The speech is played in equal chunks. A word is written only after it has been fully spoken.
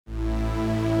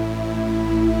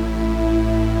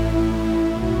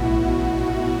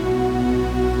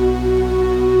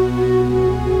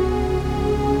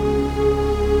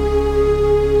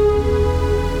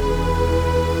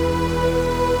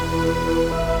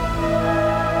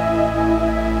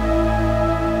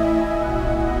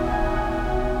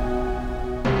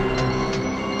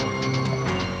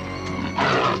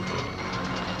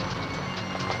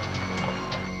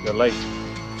late.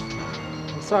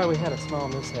 I'm sorry we had a small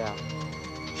mishap.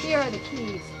 Here are the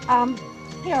keys.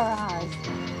 Here are ours.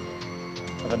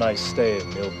 Have a nice stay in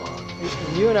Mill Pond.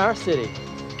 And you in our city.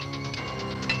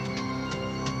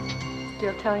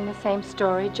 Still telling the same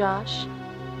story, Josh?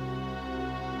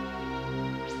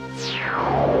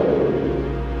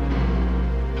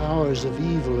 Powers of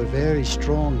evil are very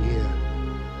strong here.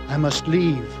 I must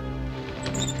leave.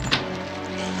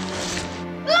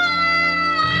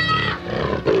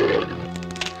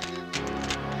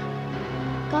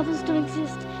 Goblins don't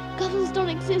exist. Goblins don't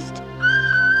exist.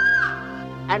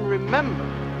 And remember,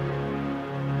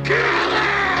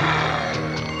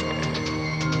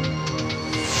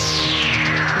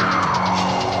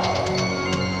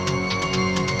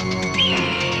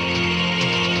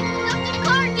 Dr.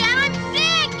 Carr, Dad, I'm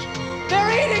sick!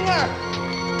 they're eating her!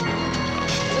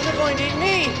 And then they're going to eat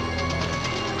me!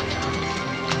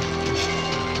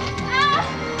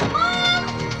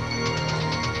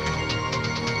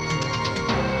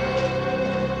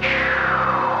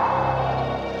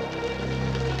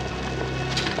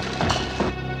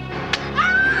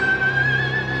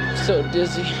 So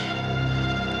dizzy.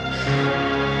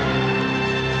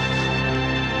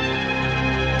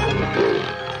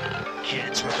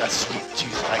 Kids with a sweet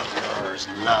tooth like yours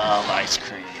love ice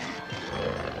cream.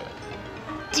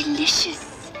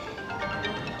 Delicious.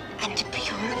 And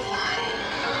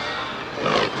purified.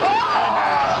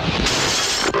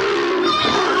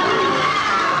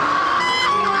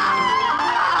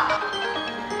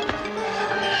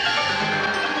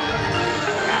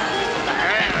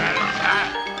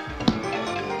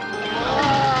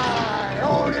 I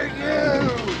order you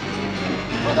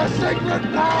for the sacred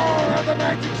power of the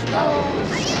magic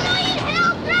stones. Need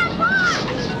help, Grandpa!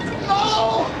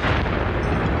 No!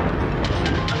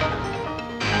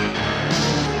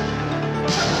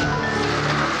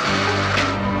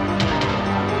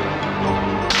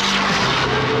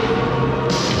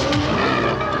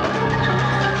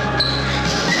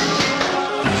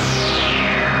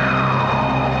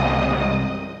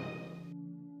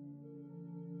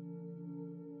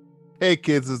 Hey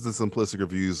kids, this is the Simplistic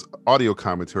Reviews audio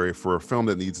commentary for a film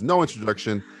that needs no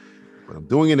introduction, but I'm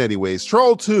doing it anyways.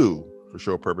 Troll 2 for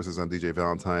show purposes on DJ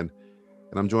Valentine,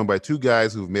 and I'm joined by two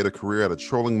guys who've made a career out of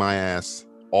trolling my ass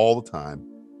all the time.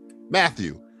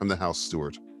 Matthew from the House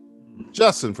Stewart,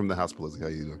 Justin from the House Polizzi. How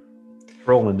you doing?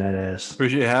 Trolling that ass.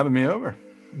 Appreciate you having me over.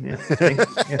 Yeah,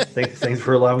 thanks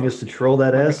for allowing us to troll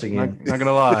that ass again. Not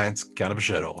gonna lie, it's kind of a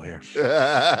shithole here.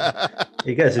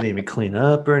 You guys didn't even clean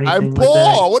up or anything. I'm like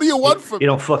Paul. that. What do you want from You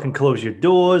don't fucking close your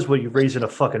doors. What, you raising a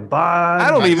fucking bond?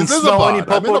 I don't even This is a smell any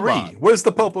bond. I'm in a potpourri. bond. Where's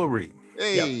the potpourri?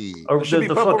 Hey, Or There should be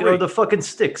the potpourri. fucking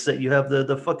sticks that you have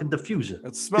the fucking diffuser.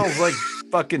 It smells like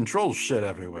fucking troll shit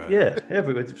everywhere. Yeah,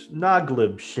 everywhere. It's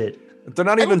noglib shit. They're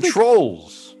not I don't even think-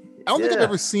 trolls. I don't think I've Yeah.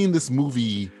 ever seen this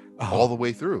movie all the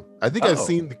way through. I think I've Oh.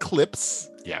 seen the clips.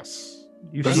 Yes.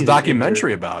 You've There's a seen it,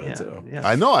 documentary yeah. about it Yeah, too. yeah.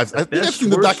 I know. I think I've best, seen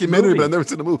the worst documentary, but movie. I've never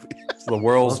seen the movie. It's the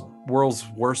world's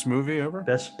worst movie ever.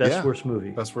 Best Yeah. worst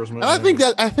movie. Best worst movie. And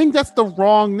I think that's the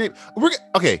wrong name. We're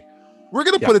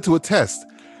gonna Yeah. put it to a test.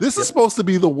 This is supposed to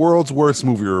be the world's worst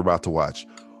movie we're about to watch.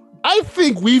 I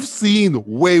think we've seen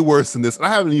way worse than this, and I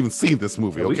haven't even seen this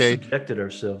movie. Yeah, we Okay, subjected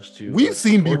ourselves to. we've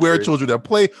seen Beware torture. Children that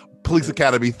play Police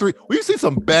Academy 3. We've seen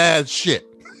some bad shit.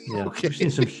 Yeah, Okay. we've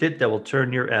seen some shit that will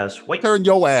turn your ass white. Turn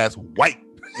your ass white.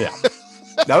 Yeah.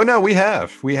 No, we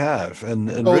have.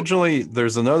 And Oh. originally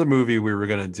there's another movie we were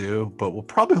gonna do, but we'll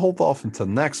probably hold off until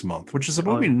next month, which is a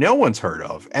movie no one's heard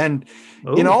of. And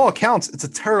in Oh. all accounts, it's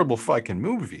a terrible fucking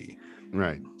movie.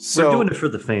 Right. So We're doing it for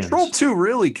the fans. Troll 2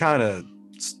 really kind of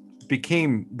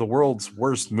became the world's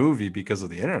worst movie because of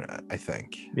the internet, I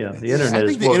think. Yeah, the I internet think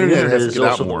is the well, internet has to is get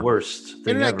out also more. the worst. thing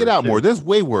Internet, ever, get out too. more. There's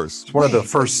way worse. It's one of the Way,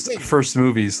 first way- first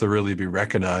movies to really be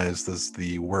recognized as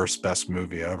the worst best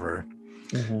movie ever.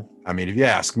 Mhm. I mean, if you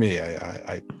ask me,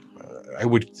 I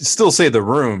would still say The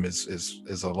Room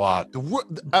is a lot.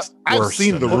 I've worse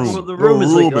seen than The that. Room. Well, the room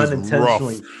is like rough.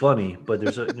 unintentionally funny, but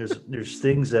there's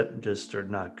things that just are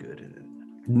not good in it.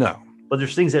 No. But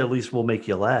there's things that at least will make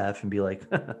you laugh and be like,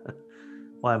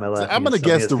 "Why am I laughing?" I'm gonna at something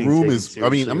guess that's The being Room taken is. I mean,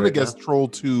 seriously I'm gonna right guess now?" Troll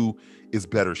 2 is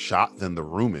better shot than The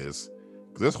Room is.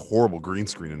 'Cause there's horrible green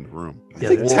screen in The Room. Yeah, I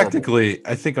think horrible. technically,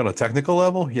 I think on a technical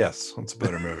level, yes, it's a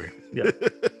better movie. Yeah.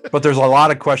 But there's a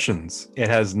lot of questions. It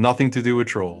has nothing to do with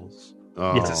trolls.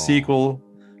 Oh. It's a sequel,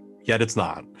 yet it's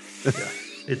not.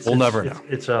 It's, We'll never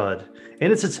it's odd.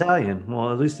 And it's Italian.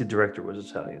 Well, at least the director was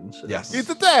Italian. So. Yes. It's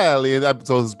Italian.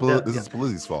 So this Yeah, is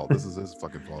Polizzi's fault. This is his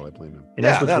fucking fault. I blame him. And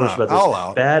that's Yeah, what's worse about I'll this.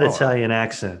 allow it. Bad I'll allow it. Italian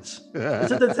accents.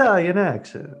 It's an Italian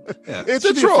accent. Yeah, It's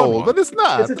should a be fun troll, one. but it's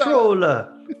not. It's a troll.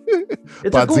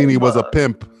 It's Bazzini was a Goomba.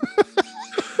 pimp.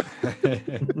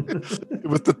 It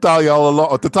was Tatalia all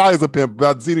along. Tatalia's a pimp.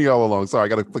 Bazzini all along. Sorry, I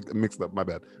got to mix it up. My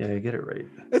bad. Yeah, you get it right.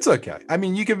 It's okay. I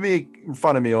mean, you can make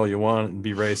fun of me all you want and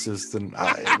be racist, and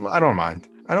I don't mind.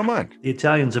 I don't mind. The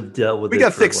Italians have dealt with We it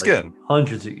got for, thick like, skin.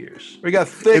 hundreds of years. We got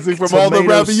thick Is he from all the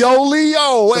tomatoes- ravioli?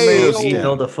 Oh, hey. tomatoes He skin.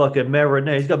 held the fucking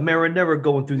marinara. He's got marinara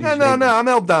going through these. No, veins. I'm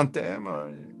El Dante.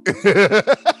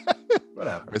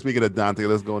 Whatever. Speaking of Dante,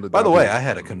 let's go into. By the Dante. way, I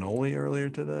had a cannoli earlier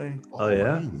today. Oh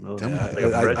yeah. Oh, Tell me yeah. about Like a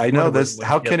that. bread- I know what- this. what-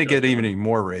 How yep, can it yep, get even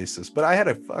more racist? But I had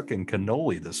a fucking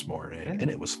cannoli this morning, and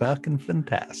it was fucking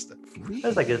fantastic.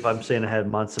 That's like if I'm saying I had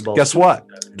matzo ball. Guess soup. what?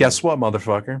 Guess what,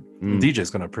 motherfucker? Mm. DJ's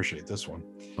gonna appreciate this one.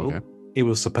 Okay. It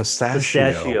was a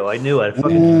pistachio. Pistachio. I knew it. I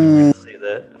fucking Ooh. knew to say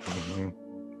that. Mhm.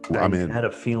 I'm I in. had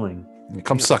a feeling.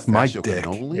 Come suck my Pistachio dick.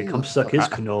 cannoli? Yeah, come suck his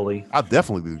cannoli. I'll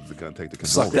definitely be gonna take the cannoli.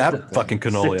 Suck that fucking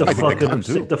cannoli. Stick the I think they fucking, come,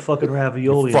 too. stick the fucking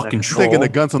ravioli. You in fucking that troll. Taking the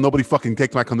gun so nobody fucking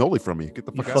takes my cannoli from me. Get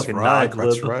the You fuck out. That's fucking right. nog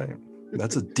That's lib. right.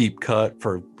 That's a deep cut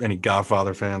for any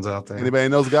Godfather fans out there. Anybody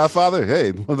knows Godfather?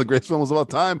 Hey, one of the greatest films of all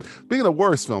time. Speaking of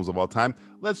worst films of all time,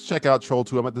 let's check out Troll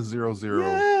 2. I'm at the 000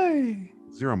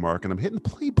 Yay. mark, and I'm hitting the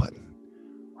play button.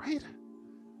 Right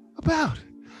about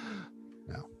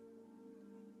now.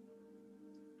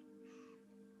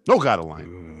 No God of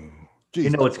line. You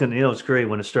know it's gonna. You know it's great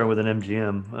when it started with an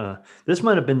MGM. This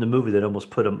might have been the movie that almost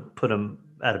put him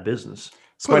out of business.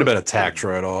 This might have been a tax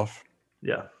write-off.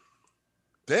 Yeah.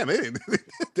 Damn,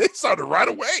 they started right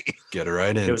away. Get it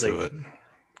right was into like- it.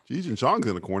 Cheech and Chong's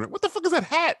in the corner. What the fuck is that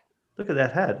hat? Look at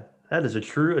that hat. That is a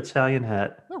true Italian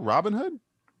hat. Is that Robin Hood?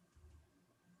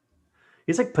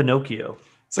 He's like Pinocchio.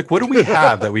 It's like, what do we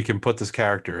have that we can put this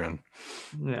character in?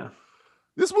 Yeah.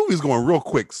 This movie's going real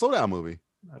quick. Slow down, movie.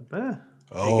 I bet.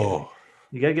 Oh,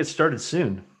 You gotta get started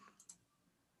soon.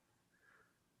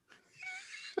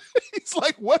 He's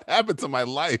like, what happened to my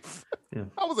life? Yeah.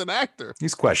 I was an actor.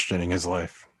 he's questioning his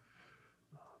life.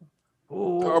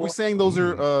 Are we saying those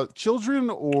are children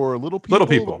or little people? Little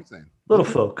people. What are we saying? Little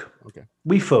folk. Okay.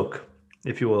 We folk,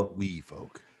 if you will. We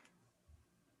folk.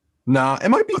 Nah, it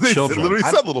might be They children. literally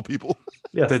I- said little people.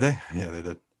 Yeah. Did they? Yeah, they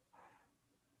did.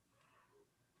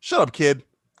 Shut up, kid.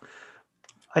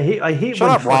 I hate. Shut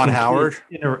when up, Ron fucking Howard.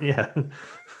 kids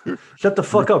yeah. Shut the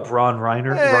fuck up, Ron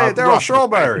Reiner. Hey, Rob- Daryl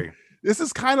Strawberry. This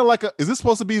is kind of like is this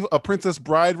supposed to be a Princess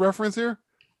Bride reference here?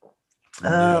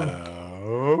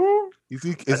 No.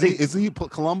 Is he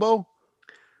Columbo?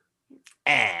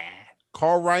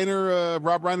 Carl Reiner,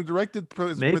 Rob Reiner directed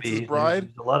Princess Maybe Bride.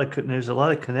 There's a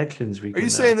lot of connections. We Are you can,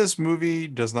 saying this movie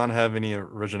does not have any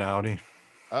originality?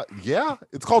 Yeah,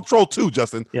 it's called Troll 2,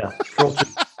 Justin. Yeah. Troll 2.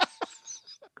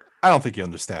 I don't think you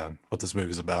understand what this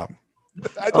movie's about.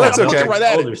 I, that's I'm looking okay. right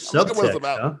at it. There's I'm looking what it's subtext,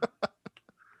 about. huh?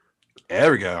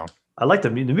 There we go. I like the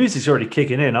music's already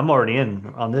kicking in. I'm already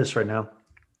in on this right now.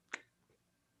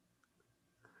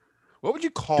 What would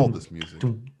you call this music?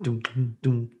 Dum, dum, dum,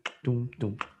 dum, dum,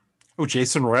 dum. Oh,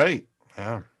 Jason Wright.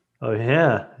 Yeah. Oh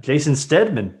yeah, Jason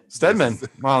Stedman. Stedman.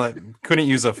 Well, it couldn't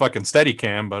use a fucking steady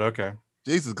cam, but okay.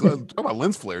 Jesus, talk about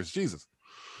lens flares. Jesus.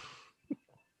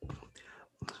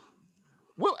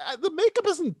 Well, the makeup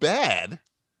isn't bad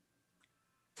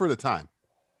for the time.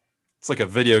 It's like a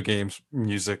video game's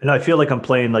music. And I feel like I'm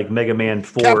playing like Mega Man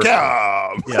 4.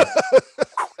 Capcom. Yeah.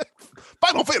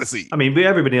 Final Fantasy. I mean,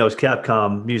 everybody knows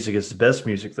Capcom music is the best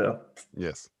music, though.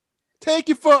 Yes. Take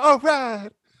you for a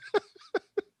ride.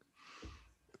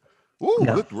 Ooh,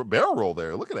 Yeah. look, barrel roll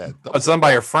there. Look at that. It's done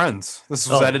by your friends. This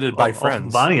was edited by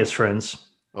friends. Bonnie is friends.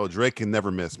 Oh, Drake can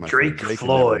never miss. My Drake friend. Can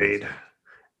never miss. Floyd.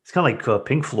 It's kind of like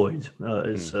Pink Floyd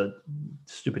is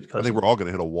stupid cousin. I think we're all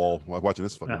gonna hit a wall while watching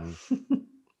this fucking movie.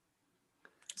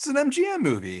 It's an MGM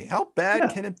movie. How bad Yeah.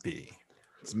 can it be?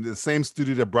 It's the same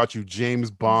studio that brought you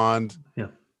James Bond. Yeah.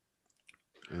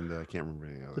 And I can't remember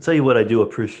any I'll other. tell you what I do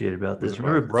appreciate about this. What's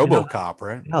Remember RoboCop,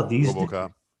 right? How these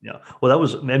RoboCop. Yeah. Well, that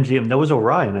was MGM. That was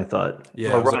Orion, I thought.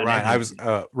 Yeah, it was Orion. Ryan. I was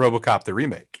RoboCop the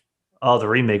remake. Oh, the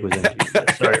remake was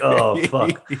MGM. Sorry. Oh,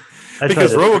 fuck.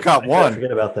 Because RoboCop 1,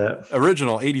 Forget about that.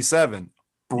 original 87,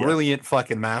 brilliant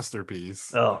fucking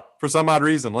masterpiece. Oh, For some odd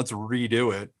reason, let's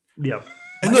redo it. yeah.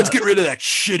 And let's get rid of that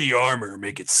shitty armor,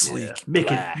 make it sleek. Yeah. Make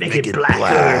black. it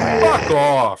blacker. Fuck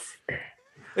off.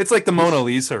 It's like the Mona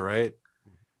Lisa, right?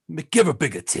 Give her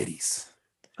bigger titties.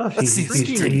 Oh, Let's see he's, these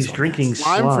he's titties. drinking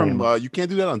Slime slime. from you can't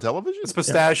do that on television. It's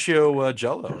pistachio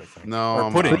jello, I think. No,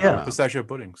 Or pudding. Yeah. Pistachio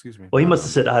pudding, excuse me. Well, he must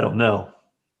have said, "I don't know."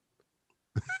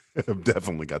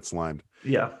 Definitely got slimed.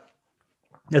 Yeah,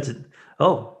 that's it.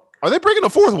 Oh, are they breaking the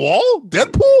fourth wall?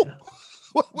 Deadpool?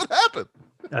 What happened?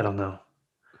 I don't know.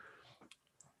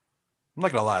 I'm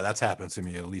not gonna lie, that's happened to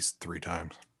me at least 3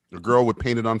 times. The girl with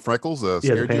painted on freckles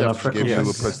scared you after she gave you a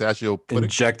pistachio pudding?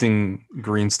 Injecting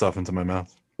green stuff into my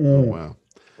mouth. Oh, wow.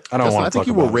 I don't want to I think talk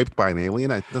you were about it. raped by an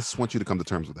alien. I just want you to come to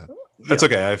terms with that. That's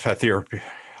okay. I've had therapy.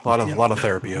 A lot of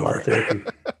therapy over it.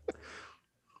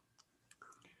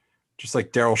 Just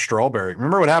like Daryl Strawberry.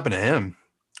 Remember what happened to him?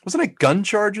 Wasn't it gun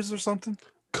charges or something?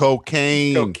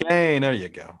 Cocaine. There you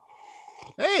go.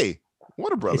 Hey,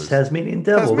 Warner Brothers. It's Tasmanian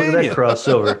Devil. Look at that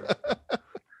crossover.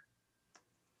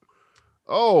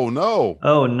 Oh, no.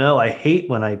 Oh, no. I hate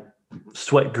when I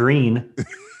sweat green.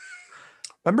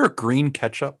 Remember green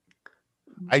ketchup?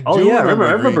 I do. Oh, yeah. I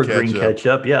remember green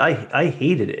ketchup. Yeah, I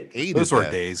hated it. Those were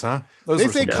days, huh? They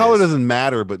say color doesn't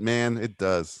matter, but man, it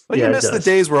does. Well, you miss the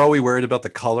days where all we worried about the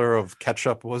color of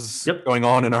ketchup was going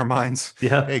on in our minds.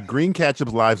 Yeah. Hey, green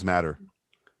ketchup's lives matter.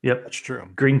 Yep, that's true.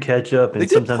 Green ketchup, and they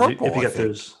did sometimes purple, if you got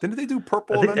those, didn't they do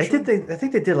purple? I think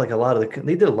they did like a lot of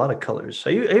they did a lot of colors.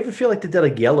 I even feel like they did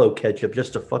like yellow ketchup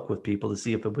just to fuck with people to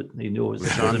see if you knew it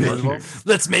was.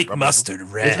 Let's make mustard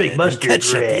red. Let's make mustard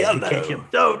ketchup red. yellow. Ketchup.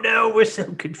 Oh no, we're so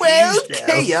confused. Well, now.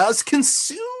 chaos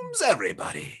consumes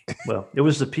everybody. Well, it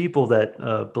was the people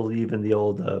that believe in the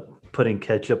old putting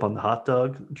ketchup on the hot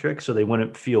dog trick, so they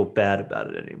wouldn't feel bad about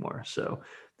it anymore. So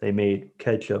they made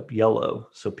ketchup yellow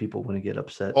so people wouldn't get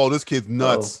upset. Oh, this kid's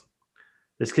nuts.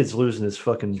 This kid's losing his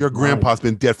fucking Your grandpa's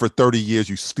been dead for 30 years,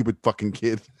 you stupid fucking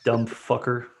kid. Dumb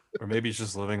fucker. Or maybe he's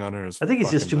just living under his. I think he's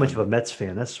just too much of a Mets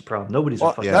fan. That's the problem. Nobody's a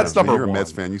fucking that's number you're one. a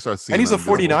Mets fan. You start seeing, and he's a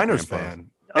invisible 49ers grandpa.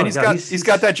 fan. Oh, And he's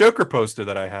got that Joker poster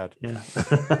that I had. Yeah.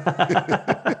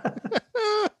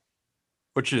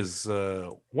 Which is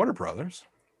Warner Brothers.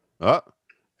 Ever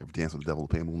Dance with the Devil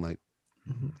to Pay Moonlight?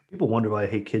 People wonder why I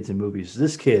hate kids in movies.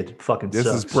 This kid fucking This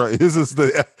sucks. is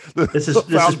the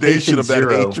foundation of that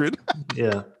zero. hatred.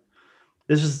 Yeah.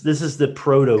 This is the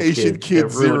proto Asian kid Kid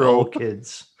that ruined Zero. all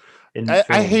kids.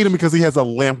 I hate him because he has a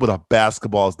lamp with a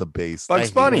basketball as the base. Bugs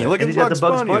Bunny. Look And at he's got the Bugs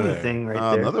Bugs Bunny Bunny there. thing right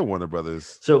there. Another Warner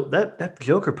Brothers. So that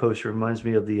Joker poster reminds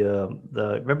me of the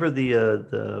remember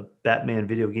the Batman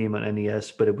video game on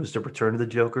NES, but it was the Return of the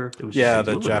Joker. It was Yeah, just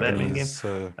a the little Batman game. Japanese.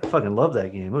 I fucking love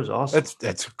that game. It was awesome.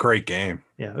 It's a great game.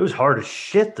 Yeah, it was hard as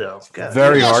shit though. God.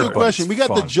 Very Let me ask hard. you a but question. it's We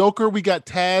got the fun. Joker, we got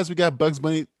Taz, we got Bugs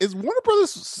Bunny. Is Warner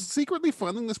Brothers secretly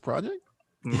funding this project?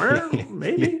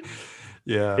 Maybe.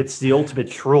 Yeah. It's the ultimate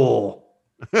troll.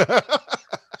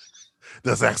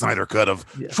 The Zack Snyder cut of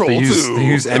Troll They 2.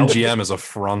 use MGM as a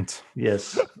front.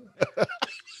 Yes,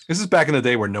 This is back in the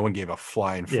day where no one gave a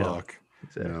flying Yeah. fuck.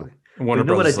 exactly. And Warner You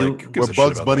know what Brothers I do? like, who gives Where a shit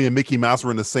Bugs about Bunny that? and Mickey Mouse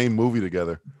were in the same movie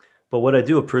together. But what I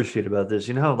do appreciate about this,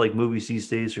 you know how like movies these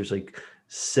days, there's like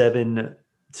 7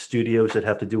 studios that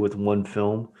have to do with one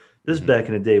film. This is back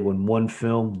in the day when one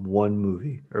film, one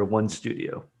movie, or one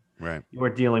studio. Right. You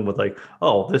weren't dealing with like,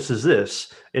 oh, this is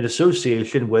this in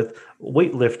association with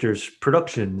Weightlifters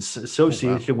Productions,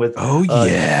 association with Oh,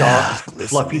 yeah.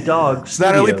 Fluffy Dogs. It's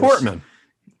Natalie Studios. Portman.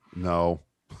 No.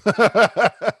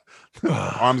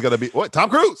 Arm's gotta be what? Tom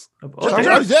Cruise. Oh,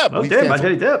 Johnny Depp. Oh, He's damn, canceled.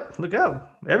 Johnny Depp. Look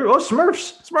out.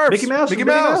 Smurfs. Smurfs. Mickey Mouse. Mickey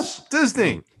Mouse.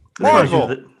 Disney. Reminds you, of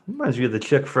Marvel. reminds you of the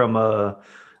chick from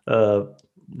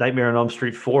Nightmare on Elm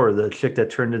Street 4, the chick that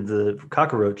turned into the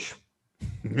cockroach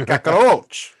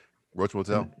Cockroach. Roach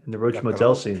Motel. in the Roach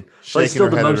Motel scene. But Shaking it's still her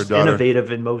the head at her most daughter.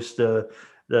 innovative and most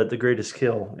the greatest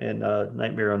kill in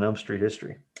Nightmare on Elm Street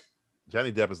history.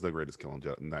 Johnny Depp is the greatest kill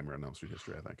in Nightmare on Elm Street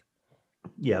history, I think.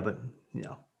 Yeah, but you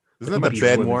know, Isn't that might the be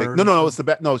bed? more- No, it's the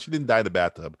bed. No, she didn't die in the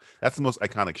bathtub. That's the most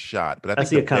iconic shot. But I that's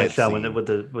the think iconic bed shot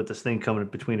scene- with this thing coming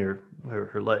between her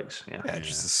legs. Yeah. Yeah,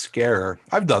 just to scare her.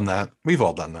 I've done that. We've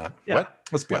all done that. Yeah. What?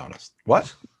 Let's be honest.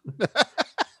 What?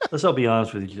 Let's all be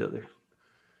honest with each other.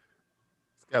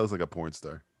 This guy looks like a porn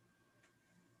star.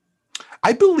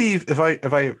 I believe if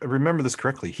I remember this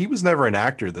correctly, he was never an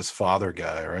actor. This father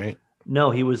guy, right?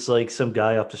 No, he was like some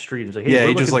guy off the street. He was like, hey, Yeah, we're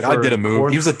he just looking like I for did a movie.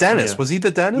 corn- He was a dentist. Yeah. Was he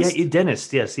the dentist? Yeah,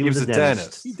 dentist. Yes, he was a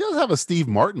dentist. He does have a Steve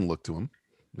Martin look to him,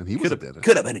 and he was a dentist.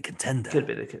 Could have been a contender. Could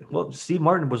have been. Well, Steve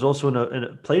Martin was also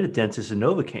played a dentist in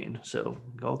Novocaine, so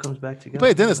it all comes back together. He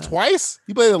played a dentist twice.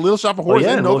 He played a Little Shop of Oh Horrors.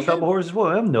 yeah, and Little Novocaine? Shop of Horrors as well.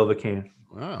 I'm Novocaine.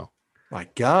 Wow. My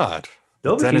God. The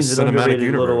Novocaine's Dennis an Cinematic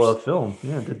underrated little Universe. film.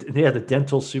 Yeah, the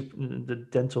dental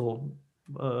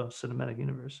cinematic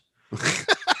universe.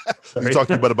 You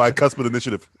talking about a bicuspid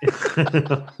initiative?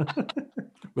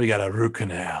 We got a root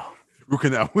canal. Root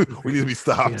canal. We need to be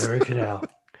stopped. Yeah, root canal.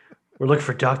 We're looking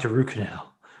for Dr. Root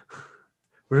Canal.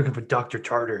 We're looking for Dr.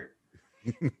 Tartar.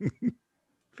 I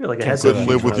feel like I had Couldn't that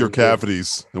live when with I your was a kid.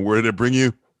 cavities, and where did it bring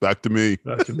you? Back to me.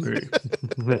 Back to me.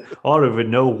 I don't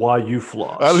even know why you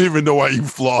floss. I don't even know why you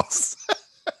floss.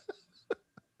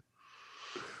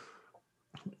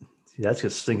 See, that's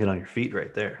just stinking on your feet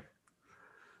right there.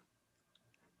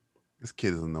 This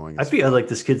kid is annoying. I feel like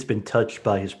this kid's been touched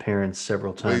by his parents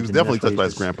several times. Well, he was and definitely that's why touched by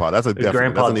his grandpa. That's a his definite.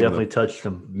 grandpa that's not even definitely touched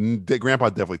him. Grandpa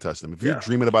definitely touched him. If you're Yeah.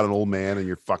 dreaming about an old man and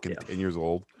you're fucking 10 years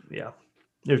old, Yeah.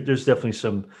 There's definitely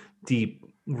some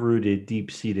deep-rooted,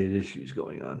 deep-seated issues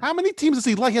going on. how many teams does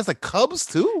he like? He has the Cubs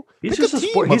too. He's Pick just a team,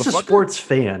 sport. He's a motherfucker. sports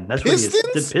fan. That's what he is.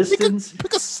 Pistons. The Pistons.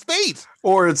 Pick a state.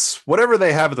 Or it's whatever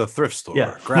they have at the thrift store.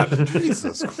 Yeah. Grab it.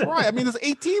 Jesus Christ! I mean, there's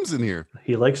 8 teams in here.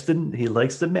 He likes the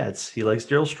Mets. He likes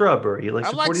Daryl Strawberry. He likes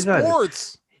I the like 49ers.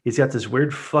 sports. He's got this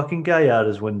weird fucking guy out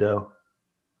his window.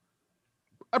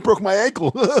 I broke my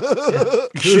ankle.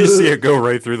 You see it go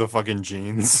right through the fucking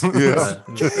jeans. Yeah.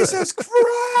 Jesus Christ!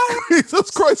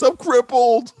 Jesus Christ! I'm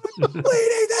crippled. Bleeding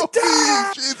to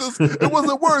death! Jesus, it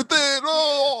wasn't worth it.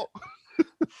 Oh.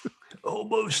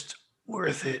 Almost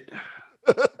worth it.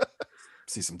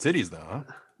 See some titties though, huh?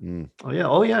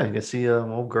 Oh yeah. You can see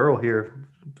an old girl here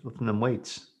lifting them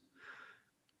weights.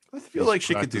 I feel like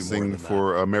she could do more Practicing than that.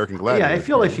 for American Gladiator. Yeah, I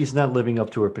feel like she's not living up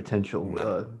to her potential.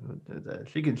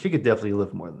 She could definitely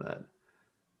live more than that.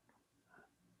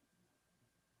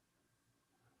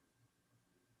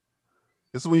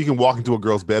 This is when you can walk into a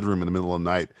girl's bedroom in the middle of the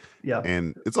night. Yeah.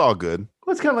 And it's all good.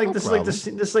 Well, it's kind of like No this, problem.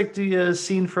 like the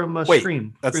scene from Wait,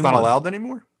 Scream. that's Scream not 1. allowed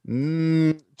anymore?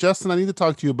 Justin, I need to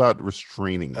talk to you about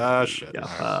restraining. Shit.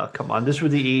 Yeah, come on. This were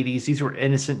the 80s. These were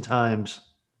innocent times.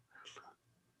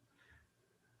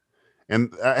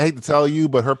 And I hate to tell you,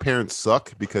 but her parents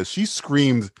suck because she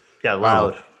screamed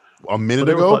loud. A minute Well,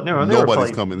 they ago. were they were Nobody's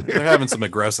probably- coming They're there. having some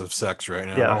aggressive sex right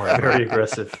now. Don't worry Yeah, about very it.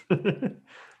 aggressive.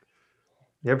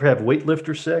 You ever have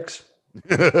weightlifter sex?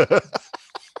 I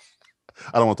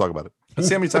don't want to talk about it. Let's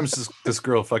see how many times this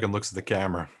girl fucking looks at the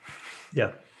camera.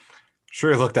 Yeah.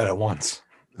 Sure, he looked at it once.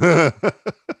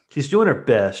 She's doing her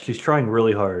best. She's trying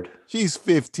really hard. She's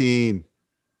 15.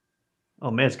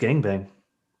 Oh man, it's gangbang.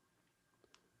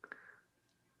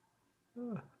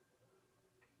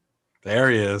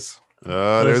 There he is.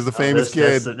 There's the famous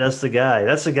kid. That's the guy.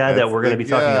 That's the guy that That's we're going to the be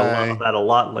talking guy. about a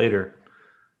lot later.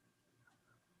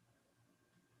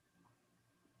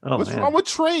 Oh, What's man. wrong with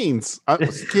trains?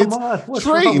 Kids, Come on, what's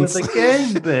trains. wrong with the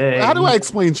gangbang? How do I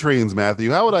explain trains, Matthew?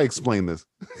 How would I explain this?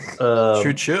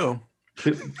 Choo-choo.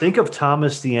 Think of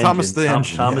Thomas the engine. Thomas the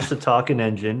engine, Thomas yeah. the talking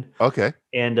engine. Okay.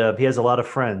 And he has a lot of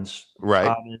friends. Right.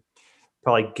 Thomas,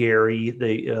 probably Gary,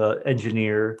 the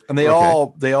engineer. And they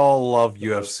all love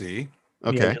UFC.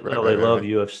 Okay. Yeah, they love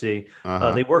UFC.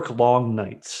 Uh-huh. They work long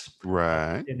nights.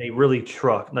 Right. And they really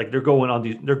truck. Like they're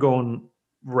going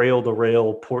rail to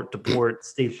rail, port to port,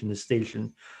 station to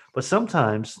station. But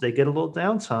sometimes they get a little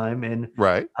downtime in,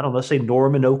 Right. I don't know, say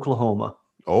Norman, Oklahoma.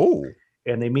 Oh.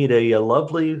 And they meet a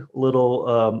lovely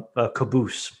little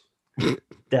caboose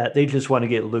that they just want to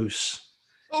get loose.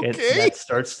 And Okay. that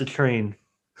starts the train.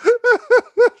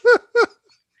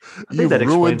 You that explains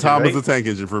ruined it, Thomas right? the Tank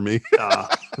Engine for me.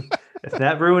 If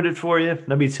that ruined it for you,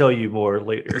 let me tell you more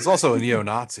later. He's also a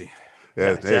neo-Nazi. Yeah,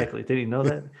 Yeah, exactly. Didn't you know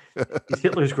that? He's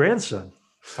Hitler's grandson.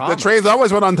 The Thomas. trains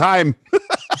always went on time.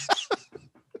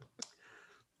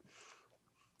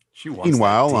 She wants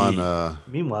Meanwhile, that on D.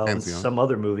 Meanwhile, in Pantheon. some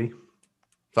other movie,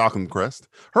 Falcon Crest,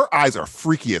 her eyes are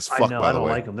freaky as fuck. I know by I the don't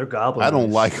way, like them. They're goblin. I don't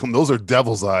eyes. like them. Those are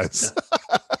devil's eyes.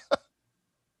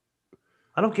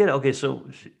 I don't get it. Okay, so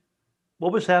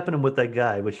what was happening with that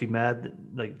guy? Was she mad?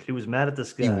 Like she was mad at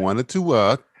this guy. He wanted to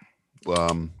What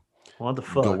the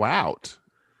fuck? go out,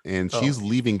 and Oh. she's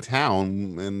leaving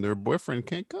town, and their boyfriend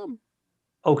can't come.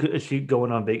 Oh, is she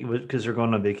going on vacation? Because they're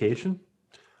going on vacation.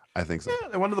 I think so. Yeah,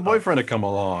 they wanted the boyfriend to come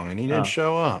along, and he didn't Oh.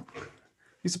 show up.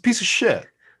 He's a piece of shit.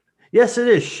 Yes, it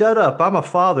is. Shut up. I'm a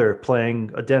father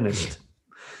playing a dentist.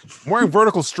 I'm wearing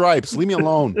vertical stripes. Leave me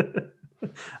alone.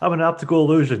 I'm an optical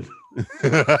illusion.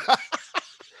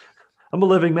 I'm a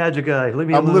living magic guy. Leave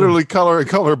me I'm alone. literally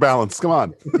color balanced. Come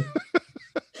on.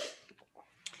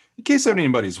 In case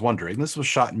anybody's wondering, this was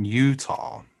shot in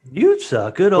Utah,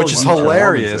 Utah. Good old which is Utah.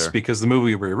 hilarious there. because the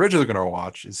movie we were originally going to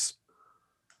watch is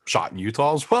shot in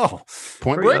Utah as well.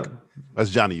 Point Hurry Break. up. That's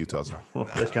Johnny Utah. Sorry. Well,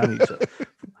 that's Johnny Utah.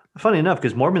 Funny enough,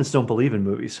 because Mormons don't believe in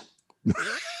movies.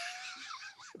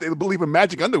 They believe in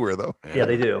magic underwear, though. Yeah,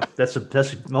 they do. That's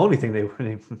the only thing they.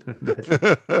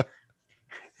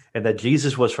 And that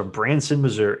Jesus was from Branson,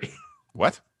 Missouri.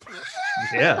 What?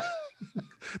 Yeah.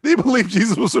 They believe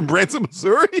Jesus was from Branson,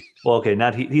 Missouri? Well, okay,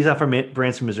 he's not from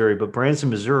Branson, Missouri, but Branson,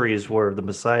 Missouri is where the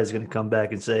Messiah is going to come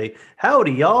back and say,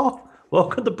 "Howdy, y'all!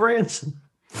 Welcome to Branson."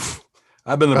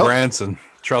 I've been to Well- Branson.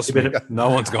 Trust me, no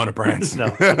one's going to Branson.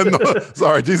 No, No,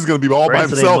 sorry, Jesus is gonna be all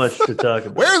Branson by ain't himself. much to talk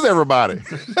about. Where's everybody?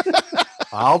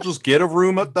 I'll just get a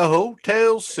room at the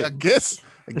hotel. I guess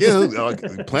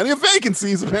plenty of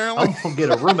vacancies apparently. I'm gonna get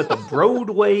a room at the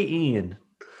Broadway Inn.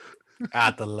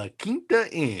 At the La Quinta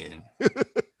Inn.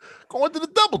 Going to the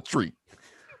DoubleTree.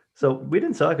 So we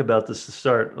didn't talk about this to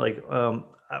start. Like, I'm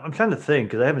trying to think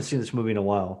because I haven't seen this movie in a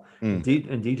while, and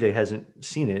DJ hasn't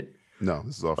seen it. No,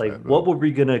 this is off. Like, what were we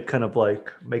gonna kind of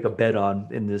like make a bet on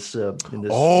in this? In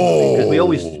this, Oh. because we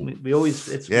always.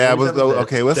 It's we Yeah, always but have a bet.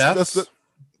 okay.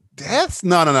 That's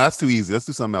no. That's too easy. Let's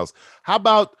do something else. How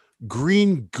about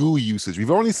green goo usage? We've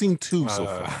only seen 2 so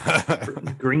far.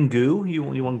 Green goo. You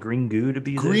want green goo to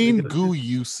be the- Green goo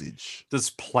usage. Does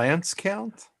plants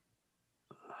count?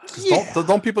 'Cause Yeah.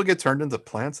 Don't people get turned into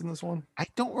plants in this one? I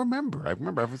don't remember. I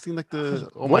remember I've seen like the.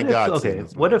 Oh What my if- god. Okay.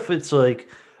 scene. What if it's like,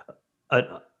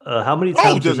 how many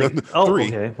times? just there's, like, oh, 3.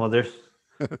 okay. Well, there's.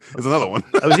 There's another one.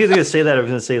 I was either gonna say that or I was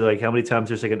gonna say like how many times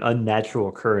there's like an unnatural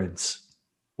occurrence.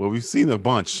 Well, we've seen a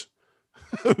bunch.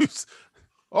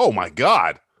 Oh my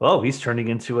god. Oh, he's turning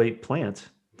into a plant.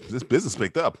 This business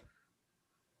picked up.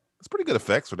 It's pretty good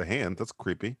effects for the hand. That's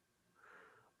creepy.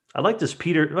 I like this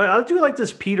Peter. I do like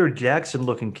this Peter Jackson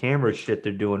looking camera shit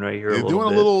they're doing right here. They're a doing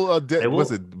bit. a little. They will-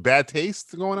 Was it bad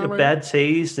taste going on? Yeah, right bad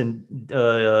taste and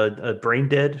brain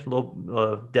dead, a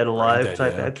little dead alive dead,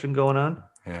 type yeah. action going on.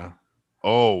 Yeah. now?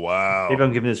 Oh wow. Maybe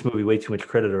I'm giving this movie way too much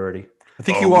credit already. I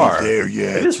think Oh, you are. There Maybe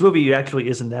yet. this movie actually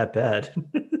isn't that bad.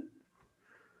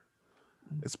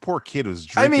 This poor kid was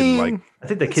I drinking mean, like. I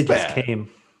think the It's kid just bad. came.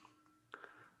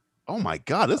 Oh my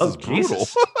god, this Oh, is brutal.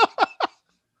 Jesus.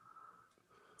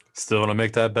 still want to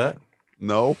make that bet?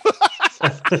 No.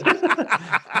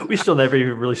 We still never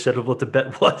even really said what the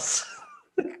bet was.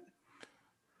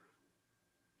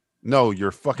 No,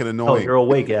 you're fucking Oh, annoying. you're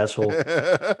awake, asshole.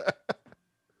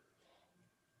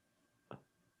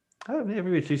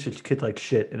 Everybody treats this kid like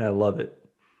shit, and I love it.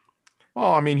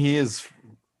 Well, I mean,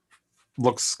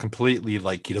 looks completely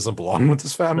like he doesn't belong with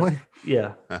his family.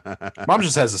 Yeah. Mom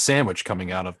just has a sandwich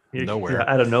coming out of nowhere. Yeah,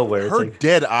 out of nowhere. It's Her like,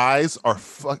 dead eyes are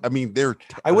I mean, they're.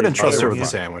 I wouldn't trust her with a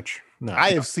terrifying. sandwich. No.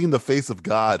 I have seen the face of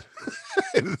God.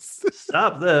 It's-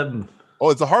 stop them. oh,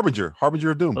 it's a harbinger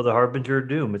of doom. Oh, the Harbinger of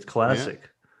Doom. It's classic.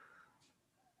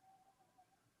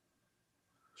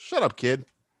 Shut up, kid.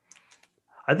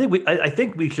 I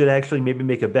think we should actually maybe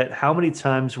make a bet. How many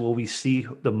times will we see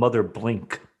the mother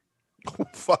blink?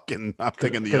 Fucking, I'm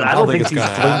taking the. Because I don't think it's she's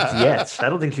gonna blinked yet. I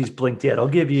don't think she's blinked yet. I'll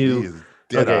give He you. is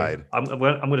dead-eyed. I'm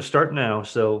going to start now.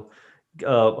 So,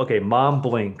 okay, mom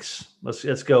blinks.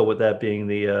 Let's go with that being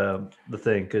the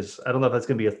thing, because I don't know if that's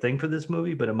going to be a thing for this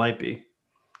movie, but it might be.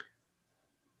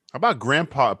 How about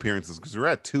grandpa appearances? Because we're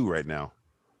at 2 right now.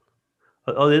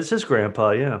 Oh, this is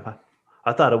Grandpa. Yeah,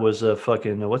 I thought it was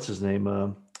fucking what's his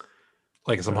name?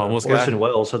 Like some homeless guy. Orson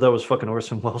Welles. I thought it was fucking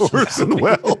Orson Welles. Orson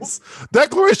Welles.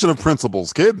 Declaration of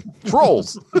Principles, kid.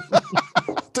 Trolls.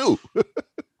 2.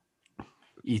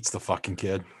 Eats the fucking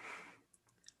kid.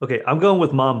 Okay, I'm going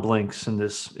with Mom Blinks in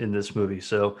this movie.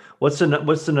 So what's the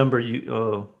number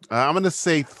you? I'm gonna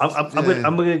say.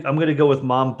 I'm gonna go with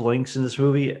Mom Blinks in this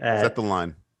movie at Set the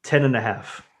line. 10.5.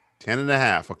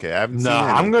 10.5. Okay, I haven't No,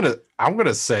 seen any. I'm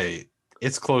gonna say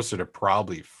it's closer to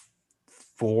probably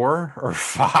 4 or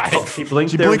 5. Oh, she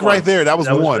blinked. She there blinked once. right there. That was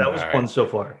 1. That was All right. one so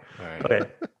far. All right.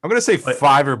 Okay. I'm gonna say Wait.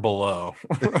 5 or below.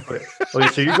 Okay.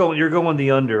 So you're going the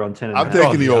under on 10. I'm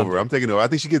taking the over. I'm taking the over. I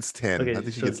think she gets 10. Okay, I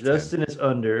think she so gets 10. Justin is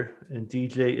under and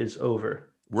DJ is over.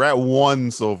 We're at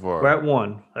 1 so far. We're at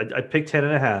 1. I picked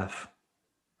 10.5.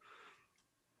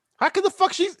 How can the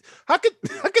fuck she? How can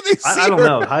they see I don't her?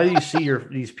 know. How do you see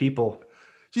these people?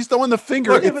 She's throwing the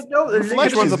finger. Look, It's- no, there's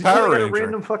reflections. one's a Power a Ranger.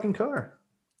 random fucking car.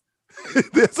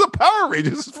 There's a Power Ranger.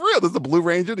 This is for real. There's the Blue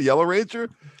Ranger, the Yellow Ranger,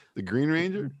 the Green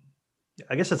Ranger.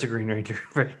 I guess that's a Green Ranger.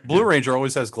 Right? Blue Ranger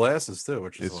always has glasses too,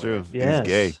 which is It's true. hilarious. He's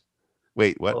gay.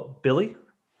 Wait, what? Well, Billy?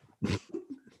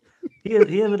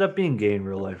 he ended up being gay in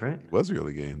real life, right? He was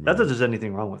really gay. Not that there's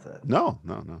anything wrong with that. No.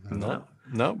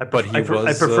 No, I, but he I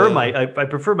was. prefer I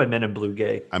prefer my men in blue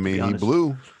gay. I to be mean, he honest.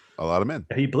 blew a lot of men.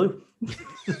 He blew.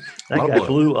 That lot of guy blue.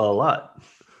 blew a lot.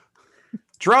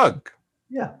 drug.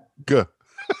 Yeah. Good.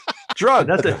 Drug.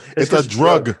 That's It's a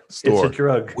drug store. It's a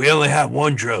drug. We only have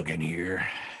one drug in here.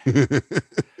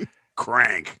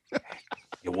 Crank.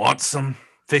 You want some?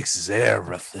 Fixes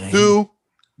everything.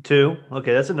 2.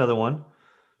 Okay, that's another one.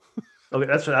 Okay,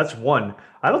 that's 1.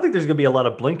 I don't think there's gonna be a lot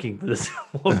of blinking for this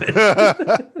woman.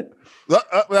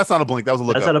 That's not a blink. That was a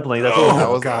look. That's up. not a blink. That's Oh, a That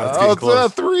was, God, it's oh, getting it's close. a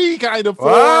 3 kind of. 4.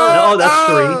 No, that's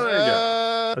 3. There you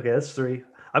go. Okay, that's 3.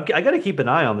 I got to keep an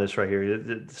eye on this right here.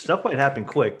 The stuff might happen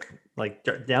quick. like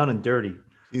down and dirty.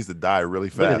 He needs to die really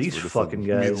fast. Look at these for this fucking me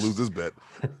to guys. lose this bet.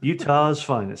 Utah's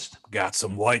finest. Got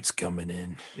some whites coming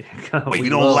in. Wait, we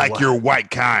don't like your white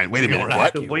kind. Wait a minute.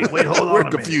 What? Wait, hold on. We're a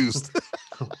minute. confused.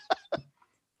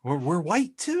 We're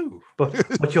white too.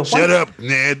 But you're Shut white. up,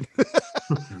 Ned.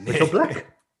 But you're black.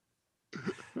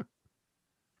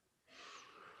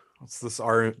 What's this?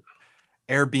 Our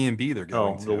Airbnb they're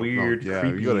going to. The weird, yeah,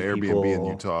 creepy you go to Airbnb people. in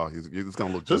Utah. It's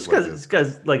gonna look So just this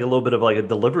guy's like a little bit of like a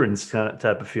Deliverance kind of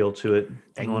type of feel to it.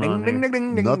 going on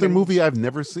here. Another movie I've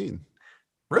never seen.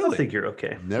 I think you're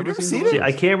okay. Never seen See, it.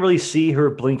 I can't really see her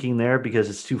blinking there because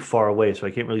it's too far away, so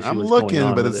I can't really see I'm what's looking, going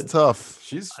on but with it's it. tough.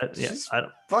 She's It's-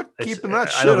 keeping that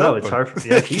I shit don't know. up. It's hard. For,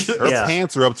 yeah, she's, Her yeah.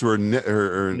 pants are up to her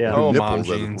her Yeah. Oh, mom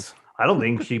nipples. jeans. I don't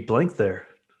think she blinked there.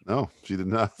 No, she did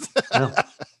not. No.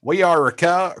 We are a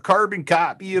carbon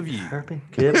copy of you.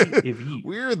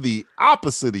 We're the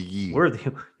opposite of you. We're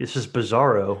the. This is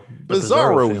Bizarro. The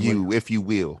Bizarro family. you, if you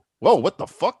will. Whoa, what the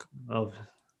fuck? Oh,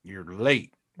 You're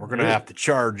late. We're gonna have to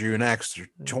charge you an extra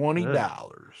 $20.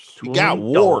 We got $20.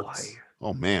 warts.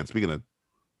 Oh man, speaking of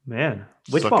man,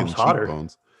 which sucking mom's hotter?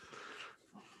 cheekbones.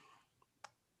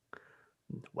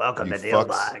 Welcome You to Deal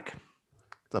fucks. Like.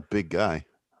 It's a big guy.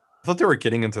 I thought they were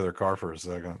getting into their car for a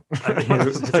second. It's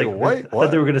like, like, wait, I thought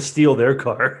what? they were going to steal their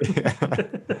car.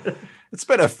 It's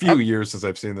been a few years since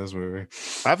I've seen this movie.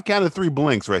 I've counted 3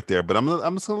 blinks right there, but I'm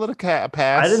just gonna let a cat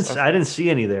pass. I didn't see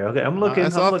any there. Okay, I'm looking. I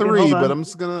saw I'm looking, 3, hold on. but I'm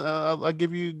just gonna I'll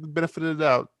give you the benefit of the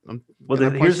doubt. Well, gonna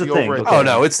then here's punch the you thing. over Okay. Oh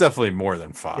no, it's definitely more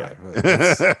than 5.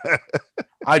 It's-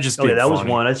 I just Okay, being that was funny.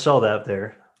 one. I saw that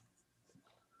there.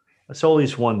 I saw at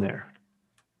least one there.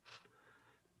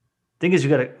 Thing is, you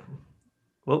got to.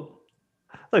 Well,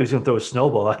 I thought he was going to throw a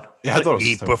snowball at him. Yeah, I thought it was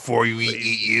Eat before you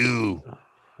eat you.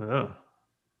 Oh.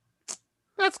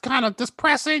 That's kind of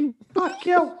depressing. Fuck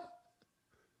you.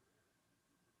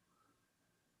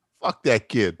 Fuck that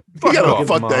kid. Fuck You gotta off,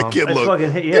 fuck Mom. that kid. I Look,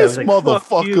 fucking hate, yeah, this I was like,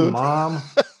 fuck you, motherfucker. Mom.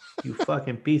 You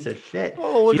fucking piece of shit.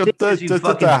 Oh, look You at think the, 'cause you the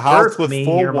fucking house birthed with me,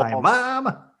 4 you're my walls.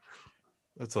 mom.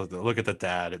 Look at the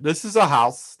dad. This is a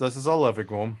house. This is a living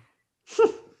room.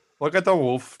 Look at the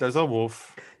wolf. There's a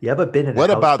wolf. You ever been in a What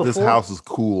house about before? this house is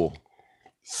cool?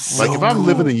 So Like if I'm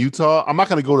living cool. in Utah, I'm not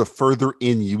gonna go to further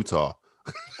in Utah.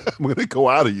 I'm gonna go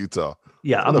out of Utah.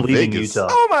 Yeah, I'm Go to leaving Vegas. Utah.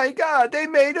 Oh my god, they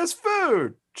made us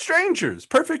food. Strangers,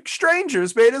 perfect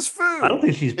strangers made us food. I don't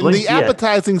think she's And blinked the yet.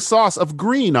 appetizing sauce of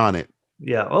green on it.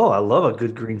 Yeah. Oh, I love a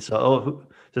good green sauce. Oh, is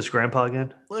this Grandpa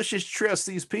again? Let's just trust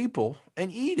these people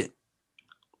and eat it.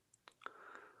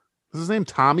 Is his name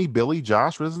Tommy, Billy,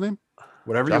 Josh? What is his name?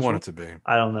 Whatever Joshua? you want it to be.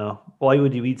 I don't know. Why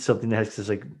would you eat something that has this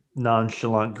like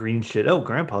nonchalant green shit? Oh,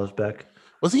 Grandpa's back.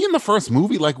 Was he in the first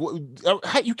movie? Like,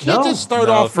 you can't No. just start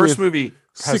No, off the first with movie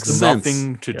has Sixth Sense.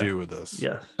 nothing to Yeah. do with this.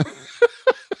 Yes.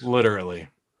 Literally.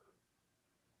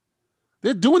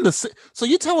 They're doing the. So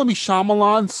you're telling me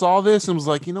Shyamalan saw this and was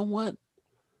like, you know what?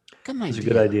 Good It's a idea.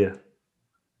 good idea.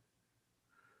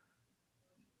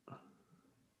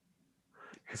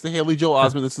 It's the Haley Joel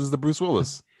Osment. This is the Bruce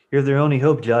Willis. You're their only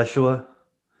hope, Joshua.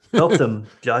 Help them,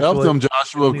 Joshua. Help them,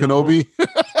 Joshua Only hope. Kenobi.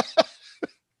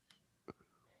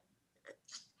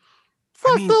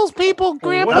 Fuck mean, those people, what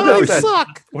Grandpa. about They that-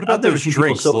 suck. What I've about never those seen people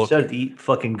drinks? so Look, upset to eat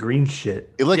fucking green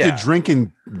shit. It's like Yeah. you're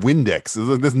drinking Windex.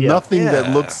 There's Yeah. nothing that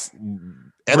Yeah. looks we're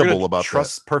edible gonna about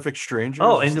trust perfect strangers.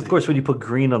 Oh, and of course, when you put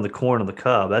green on the corn on the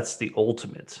cob, that's the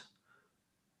ultimate.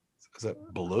 Is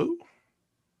that blue?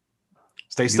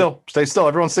 Stay still. Stay still.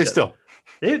 Everyone stay still.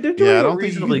 They're that. doing Yeah, I a don't think you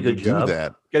reasonably can good do job.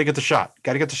 that. Gotta get the shot.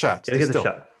 Gotta get the shot. Gotta Stay get the still.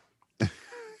 shot.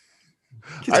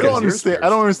 Kids I got don't his ears understand. I pierced.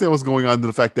 don't understand what's going on to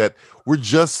the fact that we're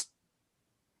just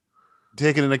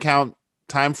taking into account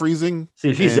time freezing.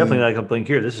 See, she's and definitely not gonna blink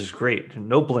here. This is great.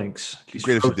 No blinks. it'd be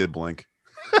great if she did blink.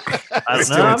 I It's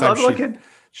don't the know. only I'm time she- looking.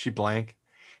 She blank.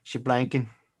 She blanking.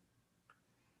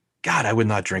 God, I would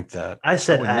not drink that. I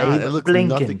said would I not. ain't It looks blinking.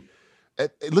 nothing.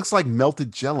 It looks like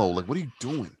melted Jello. Like, what are you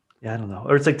doing? Yeah, I don't know.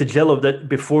 Or it's like the Jello that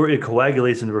before it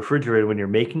coagulates in the refrigerator when you're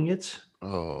making it.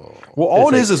 Oh, Well, all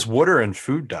It's it like- is water and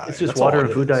food dye. It's just That's all water it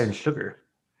and food is. dye and sugar.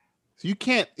 so you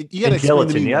can't. You gotta And explain to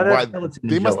gelatin. me You gotta why have gelatin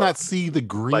they and must Jell-O. not see the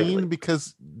green Likely.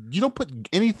 because you don't put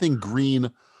anything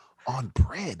green on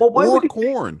bread Well, why or would you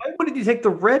corn. Why wouldn't you take the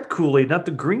red Kool-Aid, not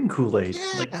the green Kool-Aid?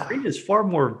 Yeah. Like green is far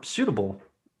more suitable.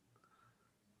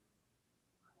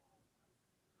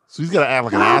 So he's got to act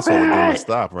like an Stop asshole to get him to it!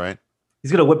 stop, right?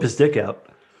 He's gonna whip his dick out.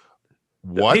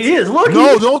 What? He is. Look,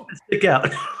 No, he don't. his dick out.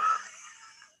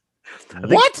 think-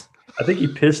 What? I think he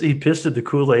pissed. He pissed at the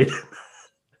Kool-Aid.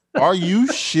 Are you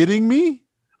shitting me?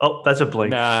 Oh, that's a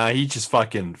blink. Nah, he just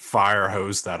fucking fire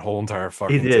hosed that whole entire he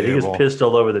fucking did. He table. was pissed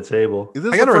all over the table. Is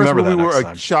this I the gotta first remember movie that where next a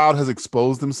time. child has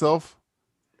exposed himself?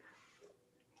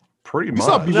 Pretty We much.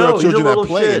 saw people No, have he's a children little that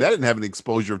play. shit. That didn't have any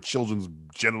exposure of children's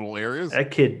genital areas.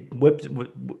 That kid whipped.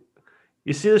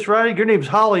 You see this, Ronnie? Your name's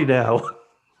Holly now.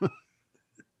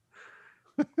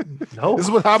 No. This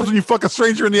is what happens when you fuck a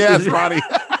stranger in the ass, Ronnie.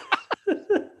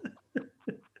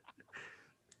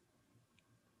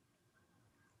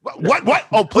 What?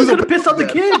 Oh, please He's gonna don't piss on the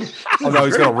kid. Oh no,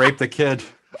 he's gonna rape the kid.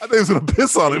 I think he's gonna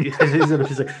piss on him. He's gonna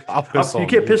piss. I'll piss on You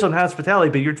can't you. piss on hospitality,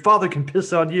 but your father can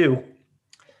piss on you.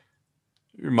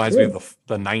 It reminds me of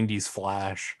the '90s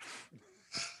Flash.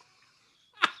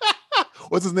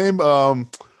 What's his name?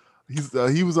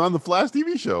 He was on the Flash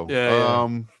TV show. Yeah.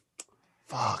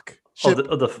 Fuck. Oh, Ship.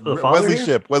 the father Wesley here?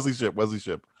 Ship. Wesley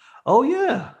Ship. Oh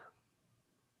yeah.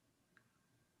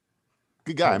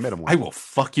 Good guy. I met him once. I will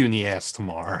fuck you in the ass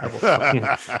tomorrow, I will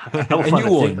and find you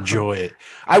a will dick- enjoy it.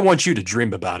 I want you to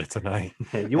dream about it tonight.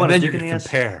 Hey, you want and a then dick you in the can ass?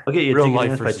 compare I'll get you a real dick in the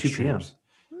life ass by versus 2 p.m. dreams.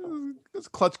 This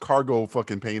Clutch Cargo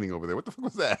fucking painting over there. What the fuck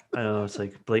was that? I know it's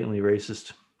like blatantly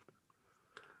racist.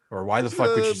 Or why the fuck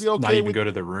would you be just okay not even with- go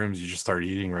to the rooms? You just start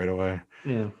eating right away.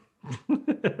 Yeah.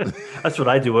 That's what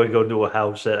I do when I go to a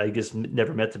house that I guess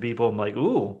never met the people. I'm like,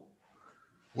 ooh,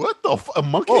 What the a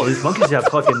monkey? oh, these monkeys have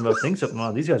fucking things up.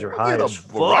 Wow, these guys are high He had as a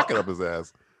fuck. rocket up his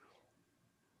ass.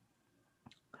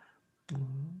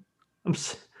 I'm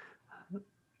s-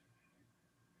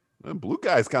 That blue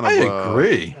guy's kind I of.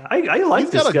 agree. I like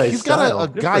He's this got a, guy's he's got style. a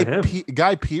Good Guy for him.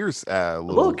 Guy Pierce.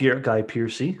 Little Guy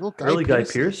Piercey. Little Guy Early Guy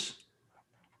Pearce. Pierce.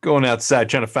 Going outside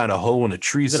trying to find a hole in a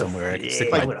tree He's got a- somewhere I can yeah,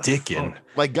 stick with my a dick in. phone.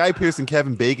 Like Guy Pierce and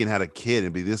Kevin Bacon had a kid,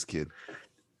 and be this kid.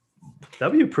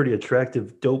 That'd be a pretty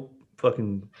attractive, dope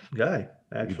fucking guy.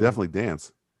 You Actually, definitely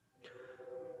dance.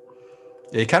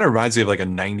 It kind of reminds me of like a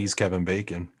 '90s Kevin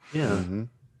Bacon. yeah. Mhm.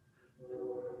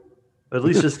 At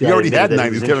least this guy. He already had admitted that he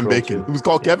 '90s was Kevin in Bacon. Troll He was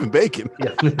called Kevin Bacon.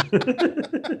 2.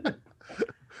 Yeah.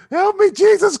 Help me,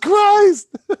 Jesus Christ!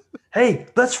 Hey,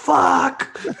 let's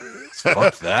fuck.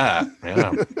 Fuck that.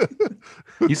 Yeah.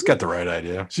 He's got the right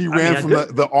idea. She ran mean,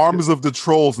 from the arms of the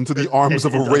trolls into the arms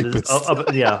of a rapist.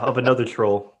 Of another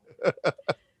troll.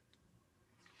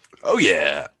 Oh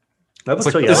yeah. I will It's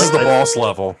like, tell you, this is the I boss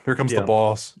level. Here comes Yeah. the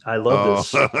boss. love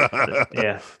this. Oh.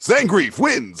 Yeah. Zangief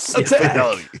wins. Attack.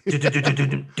 Fatality.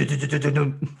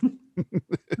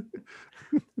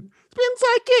 Spin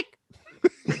sidekick.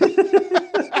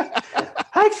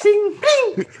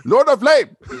 Hexing. Lord of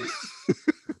Flame.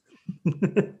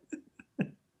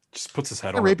 Just puts his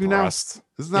head I on rape the you now? breast.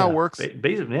 This is how it works.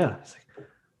 Basically, yeah. It's like,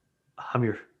 I'm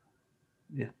your.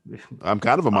 Yeah. I'm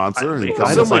kind of a monster. and I-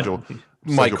 kind of Some a might- sexual-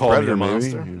 might sexual call me a predator, maybe.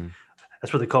 monster. Yeah.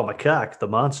 That's what they call my cock, the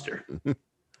monster.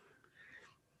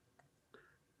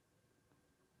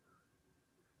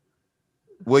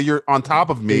 Well, you're on top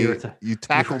of me. You're- You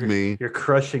tackled me. You're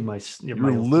crushing my. You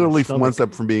my were literally from one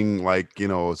stomach. step from being like,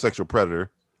 a sexual predator.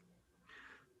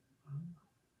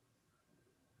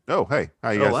 Oh, hey.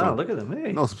 How you Oh guys wow! doing? Look at them.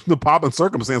 Hey. No, the pop and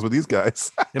circumstance with these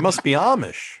guys. It must be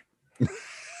Amish.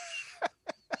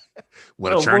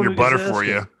 Want Oh, to churn what your was butter asking? for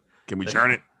you? Can we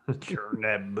churn it? Churn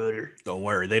that butter. Don't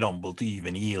worry, they don't believe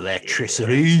in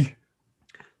electricity.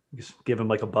 Just give him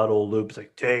like a bottle of lube. It's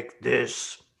like, take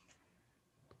this.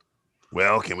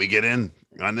 Well, can we get in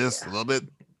on this a little bit?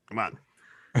 Come on.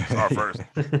 Star first.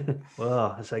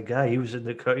 Well, it's that guy. He was in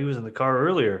the car. He was in the car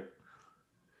earlier.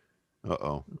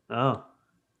 Uh-oh. Oh,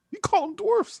 You call them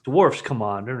dwarfs. dwarfs! Come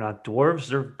on, they're not dwarves.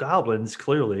 They're goblins.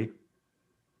 Clearly.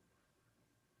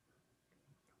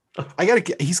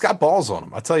 He's got balls on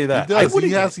him. I'll tell you that. He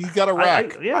does. He's got a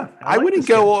rack. Yeah, I like wouldn't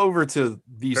this go guy. over to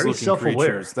these Very looking self-aware.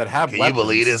 creatures that have Can weapons. you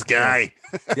believe this guy?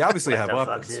 They obviously have What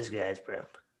the fuck's weapons. this guy's bro?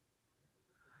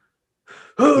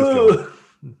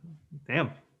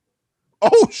 Damn.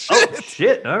 Oh, shit. Oh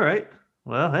shit! All right.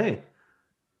 Well, hey.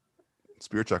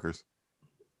 Spear chuckers.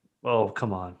 Oh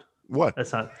come on. What?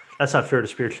 That's not fair to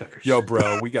spear chuckers. Yo,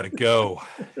 bro, we gotta go.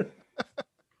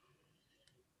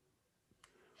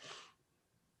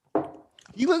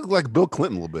 You look like Bill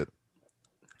Clinton a little bit.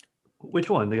 Which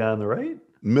one? The guy on the right?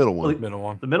 Middle one. Middle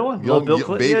one. The middle one? Young- Bill young-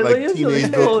 Clinton. babe, Yeah, like he is- teenage he's a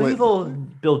Bill little- Clinton. he's a little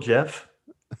Bill Jeff.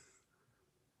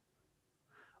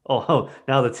 Oh,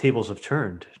 now the tables have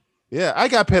turned. Yeah, I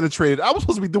got penetrated. I was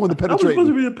supposed to be doing the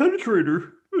penetrating. be a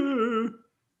penetrator. Look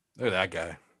at that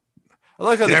guy. I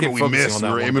like how they Damn keep it, we focusing missed. on We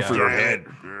that were one aiming guy. for your head.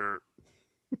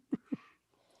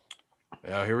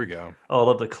 Yeah, here we go. Oh, I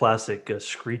love the classic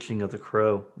screeching of the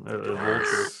crow.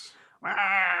 Vulture.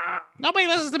 Nobody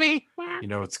listens to me. You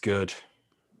know it's good.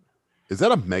 Is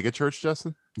that a mega church,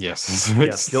 Justin? Yes. Yeah,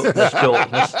 It's,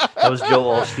 that was Joe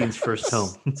Osteen's first home.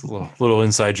 it's a little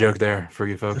inside joke there for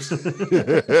you folks.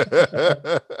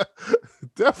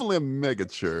 Definitely a mega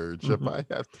church. If I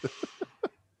have to.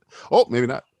 Oh, maybe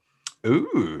not.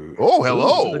 Ooh. Oh,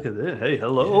 hello. Look at this. Hey,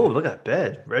 hello. Oh, look at that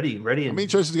bed. Ready. How And many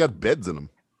churches got beds in them?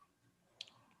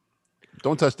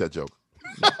 Don't touch that joke.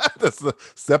 That's the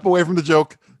step away from the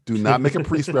joke. Do not make a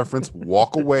priest reference.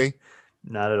 Walk away.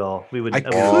 not at all. We would. I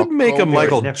could make a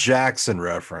Michael Jackson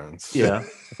reference. Yeah.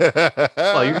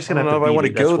 Well, you're just I gonna don't have know to if I want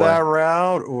to beat it, that's go why. that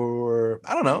route, or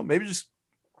I don't know. Maybe just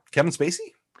Kevin Spacey.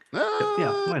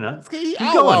 Yeah, why not? Okay, Keep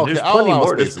going. There's plenty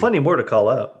more. There's Spacey. plenty more to call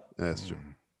out. That's true.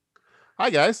 Hi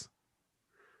guys.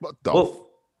 What the? Whoa.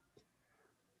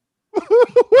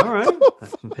 All right.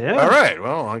 Yeah. All right.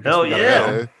 Well, I guess Hell we gotta yeah.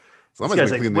 go. Yeah. Somebody's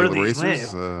This been guy's cleaning like, the what are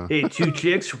erasers. Hey, 2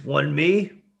 chicks, 1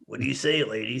 me. What do you say,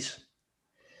 ladies?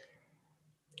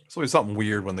 It's always something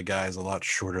weird when the guy is a lot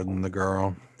shorter than the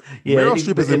girl. Yeah, Meryl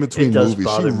Streep is in between does movies. She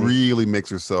bother me. really makes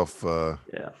herself.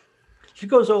 Yeah, she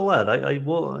goes all out. I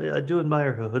do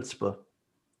admire her chutzpah.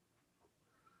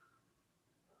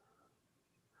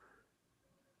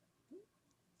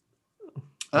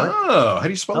 Oh, how do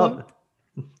you spell that?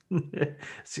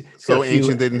 It's got So a few-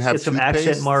 ancient they didn't it's have got some toothpaste?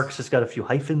 accent marks. It's got a few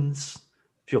hyphens,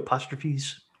 a few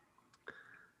apostrophes.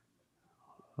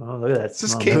 Oh, look at that! Is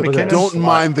this smell. Kate Look at that McKinnon? Don't slot.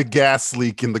 mind the gas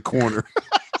leak in the corner.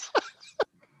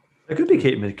 It could be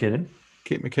Kate McKinnon.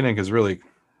 Kate McKinnon has really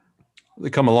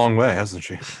come a long way, hasn't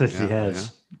she? She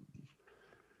has.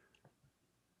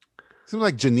 Seems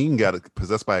like Janine got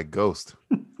possessed by a ghost.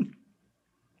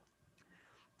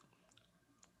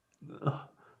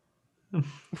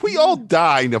 We all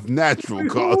died of natural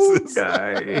causes.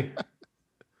 Guy. I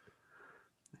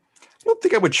don't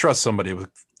think I would trust somebody with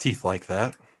teeth like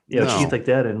that. Yeah, No. teeth like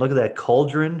that, and look at that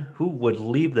cauldron. Who would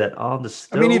leave that on the I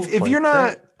stove? mean, if like you're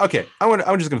not that? okay,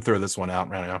 I'm just gonna throw this one out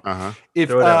right now. Uh-huh. If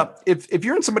Throw it out. if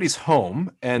you're in somebody's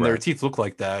home and their Right. teeth look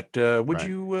like that, would Right.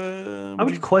 you? I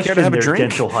would you question care to have a their drink?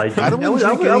 dental hygiene. I don't want to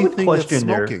drink I would anything that's question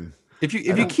their. smoking. If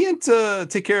you can't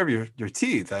take care of your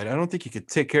teeth, I don't think you could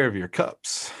take care of your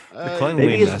cups. The Uh, Maybe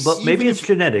cleanliness. it's maybe Even it's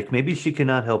genetic. Maybe she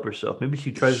cannot help herself. Maybe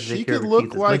she tries to She take care could of her look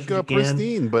teeth as like much as she can.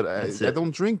 pristine, but That's I it.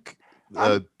 don't drink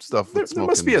stuff there, with there smoke.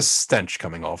 must in be it. a stench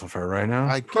coming off of her right now.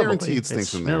 I guarantee Probably. it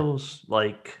stinks in there. smells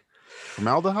like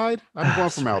Formaldehyde? I'm going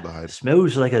formaldehyde.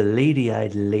 smells like a lady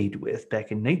I'd laid with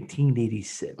back in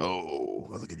 1987. Oh,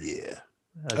 look at yeah.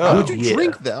 A Would good you year.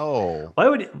 drink that? Oh, Why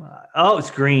would it? Oh, it's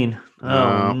green.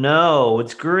 Oh no,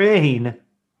 it's green.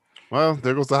 well,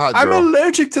 there goes the hot I'm girl.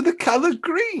 allergic to the color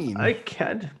green. I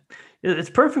can't. It's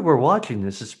perfect. We're watching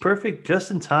this. It's perfect just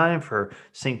in time for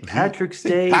St. Patrick's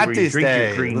Day, where you Patty's drink Day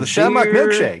your green with a Shamrock beer.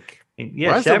 milkshake. And,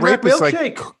 yeah, Why is the Shamrock rapist like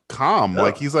milkshake. calm?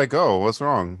 Like Oh. he's like, oh, what's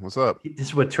wrong? What's up? This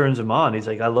is what turns him on. He's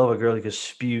like, I love a girl that just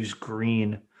spews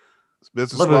green.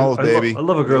 Business I love, swallows, I love- baby. I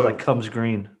love a girl that comes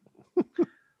green.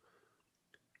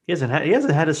 He hasn't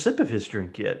had a sip of his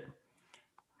drink yet.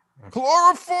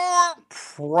 Chloroform.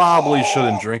 Probably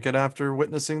shouldn't drink it after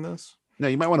witnessing this. No,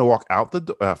 you might want to walk out the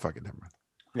door. Fuck it, never mind.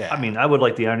 Yeah. I mean, I would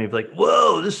like the irony of like,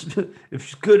 whoa, this if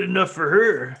it's good enough for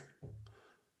her.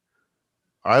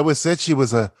 I always said she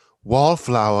was a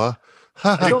wallflower.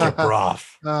 I don't- Drink your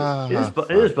broth.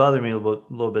 It is bothering me a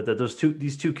little bit that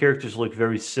these two characters look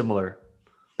very similar.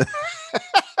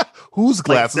 Whose Like,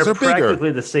 glasses they're are bigger?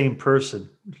 practically the same person.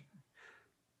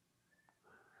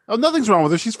 Oh, nothing's wrong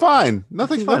with her. She's fine.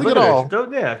 Nothing Look at her. all.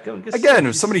 Again,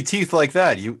 with somebody teeth like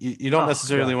that, you don't Oh,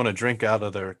 necessarily God. want to drink out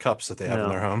of their cups that they have in No.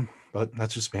 their home. But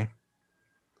that's just me.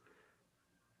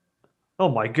 Oh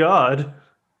my god.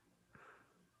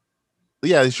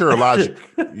 Yeah, sure. Logic.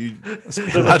 You,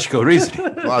 Logical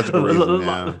reasoning. logical reason.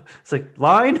 Yeah. It's like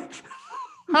line.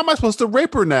 How am I supposed to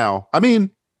rape her now? I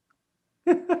mean,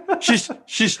 She's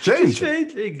It's changing.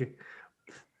 changing.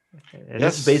 And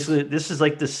Yes. this is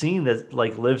like the scene that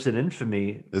like lives in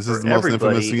infamy. this for is the most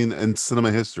everybody. infamous scene in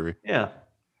cinema history. Yeah.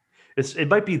 It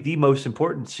might be the most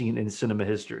important scene in cinema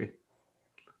history.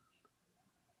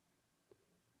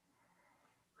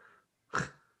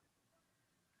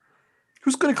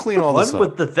 Who's going to clean all this One up?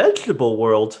 with the vegetable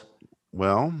world.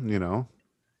 Well, you know,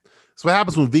 that's what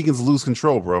happens when vegans lose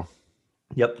control, bro.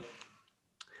 Yep.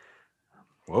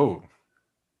 Whoa.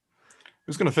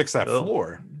 Who's going to fix that Oh.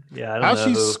 floor? Yeah, I don't How's know.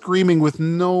 she who. screaming with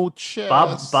no chest?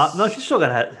 Bob. No, she still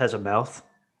has a mouth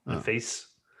and a face.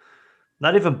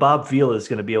 Not even Bob Vila is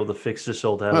going to be able to fix this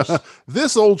old house.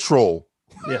 This old troll.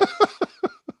 Yeah.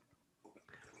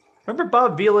 Remember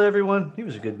Bob Vila, everyone? He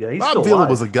was a good guy. He's Bob still Vila alive.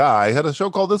 was a guy, had a show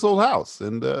called This Old House,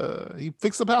 and he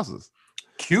fixed up houses.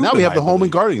 Cuban, Now we have the I Home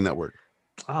and believe. Gardening Network.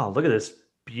 Oh, look at this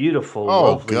beautiful.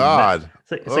 Oh, lovely God.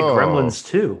 It's like Oh. Gremlins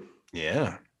too.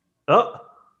 Yeah. Oh.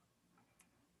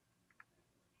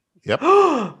 Yep.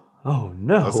 Oh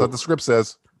no. That's what the script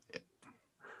says.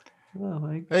 Oh,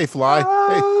 my- Hey, fly.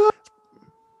 Hey.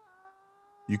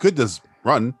 You could just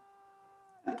run.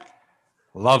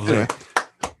 Lovely. Anyway.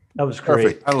 That was great.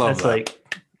 Perfect. I love That's that.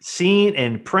 like scene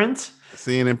and print.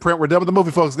 Seeing in print, we're done with the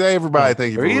movie, folks. Hey, everybody,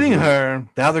 thank you They're for eating listening. her.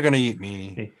 Now they're gonna eat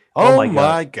me. Oh Oh, my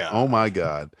my God. god. Oh my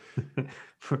God.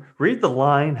 Read the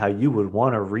line how you would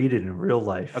want to read it in real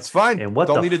life. That's fine. And what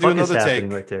Don't the need to do fuck is another happening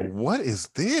take. right there? What is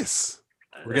this?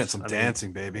 We're getting some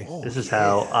dancing, baby. Oh, This is yeah.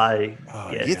 how I Oh,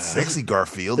 get. Get sexy,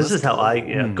 Garfield. This Let's is how go. I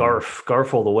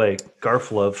Garf all the way.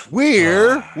 Garf love.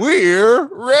 We're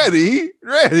ready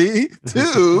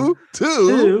to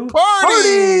To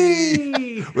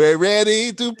party. We're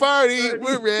ready to party.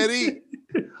 We're ready.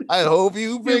 I hope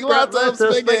you bring brought lots of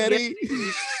lots of spaghetti.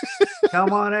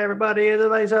 Come on, everybody, in the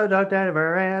place of Dr.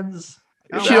 Denver ends.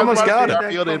 She almost got it.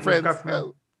 Garfield and friends.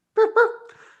 Oh,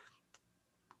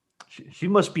 She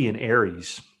must be an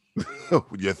Aries.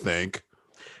 you think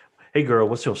Hey, girl,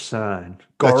 what's your sign?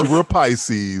 that Garf. you were a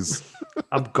Pisces?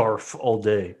 I'm Garf all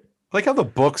day. Like how the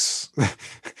books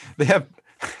they have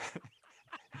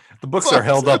the books are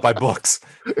held up by books.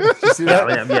 Did you see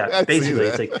that? Yeah. I see Basically,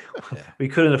 that. it's like we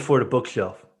couldn't afford a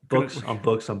bookshelf. Books on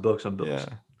books on books on books. Yeah.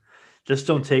 Just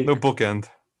don't take. No bookend.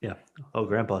 Yeah. Oh,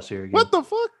 Grandpa's here again. What the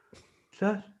fuck?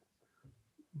 That-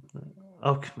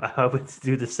 Oh, I would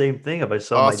do the same thing if I Oh,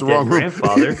 saw it's the my dead wrong room.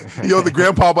 grandfather. Yo, the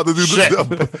grandpa about to do Shit. he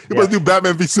about to do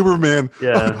Batman v Superman.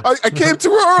 Yeah. I came too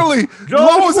early.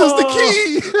 Lois is the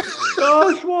key.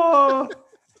 Joshua.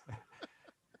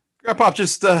 Grandpa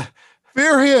just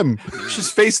Fear him.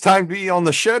 just FaceTimed me on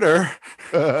the shitter.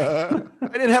 I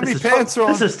didn't have any pants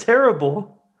on. This is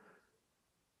terrible.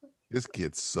 This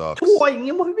kid sucks. Time.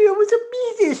 It was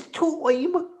a business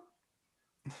time.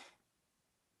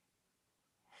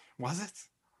 Was it?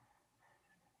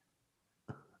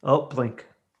 Oh, blink.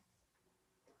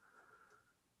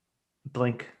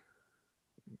 Blink.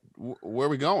 Where are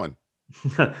we going?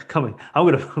 Coming.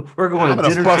 We're going I'm to gonna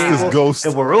dinner bust this table, ghost.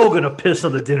 and we're all gonna piss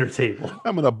on the dinner table.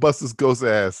 I'm gonna bust this ghost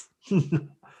ass. I'm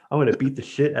gonna beat the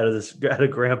shit out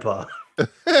of Grandpa.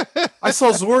 I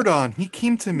saw Zordon. He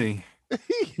came to me.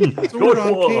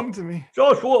 Zordon came to me.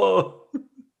 Joshua.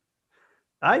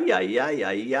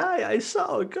 I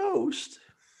saw a ghost.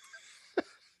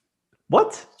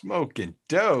 What? Smoking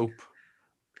dope.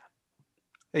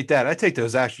 Hey, Dad, I take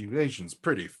those accusations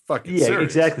pretty fucking Yeah, serious.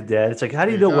 exactly, Dad. It's like, how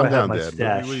do you know where I have my Dad.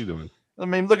 stash? What are you doing? I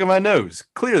mean, look at my nose.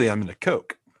 Clearly, I'm into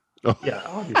coke. Yeah,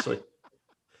 obviously.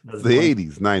 It's the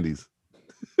 80s, 90s.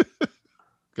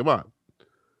 Come on.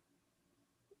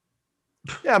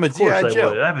 Yeah, I'm a Of course I GI Joe.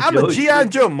 would. I'm a GI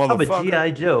Joe, I'm a motherfucker.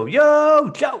 G.I. Joe. Yo,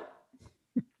 Joe.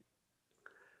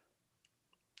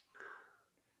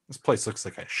 This place looks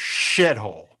like a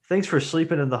shithole. Thanks for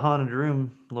sleeping in the haunted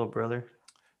room, little brother.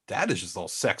 Dad is just all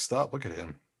sexed up. Look at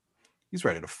him. He's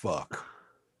ready to fuck.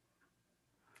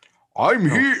 I'm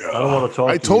here. I don't want to talk.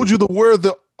 I told you to wear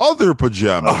the other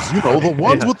pajamas. You know, the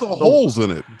ones Yeah. with the holes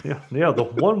in it. Yeah, the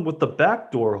one with the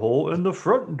back door hole and the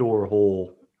front door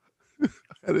hole.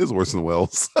 That is Orson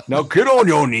Welles. Now get on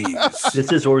your knees.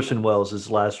 This is Orson Welles'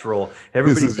 last role.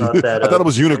 Everybody This is- thought that. I thought it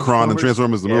was Unicron and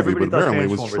Transformers the movie, everybody but thought apparently it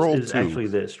was Transformers Troll is 2. actually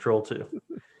this Troll 2.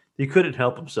 He couldn't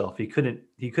help himself. He could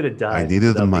have died. I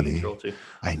needed the without being money. Troll 2.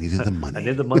 I needed the I money.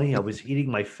 needed the money. I was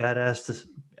eating my fat ass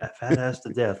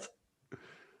to death.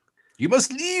 You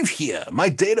must leave here. My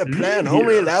data plan Leave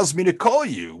only here. allows me to call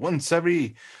you once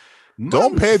every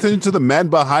Don't month. pay attention to the man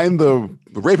behind the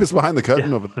rapist behind the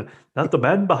curtain of it. Not the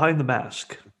man behind the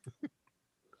mask.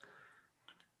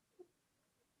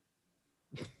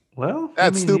 Well,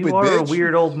 That stupid you are bitch. a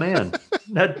weird old man.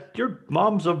 That your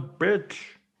mom's a bitch.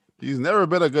 She's never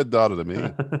been a good daughter to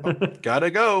me. Gotta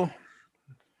go.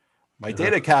 My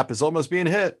data cap is almost being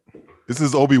hit. This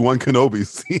is Obi-Wan Kenobi.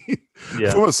 See?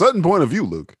 Yeah. From a certain point of view,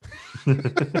 Luke.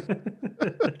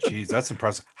 Jeez, that's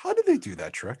impressive. How did they do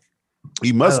that trick?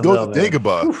 He must don't go know, to man.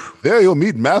 Dagobah. There you'll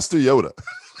meet Master Yoda.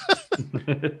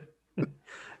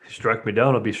 Strike me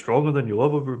down, I'll be stronger than you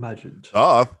ever imagined.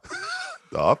 Stop.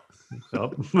 Yup.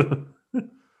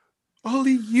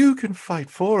 Only you can fight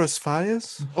for us,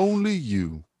 Fires. Only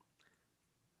you.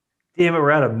 Damn it,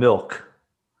 we're out of milk.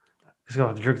 He's gonna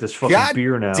have to drink this fucking God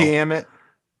beer now. damn it.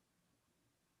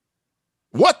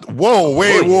 What? Whoa,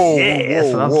 wait, Oh, whoa, yeah, whoa,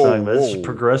 that's what I'm whoa, talking about. This is whoa.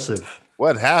 progressive.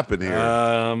 What happened here?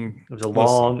 It was a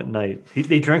long night.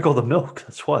 They drank all the milk.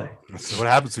 That's why. So what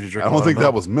happens when you drink? I don't think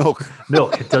that was milk.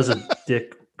 Milk. It doesn't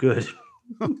dick good.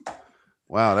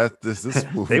 Wow, this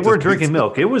movie They just weren't drinking beats-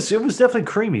 milk. It was definitely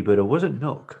creamy, but it wasn't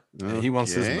milk. He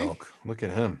wants his Okay. milk. Look at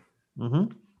him.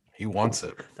 Mm-hmm. He wants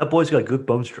it. That boy's got good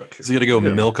bone structure. He's gonna go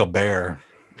milk a bear.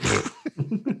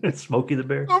 Smokey the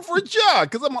Bear. Going for a jog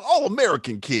because I'm an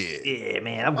all-American kid. Yeah,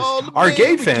 man. I'm All just, Our gay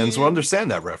American fans will kid.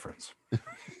 understand that reference.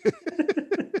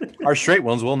 Our straight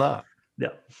ones will not. yeah.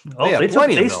 Oh, have they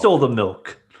plenty of milk. stole the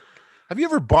milk. Have you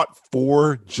ever bought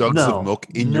 4 jugs of milk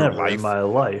in your life? In my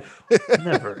life.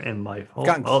 Never in my I've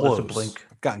gotten close. That's a blink.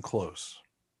 I've gotten close.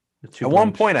 At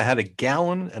one point, I had a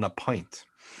gallon and a pint.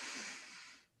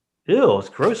 Ew, it's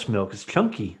gross milk. It's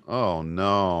chunky. Oh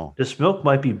no. This milk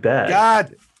might be bad.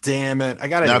 God damn it. I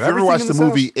gotta Now, do if you ever everything watched in the this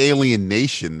movie house. Alien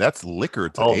Nation, that's liquor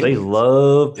to Oh, aliens. they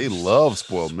They love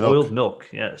spoiled milk. Spoiled milk,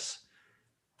 yes.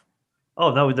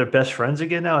 Oh, now they're best friends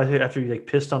again now after you like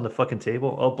pissed on the fucking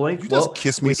table. Oh, blink. You just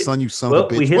kiss me, son, you son well,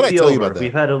 of a bitch. we hit What'd I the tell you over. about that?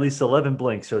 We've had at least 11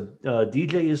 blinks. So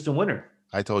DJ is the winner.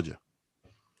 I told you.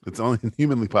 It's only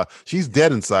humanly possible. She's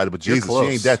dead inside, but You're Jesus, she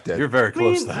close. ain't that dead. You're very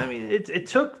close. I mean, it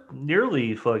took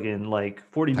nearly fucking like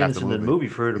 40 minutes the into the movie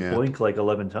for her to Yeah. blink like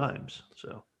 11 times.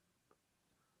 So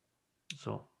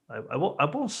I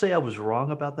won't say I was wrong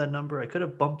about that number. I could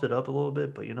have bumped it up a little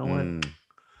bit, but you know what?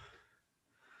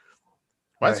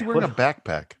 Why All is he right, wearing a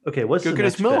backpack? Okay, what's Go the get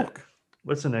next his milk. bet?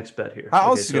 What's the next bet here? How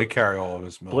else Okay, is he going to carry all of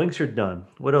his milk? blinks are done.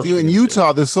 What else? See, in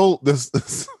Utah, there's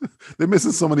they're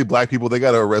missing so many black people. They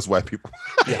got to arrest white people.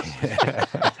 we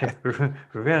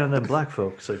ran on them black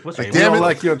folks. Like, what's Hey, the we don't it.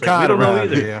 like your Like, we kind don't know around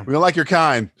either. here. We don't like your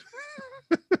kind.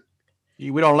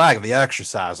 We don't like the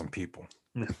exercising people.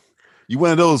 You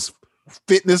one of those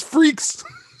fitness freaks.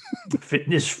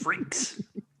 Fitness freaks.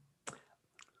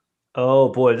 Oh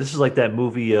boy, this is like that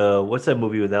movie. What's that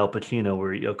movie with Al Pacino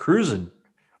where you're cruising?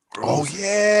 Oh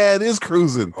yeah, it is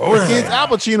cruising. Oh, yeah. Kids, Al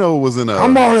Pacino was in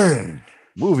Come a on in.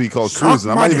 movie called Suck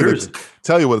Cruising. I'm my not even dick. gonna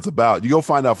tell you what it's about. You go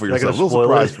find out for Not yourself. A gonna little spoil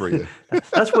surprise it. for you.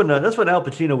 That's when Al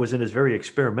Pacino was in his very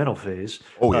experimental phase.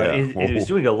 Oh, yeah. He was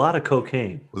doing a lot of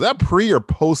cocaine. Was that pre or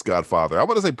post Godfather? I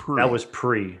want to say pre. That was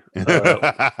pre. No,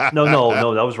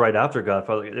 that was right after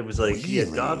Godfather. It was like he had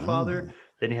Really? Godfather,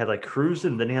 then he had like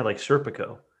Cruising, then he had like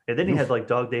Serpico, and then he had like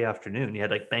Dog Day Afternoon. He had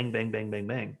like Bang Bang Bang Bang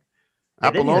Bang.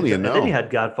 And Apollonia, and no. then he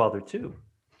had Godfather too.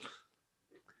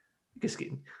 Just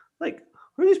getting, like,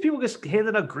 who are these people just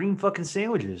handing out green fucking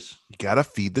sandwiches? You gotta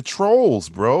feed the trolls,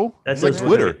 bro. That's It's like it.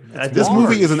 Twitter. That's This March.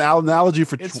 movie is an analogy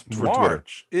for It's Twitter.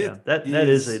 March. Yeah, that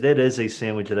is a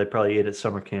sandwich that I probably ate at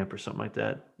summer camp or something like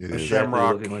that. It a is.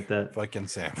 shamrock looking like that. fucking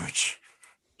sandwich.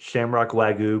 Shamrock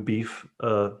Wagyu beef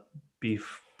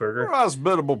burger. We're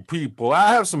hospitable people.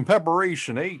 I have some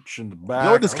preparation H in the back. You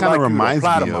know what this I'd kinda like you to reminds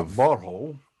apply me to my of?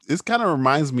 butthole. This kind of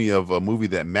reminds me of a movie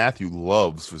that Matthew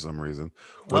loves for some reason,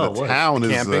 where Oh, the what? town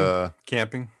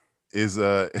Camping. is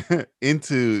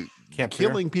into Camp here?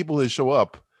 killing people that show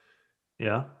up.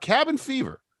 Yeah. Cabin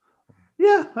Fever.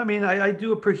 Yeah, I mean, I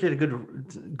do appreciate a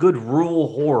good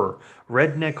rural horror,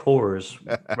 redneck horrors,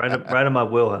 right in my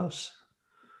wheelhouse.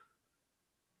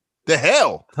 The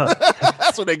hell,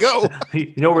 that's where they go.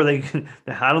 You know where they?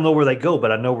 I don't know where they go,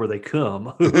 but I know where they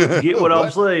come. Get what I'm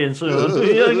saying, son? You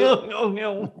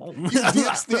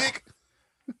dipstick.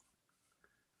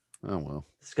 Oh well.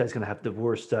 This guy's gonna have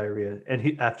divorce diarrhea,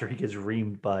 and after he gets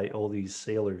reamed by all these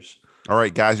sailors. All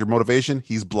right, guys, your motivation?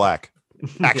 He's black.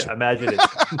 Action. Yeah, imagine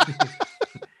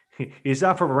it. He's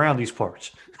not from around these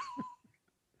parts.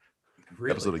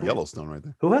 Episode of Yellowstone, right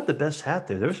there. Who had the best hat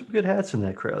there? There were some good hats in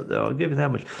that crowd, though. I'll give you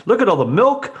that much. Look at all the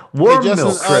milk, warm Hey, Justin,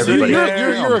 milk for everybody.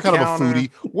 you're on kind the of a foodie.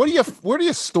 Where do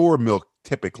you store milk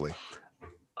typically?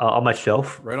 On my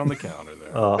shelf, Right on the counter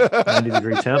there.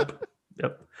 90-degree temp.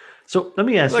 Yep. So let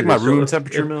me ask Like you my this. room if-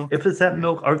 temperature if, milk? If it's that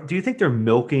milk, do you think they're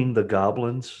milking the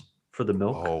goblins for the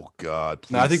milk? Oh God!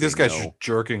 No, I please think this say guy's no. just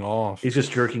jerking off. He's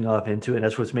just jerking off into it. And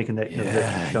that's what's making that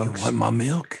that chunks. my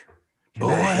milk? Can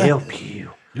I help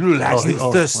you? You look like you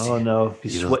thirsty. Oh no,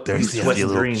 he's sweating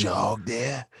green. jog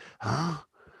there, huh?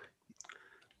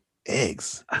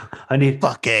 Eggs. I need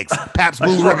Fuck eggs. Pabst I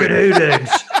Blue fucking Ribbon. hate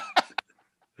eggs.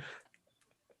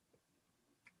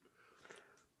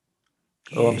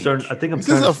 Oh, I'm starting. I think I'm This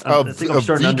is starting. I think I'm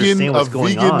starting to understand what's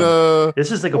going on.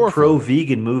 This is like a horror film.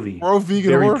 pro-vegan movie.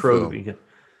 Pro-vegan Very horror film. pro-vegan.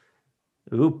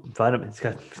 Ooh, vitamin. It's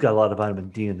got a lot of vitamin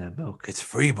D in that milk. It's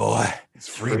free, boy. It's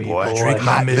free, Free, boy. boy. Drink My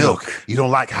hot milk. milk. You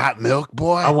don't like hot milk,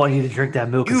 boy? I want you to drink that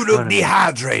milk. in You front look of me.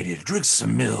 dehydrated. Drink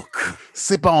some milk.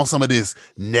 Sip on some of this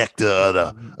nectar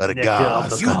of the Nectar of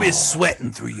gods. the You'll be gods.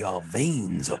 sweating through your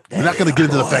veins up there. We're not going to get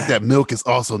into the boy. fact that milk is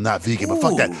also not vegan, but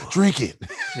fuck that. Ooh. Drink it.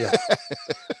 Yeah.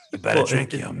 You better Well,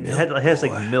 drink it, your it milk. has boy.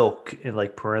 like milk in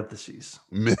like parentheses.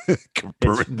 Milk.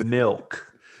 It's milk.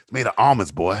 It's made of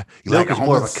almonds, boy. You Milk like is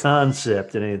more of a almonds?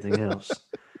 concept than anything else.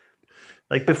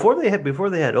 Like before they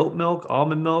had oat milk,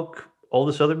 almond milk, all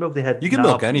this other milk. They had You can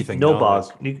milk anything No nowadays.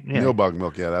 bog. Yeah, No bog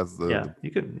milk. Yeah, that's the. yeah.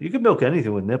 You could milk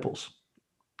anything with nipples.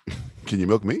 Can you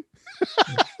milk me?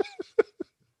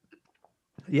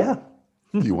 Yeah,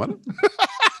 Do you want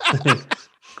it?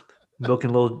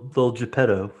 milking little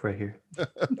Geppetto right here.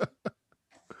 Gotta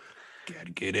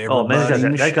get Oh man, everybody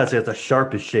in the that guy's got the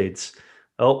sharpest shades.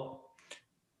 Oh,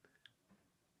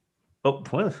 Oh,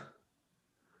 what?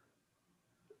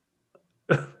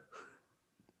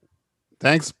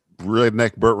 Thanks,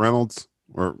 redneck Burt Reynolds,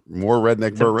 or more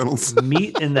redneck Burt Reynolds.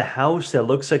 Meet in the house that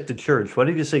looks like the church. Why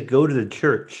did you say go to the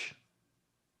church?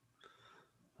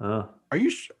 Are you?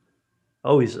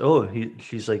 She's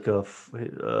like a.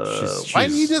 Why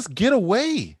didn't you just get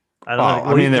away? I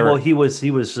don't know. Well, he was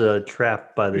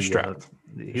trapped by the. Trapped.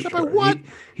 Trapped by what?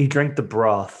 He drank the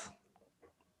broth.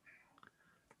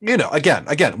 You know, again,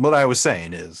 what I was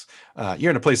saying is,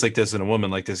 you're in a place like this and a woman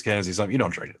like this can see something, you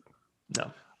don't drink it.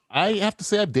 No. I have to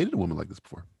say, I've dated a woman like this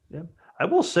before. Yeah, I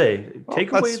will say,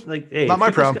 take away like, hey, not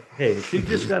my problem. If she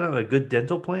just got on a good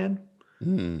dental plan,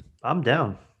 I'm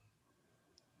down.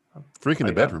 Freaking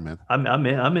the bedroom, man.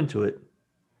 I'm into it.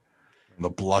 The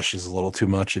blush is a little too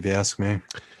much, if you ask me.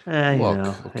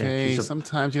 Look, okay.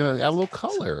 Sometimes you gotta add a little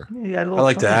color. Yeah, I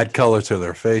like to add color to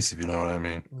their face, if you know what I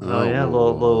mean. Oh yeah,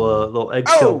 little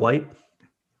eggshell white.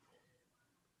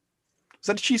 Is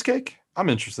that a cheesecake? I'm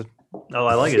interested. Oh,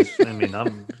 I like it. I mean,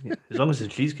 as long as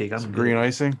it's cheesecake, I'm green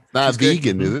icing. Not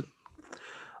vegan, is it?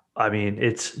 I mean,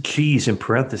 it's cheese in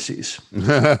parentheses.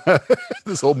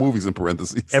 This whole movie's in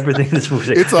parentheses. Everything in this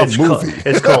movie. It's a movie.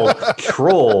 It's called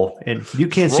Troll, and you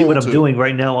can't see what I'm doing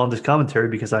right now on this commentary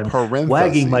because I'm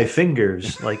wagging my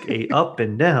fingers like a up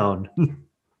and down.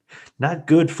 Not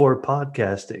good for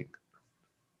podcasting.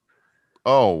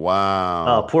 Oh wow!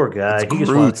 Oh, poor guy. He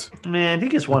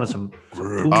just wanted some.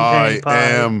 I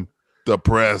am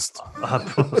depressed.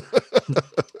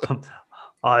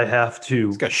 I have to.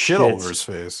 He's got shit all over his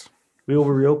face. We will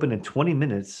reopen in 20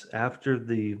 minutes after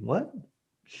the what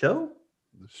show?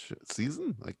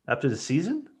 Season? Like after the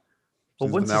season? Well,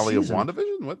 what's the finale of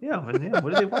WandaVision? What? Yeah.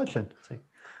 What are they watching?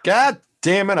 God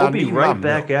damn it! We'll be right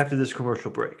back after this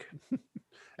commercial break.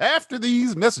 After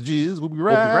these messages, we'll be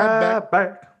right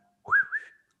back.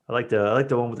 I like the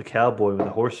one with the cowboy when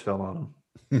the horse fell on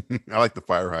him. I like the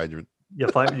fire hydrant. Yeah,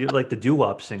 you like the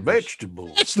doo-wop singers.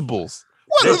 Vegetables.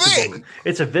 What are they?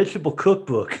 It's a vegetable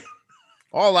cookbook.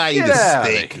 All I eat is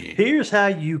steak. Here's how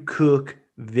you cook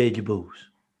vegetables.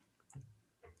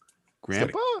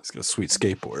 Grandpa? He's got a sweet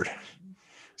skateboard.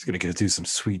 He's gonna do some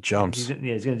sweet jumps.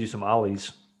 He's gonna do some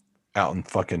ollies out in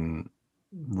fucking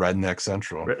Redneck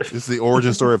Central. This is the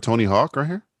origin story of Tony Hawk right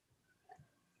here.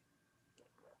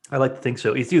 I like to think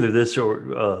so. It's either this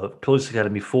or Police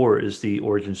Academy 4 is the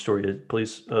origin story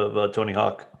of Tony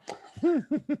Hawk.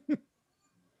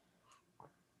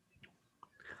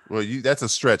 Well, that's a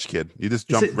stretch, kid. You just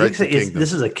jumped right to kingdom.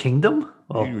 This is a kingdom?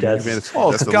 Oh,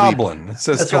 it's Goblin. It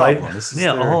says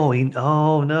Goblin.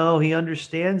 No, he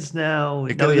understands now.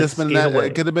 It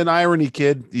could have been irony,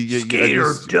 kid. Skate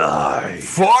or die.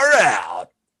 Far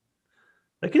out.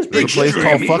 Like his big place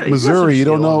called Fuck Missouri. You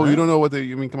don't know. You don't know what they.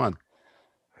 I mean, come on,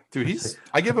 dude.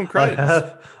 I give him credit.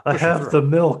 I have the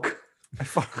milk.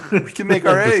 We can make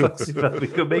our eggs. We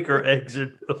can make our eggs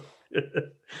and milk.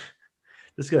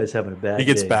 This guy's having a bad day. He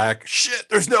gets back. Shit,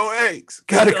 there's no eggs.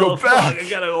 Gotta go back. I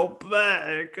gotta go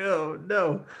back. Oh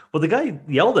no. Well, the guy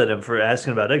yelled at him for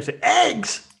asking about eggs.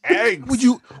 Eggs. Would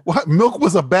you? What? Milk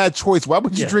was a bad choice. Why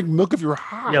would you drink milk if you're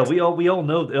hot? Yeah, we all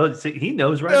know. He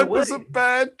knows right away. That was a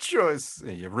bad choice.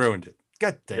 Yeah, you ruined it.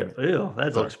 God damn it. Ew,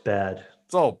 that looks bad.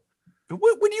 It's all.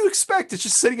 What do you expect? It's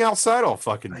just sitting outside all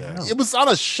fucking day. It was on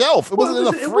a shelf. It wasn't in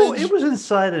a fridge. It was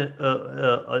inside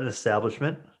an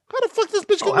establishment. How the fuck this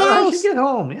bitch get to her How house? did she get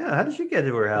home? Yeah, how did she get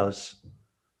to her house?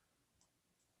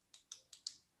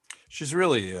 She's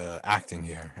really acting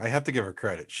here. I have to give her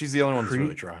credit. She's the only one that's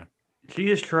really trying. She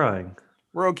is trying.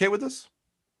 We're okay with this?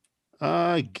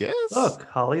 I guess. Look,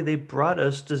 Holly, they brought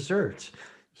us desserts.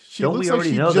 She Don't we looks already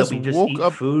like she know just that we just woke eat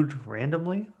up- food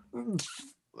randomly?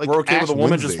 Like We're okay Ash with a woman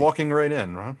Wednesday. just walking right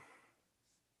in, right?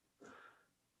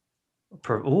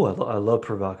 I love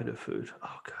provocative food.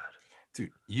 Oh God,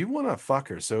 dude, you want to fuck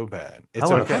her so bad. It's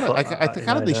I okay. I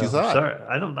kind of think she's hot. Sorry,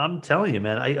 I'm telling you,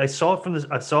 man. I saw it from this.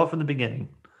 I saw it from the beginning.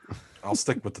 I'll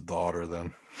stick with the daughter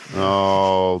then.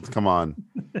 Oh, come on.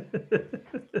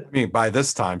 I mean, by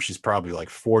this time she's probably like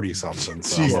 40 something.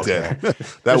 So She's I'm okay. dead.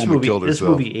 That woman killed This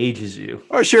herself. movie ages you.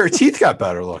 Oh, sure, her teeth got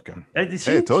better looking. Hey,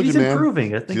 I told you, she's man.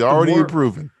 improving. I think She's already the more,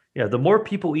 improving. Yeah, the more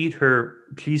people eat her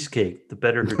cheesecake, the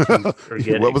better her teeth are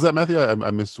getting. What was that, Matthew? I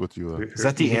missed what you. Is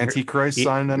that the Antichrist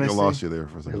sign that I I see? lost you there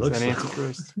for a second. Is that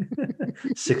Antichrist?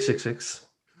 666.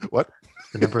 What?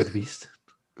 The number of the beast.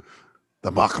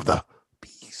 The mark of the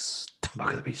beast.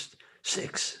 Mark of the beast.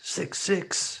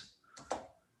 666.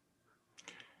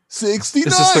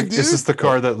 69. Is this the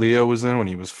car that Leo was in when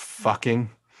he was fucking?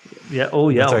 Yeah. Oh,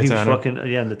 yeah. The He was Titanic. fucking.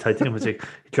 Yeah, and the Titanic was like,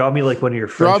 draw me like one of your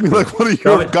Draw French me girls. like one of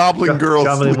your goblin girls.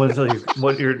 Draw me like one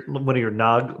of your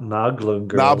Noglin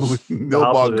girls.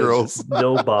 Nilbog girls.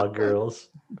 Nilbog girls.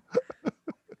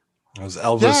 Was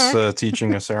Elvis Jack.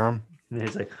 teaching a serum? And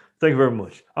he's like, thank you very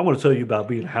much. I'm going to tell you about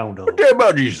being a hound dog. Okay,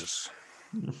 about Jesus.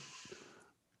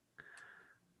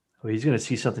 Well, he's going to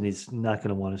see something he's not going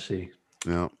to want to see.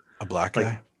 Yeah. A black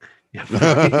guy. Yeah. He's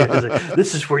like,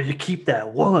 this is where you keep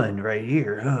that one right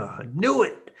here. I knew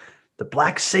it. The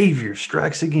black savior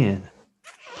strikes again.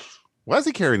 Why is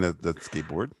he carrying that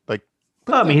skateboard? Like,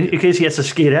 I mean, in case he has to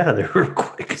skate out of there real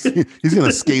quick. he's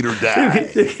gonna skate or die.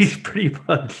 He's pretty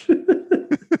much.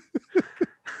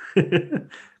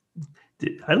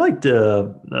 I liked. It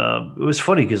was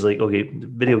funny because, like, okay,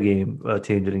 video game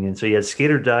tangent again. So you had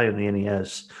Skate or Die on the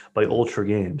NES by Ultra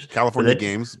Games, California But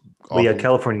then- Games. Well, yeah, awful.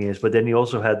 California Games. But then you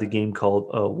also had the game called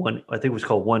I think it was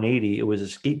called 180. It was a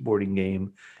skateboarding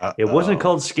game. It wasn't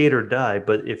called Skate or Die,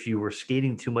 but if you were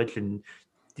skating too much and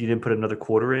you didn't put another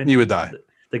quarter in, You would die.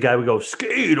 the guy would go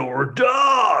skate or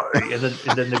die, and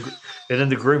then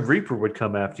the Grim Reaper would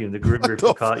come after you, and the Grim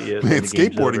Reaper caught you. and Man, the game's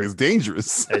skateboarding over. is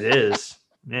dangerous. It is,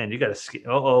 man. You got to skate.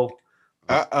 Oh,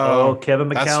 Uh-oh. Kevin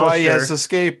McAllister. That's why he has a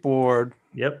skateboard.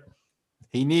 Yep.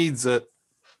 He needs it.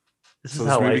 This So is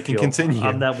this how movie I can feel. continue.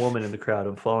 I'm that woman in the crowd.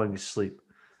 I'm falling asleep.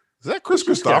 Is that Chris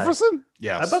Who's this guy? Christopherson?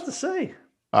 Yes. I'm about to say,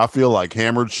 I feel like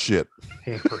hammered shit.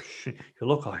 hammer shit. You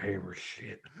look like hammer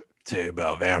shit. Tell you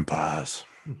about vampires.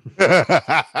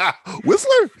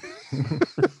 Whistler?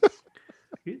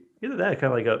 Either that,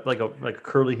 kind of like a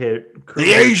curly hair.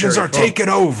 The Asians are taking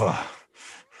over.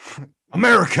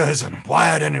 America isn't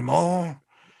white anymore.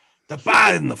 They're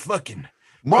buying the fucking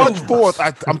March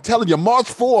 4th. I'm telling you, March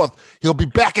 4th, he'll be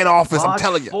back in office. I'm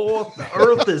telling you. 4th, the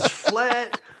Earth is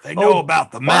flat. They know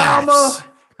about the Obama. maths.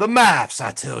 The maths, I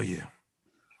tell you.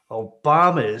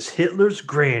 Obama is Hitler's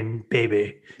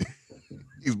grandbaby.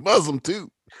 He's Muslim too.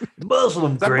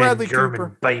 Muslim that grand Bradley German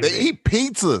Cooper? baby. They eat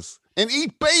pizzas and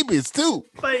eat babies too.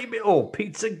 Baby. Oh,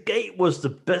 Pizza Gate was the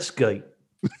best gate.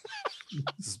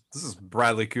 This is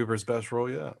Bradley Cooper's best role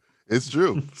yet. It's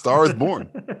true. Star is born.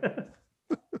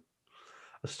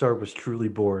 A star was truly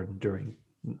born during.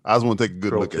 I just want to take a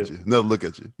good Girl look at too. you. Another look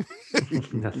at you.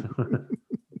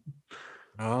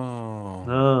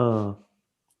 Oh.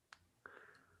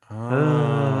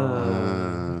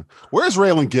 Oh. Where's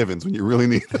Raylan Givens when you really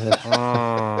need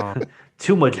it?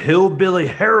 Too much hillbilly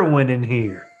heroin in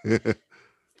here.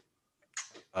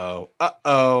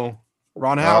 Uh-oh.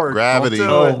 Ron Howard. Gravity. Don't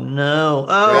do Oh it. no!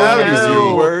 Oh Gravity's no!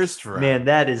 the worst friend. Man,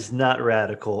 that is not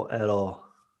radical at all.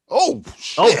 Oh,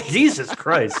 Oh shit. Jesus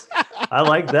Christ! I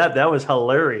like that. That was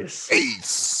hilarious.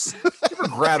 Ace. You ever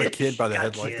grab a kid by the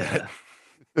head like Yeah.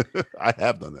 that? I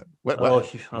have done that. What? Oh,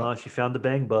 she found the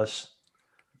bang bus.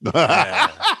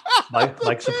 Yeah.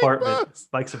 Mike's apartment.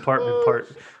 Mike's apartment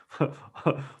part.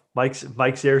 Mike's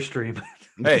Airstream.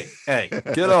 Hey,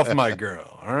 get off my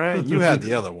girl. All right. You had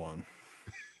the other one.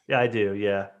 Yeah, I do.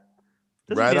 Yeah.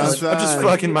 Doesn't Right mean on I'm- time. I'm just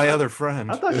fucking my other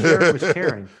friend. I thought Sharon was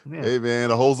caring. Yeah. Hey,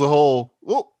 man, a hole's a hole.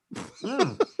 Whoa.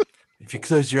 Mm. If you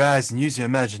close your eyes and use your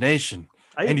imagination,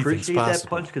 I anything's appreciate that possible.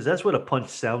 punch because that's what a punch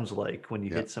sounds like when you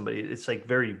Yeah. hit somebody. It's like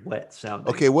very wet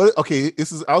sounding. Okay, what? Okay,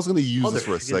 this is. I was going to use Oh, this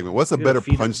for they're- a you're gonna- segment. What's a you're gonna better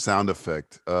feed punch them. sound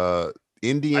effect?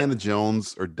 Indiana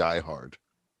Jones or Die Hard?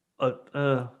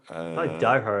 Like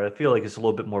Die Hard, I feel like it's a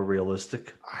little bit more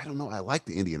realistic. I don't know. I like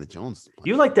the Indiana Jones. Punch.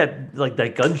 You like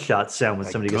that gunshot sound when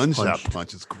That somebody gets gunshot punched.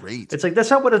 punch is great. It's like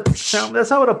that's not what a sound. That's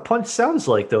not what a punch sounds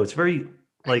like, though. It's very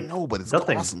like no, but it's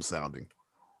nothing. awesome sounding.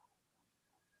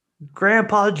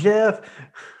 Grandpa Jeff.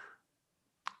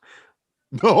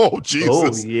 No, Jesus!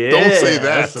 Oh yeah, Don't say that.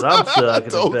 That's what I'm talking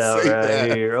Don't about say right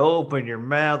that. here. Open your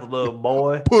mouth, little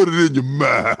boy. Put it in your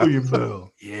mouth. Put your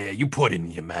mouth. Yeah, you put it in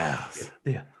your mouth.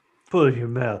 Yeah, put it in your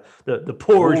mouth. The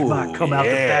porridge might come out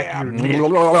the back of your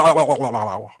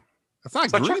neck. That's not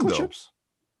It's like green chocolate though. chips.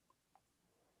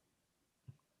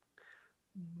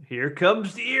 Here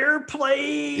comes the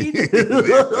airplane.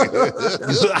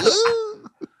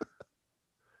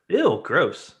 Ew,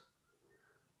 gross.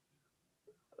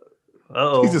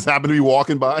 Uh-oh. He just happened to be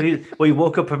walking by. He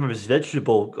woke up from his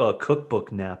vegetable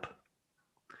cookbook nap.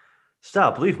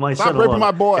 Stop! Leave my Stop son raping alone.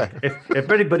 my boy. If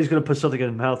anybody's going to put something in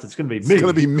his mouth, it's going to be It's me.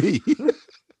 gonna be me.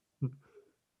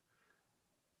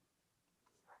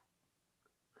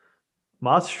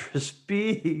 Monster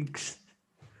speaks.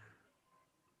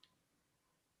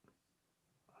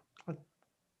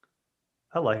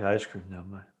 I like ice cream now,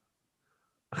 man.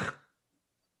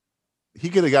 He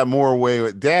could have got more away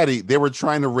with Daddy. They were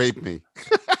trying to rape me.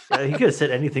 He could have said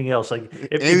anything else. Like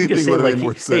if he Anything could say would've like, made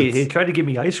more hey, he sense. tried to give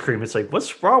me ice cream. It's like,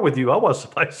 what's wrong with you? I want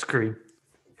some ice cream.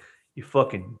 You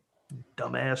fucking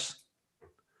dumbass.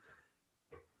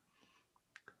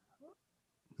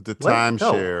 The What?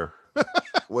 timeshare.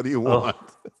 What do you want?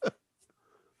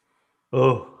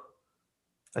 Oh.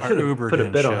 I Our should have Uber put a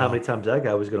didn't bet on show. how many times that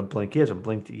guy was going to blink. He hasn't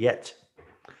blinked yet.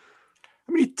 How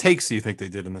many takes do you think they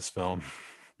did in this film?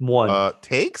 One.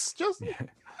 Takes, Justin?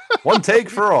 One take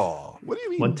for all. What do you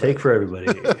mean? One take for everybody.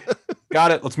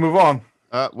 Got it. Let's move on.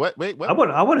 What? Wait, what?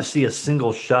 I want to see a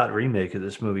single shot remake of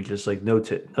this movie, just like no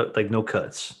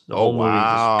cuts. The whole movie,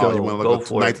 wow. just You go, want to go look at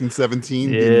for it.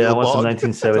 1917? Yeah, I want some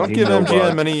Nilbog? 1917. Don't give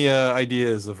Nilbog. MGM any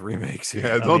ideas of remakes here.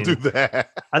 Yeah, don't do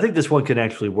that. I think this one can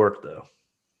actually work, though.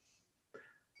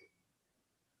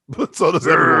 But so does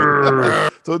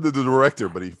everyone. So did the director,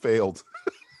 but he failed.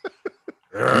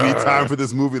 We need time for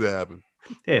this movie to happen.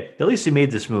 Hey, at least he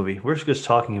made this movie. We're just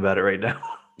talking about it right now.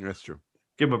 That's true.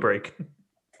 Give him a break.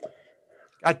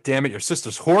 God damn it, your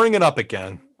sister's whoring it up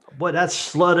again. What, that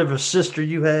slut of a sister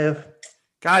you have?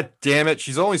 God damn it,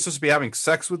 she's only supposed to be having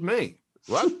sex with me.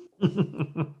 What?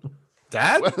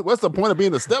 Dad? What's the point of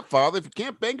being a stepfather if you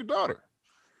can't bang your daughter?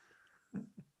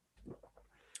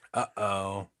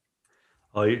 Uh-oh.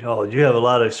 Oh, you have a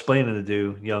lot of explaining to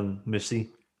do, young Missy.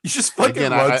 You just fucking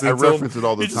Again, I runs into reference him. it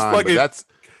all the He just time, but fucking- that's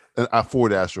a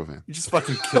Ford Astro fan. He just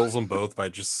fucking kills them both by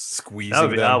just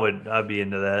squeezing them. I'd be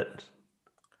into that.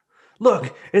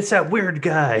 Look, it's that weird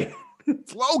guy.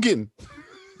 It's Logan.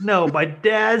 No, my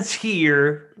dad's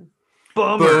here.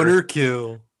 Bummer. Boner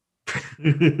kill.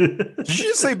 Did you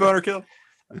just say boner kill?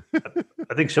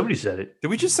 I think somebody said it. Did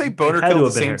we just say boner Had to kill at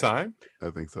have the been same her. time?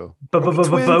 I think so. twins?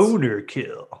 Boner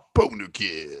kill. Boner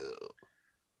kill.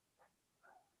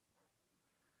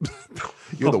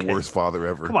 You're the Okay. worst father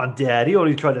ever. Come on, Dad. He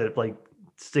only tried to like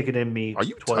stick it in me. Are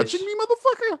you twice. touching me,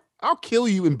 motherfucker? I'll kill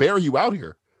you and bury you out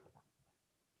here.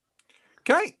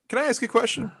 Can I ask you a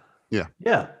question?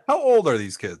 Yeah. How old are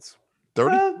these kids?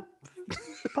 30?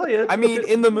 Probably. I mean,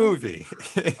 in the movie.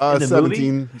 in the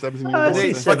 17 years I'd old. say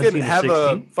They so. fucking 17 to have a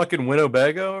 16. fucking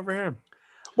Winnebago over here.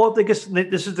 Well, I guess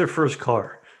this is their first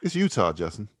car. It's Utah,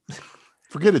 Justin.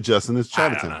 Forget it, Justin. It's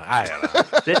Chinatown. I don't know.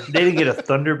 They didn't get a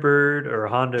Thunderbird or a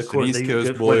Honda Just an Accord. East They Coast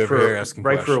just boy went over for here asking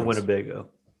right for a questions. Winnebago.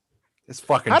 It's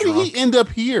fucking How did drunk. he end up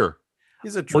here?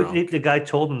 He's a Well, drunk. the guy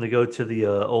told him to go to the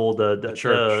old the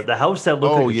church. the house that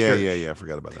looked Oh, like a church. yeah. I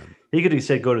forgot about that. He could have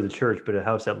said go to the church, but a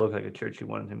house that looked like a church, he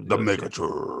wanted him to The go mega to.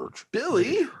 church.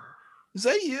 Billy, is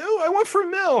that you? I went for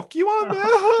milk. You want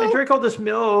I milk? drank all this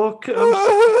milk. I'm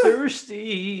so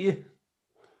thirsty.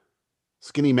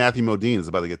 Skinny Matthew Modine is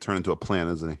about to get turned into a plant,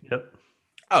 isn't he? Yep.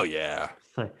 Oh yeah.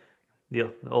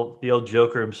 The old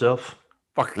Joker himself.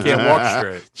 Fucker can't walk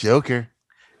straight. Joker.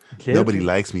 Nobody Joker.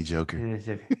 likes me, Joker.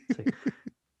 Yeah,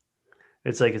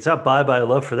 it's not bye bye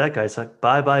love for that guy. It's like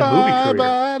bye bye movie Bye career.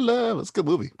 bye love. It's a good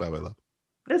movie. Bye bye love.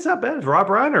 It's not bad. It's Rob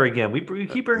Reiner again. We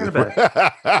keep bringing it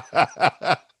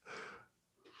back.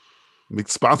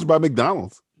 Sponsored by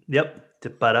McDonald's. Yep.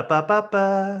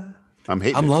 Ba-da-ba-ba-ba. I'm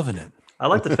hating I'm it. loving it. I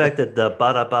like the fact that the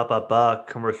ba-da-ba-ba-ba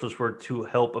commercials were to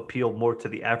help appeal more to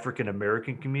the African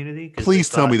American community. 'cause Please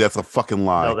they tell me thought- that's a fucking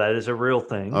lie. No, that is a real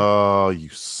thing. Oh, you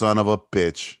son of a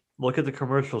bitch. Look at the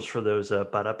commercials for those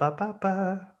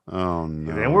ba-da-ba-ba-ba. Oh,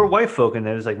 no. And we're white folk, and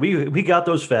then it's like we got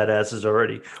those fat asses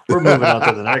already. We're moving on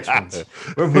to the next ones.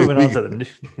 We're moving on to the new.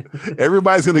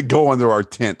 Everybody's going to go under our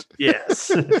tent.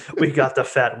 Yes, we got the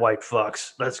fat white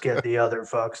fucks. Let's get the other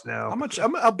fucks now.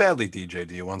 How badly, DJ,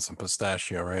 do you want some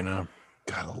pistachio right now?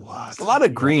 Got a lot. There's a lot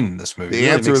of green in this movie. The It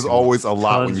really answer makes is me- always a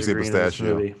lot when Tons you of say green in this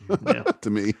pistachio. movie. Yeah. To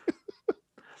me.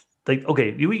 Like,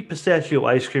 okay, you eat pistachio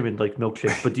ice cream and like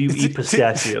milkshake, but do you eat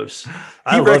pistachios? He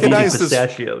I love eating recognized his-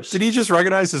 pistachios. Did he just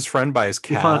recognize his friend by his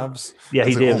He found- calves? Yeah, he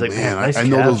It's did. like, He's oh, like, man, nice I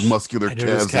know those calves. muscular I know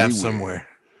his calves calves anywhere. somewhere.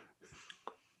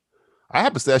 I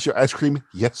had pistachio ice cream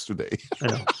yesterday. I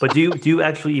know. But do you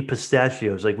actually eat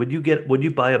pistachios? Like, would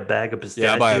you buy a bag of pistachios?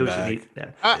 Yeah, I buy a and bag. eat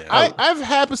that? I've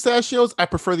had pistachios. I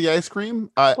prefer the ice cream,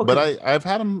 but I've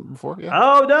had them before. Yeah.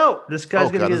 Oh no! This guy's Oh,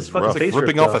 gonna God, get this his is fucking rough. face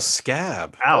Ripping ripped off a off.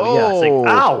 scab. Ow! Yeah, it's like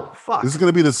ow! Fuck! This is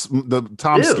going to be the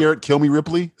Tom Ew. Skerritt Kill Me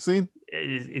Ripley scene.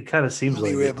 It kind of seems Kill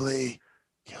like me it. Ripley.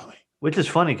 Kill me. Which is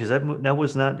funny because that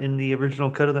was not in the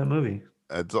original cut of that movie.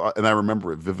 And I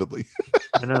remember it vividly.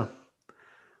 I know.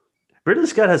 Ridley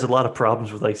Scott has a lot of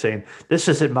problems with like saying, "This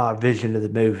isn't my vision of the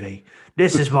movie.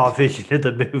 This is my vision of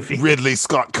the movie." Ridley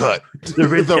Scott cut.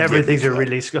 Everything's a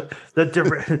Ridley Scott.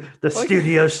 The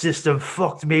studio system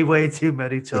fucked me way too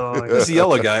many times. This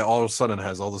yellow guy all of a sudden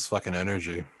has all this fucking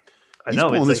energy. I He's know.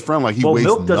 pulling it's his friend like he well, weighs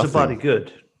milk does a nothing. body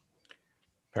good.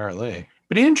 Apparently.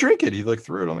 But he didn't drink it. He like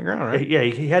threw it on the ground, right? Yeah,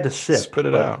 he had to sip. Spit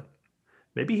it but out.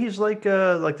 Maybe he's like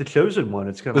the chosen one.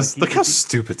 It's kind of Look how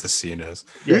stupid this scene is.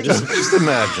 Yeah, just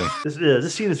imagine.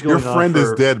 This scene is going Your on friend is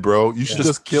for- dead, bro. You should Yeah.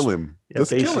 just kill him. Yeah,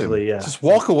 just kill him. basically, yeah. Just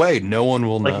walk away. No one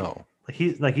will Like- know.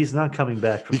 He's not coming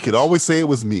back. From He could this. always say it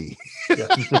was me. Yeah.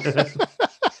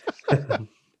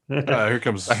 Here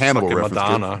comes A Hannibal fucking reference,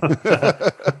 Madonna.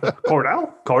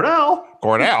 Cordell.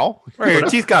 Cornell. Right, your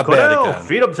teeth got bad Cordell, again.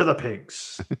 feed them to the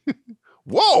pigs.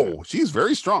 Whoa, she's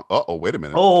very strong. Oh, wait a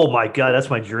minute. Oh my god, that's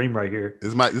my dream right here.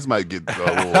 This might get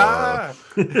a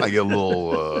little might get a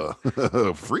little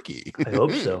freaky. I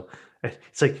hope so.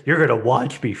 It's like you're gonna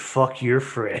watch me fuck your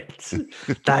friends.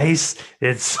 Nice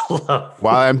and slow.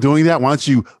 While I'm doing that, why don't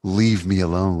you leave me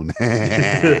alone?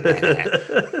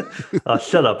 Oh,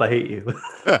 shut up! I hate you.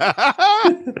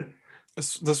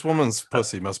 This woman's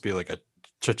pussy must be like a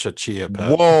chia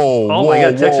pet. Whoa! Oh my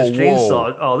god, Texas whoa.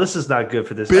 Chainsaw. Oh, this is not good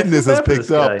for this. I feel Business has bad for picked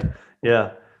this up. guy.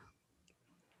 Yeah.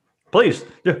 Please.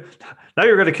 Now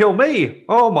you're gonna kill me.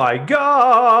 Oh my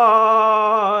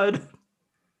god.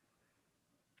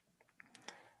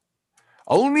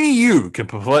 Only you can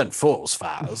prevent forest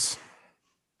fires.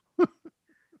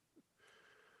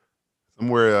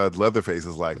 Somewhere Leatherface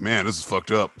is like, man, this is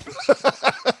fucked up.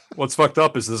 What's fucked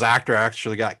up is this actor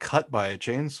actually got cut by a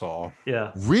chainsaw.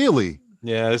 Yeah. Really?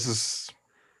 Yeah,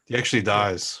 he actually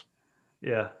dies.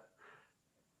 Yeah.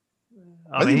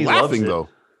 Why is he he loves laughing it. though?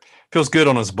 Feels good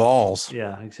on his balls.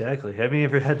 Yeah, exactly. Have you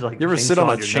ever had like You ever sit on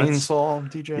a your nuts?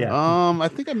 chainsaw, DJ? Yeah. I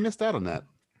think I missed out on that.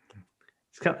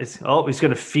 He's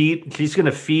gonna feed. She's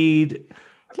gonna feed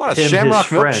A lot of him his shamrock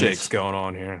friends. milkshakes going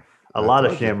on here. a lot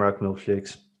of told you. shamrock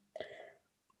milkshakes.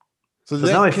 So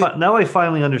So now I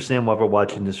finally understand why we're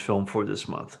watching this film for this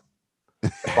month.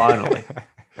 Finally.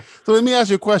 So let me ask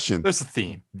you a question. There's a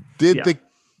theme. Did Yeah.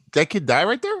 that kid die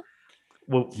right there?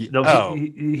 Well, He- no, oh,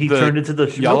 he the turned into the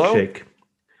yellow? milkshake.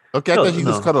 Okay, I No, thought you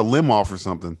just no. cut a limb off or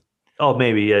something. Oh,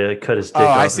 maybe yeah, cut his dick Oh,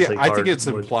 off. I It's see. like I think it's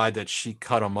hardwood. implied that she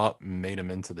cut him up and made him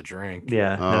into the drink.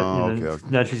 Yeah. Oh, okay.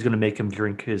 Now she's gonna make him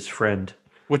drink his friend.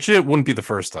 Which it wouldn't be the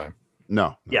first time.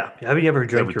 No. Yeah. Have you ever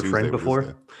drank Every your Tuesday friend or before?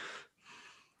 Tuesday.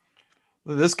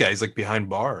 This guy's like behind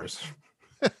bars.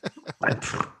 Does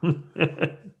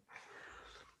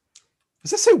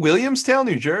this say Williamstown,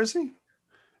 New Jersey?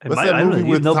 What's I that don't know, movie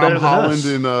you with know Tom better than Holland us.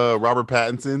 and Robert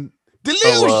Pattinson? Oh,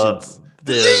 Delusions.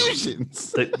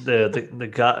 Delusions. the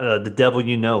guy, the devil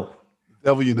you know.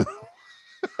 Devil, you know.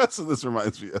 That's what this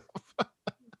reminds me of.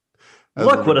 That's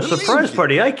Look, what a Delusions. surprise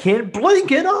party! I can't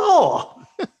blink at all.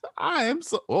 I am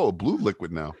so. Oh, blue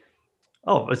liquid now.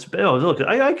 Oh, look,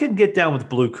 I can get down with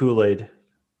blue Kool-Aid,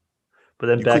 but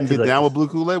then You back couldn't to get down with blue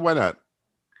Kool-Aid? Why not?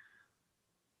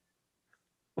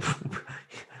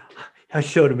 I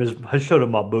showed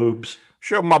him my boobs.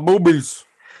 Show my boobies.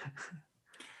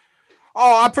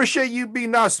 Oh, I appreciate you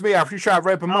being nice to me after you tried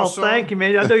raping my Oh, son. thank you,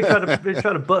 man. I know you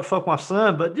try to butt fuck my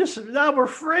son, but just now we're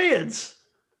friends.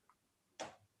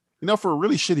 You know, for a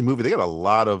really shitty movie, they got a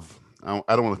lot of. I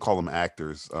don't want to call them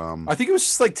actors. I think it was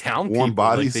just like town Warm people.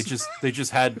 Like, bodies. they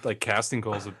just had like casting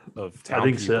calls of town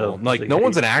think people. so. Like Like, no hey-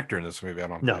 one's an actor in this movie. I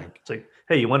don't No, think. it's like,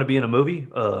 hey, you want to be in a movie?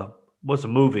 What's a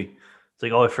movie? It's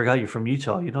like, oh, I forgot you're from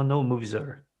Utah. You don't know what movies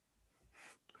are.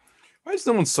 Why is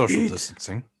no one social Eat.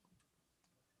 distancing?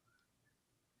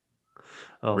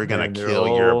 Oh, We're gonna man, they're kill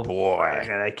your all- boy.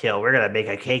 We're gonna make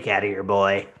a cake out of your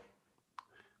boy.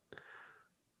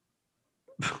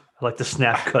 I like the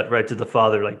snap cut right to the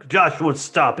father, like Joshua,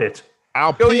 stop it.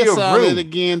 I'll Go to piss your on room. it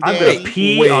again, I'm Daddy. gonna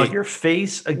pee wait, on your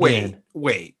face again.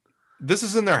 Wait. This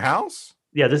is in their house?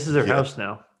 Yeah, this is their Yeah. house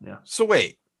now. Yeah. So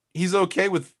wait, he's okay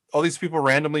with all these people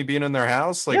randomly being in their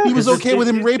house? Like Yeah, He was 'cause okay with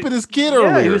him raping his kid Yeah,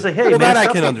 earlier. he was like, hey, well, man, that I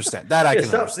stop can eat- understand. That I yeah, can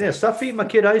stop, understand. yeah, stop feeding my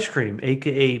kid ice cream,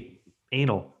 aka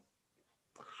anal.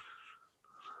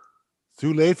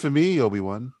 Too late for me,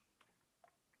 Obi-Wan.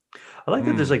 I like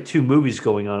that there's like two movies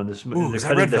going on in this movie. Ooh, They're is that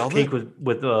cutting Red the Velvet? cake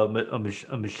with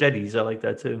machetes. I like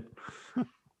that too.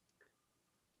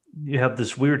 You have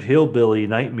this weird hillbilly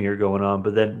nightmare going on,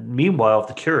 but then meanwhile at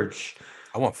the church,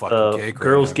 I want fucking cake. right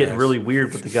girls now, getting guys. really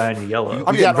weird with the guy in the yellow. I'm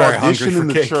We getting got very audition hungry in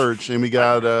for the cake. church, and we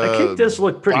got The cake does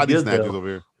look pretty body good snatchers though. over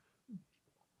here.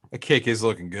 The cake is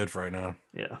looking good right now.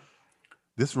 Yeah.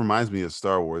 This reminds me of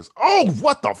Star Wars. Oh,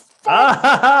 what the fuck?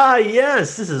 Ah,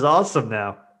 yes, this is awesome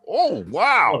now. Oh, Oh,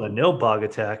 wow. the Nilbog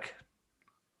attack.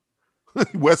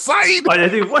 West Side. I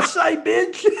think West Side,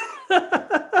 bitch.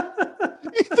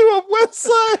 He threw up West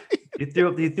Side. He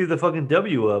threw the fucking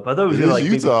W up. I thought he was It gonna is like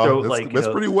maybe Utah. throw That's- like you that's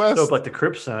know, pretty west. throw up like the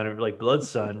Crip sign or like blood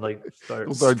sign, like start.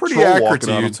 Those are It's pretty troll accurate walking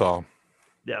to on 'em. Utah.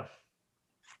 Yeah.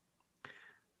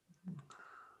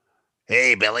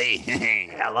 Hey, Billy.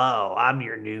 Hello, I'm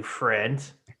your new friend.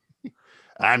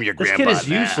 I'm your This grandpa kid is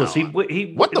useless. now.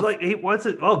 He What the- like he wants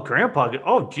it. Oh, grandpa.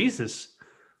 Oh, Jesus.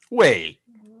 Wait.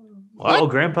 What? Oh,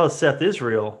 Grandpa Seth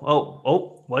Israel.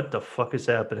 Oh, what the fuck is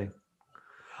happening?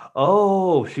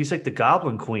 Oh, she's like the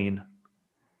Goblin Queen.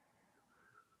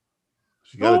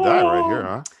 She got to die right here,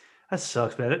 huh? That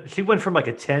sucks, man. She went from like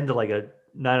a 10 to like a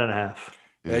 9.5.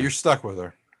 Yeah, you're stuck with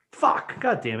her. Fuck.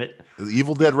 God damn it. The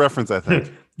Evil Dead reference, I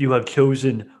think. You have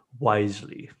chosen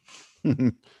wisely.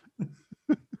 All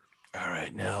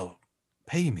right, now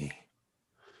pay me.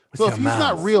 with So your if he's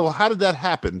not mouth. real, how did that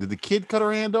happen? Did the kid cut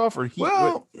her hand off, or he?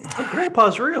 Well, Oh,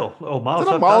 Grandpa's real. Oh, Is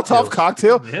it a Molotov Molotov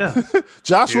cocktail? Yeah.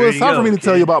 Joshua, There it's you time for go, me to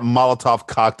tell you kid. about Molotov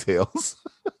cocktails.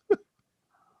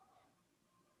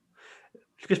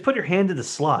 Just put your hand in the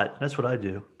slot. That's what I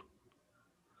do.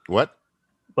 What?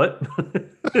 What?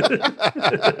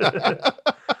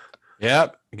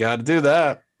 Yep, you got to do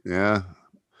that. Yeah.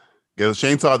 Get a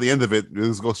chainsaw at the end of it.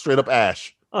 Just go straight up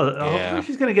ash. Yeah.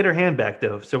 She's gonna get her hand back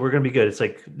though, so we're gonna be good. It's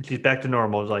like she's back to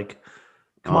normal. It's like,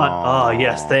 come on. Oh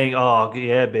yes, Aw. oh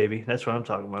yeah, baby. That's what I'm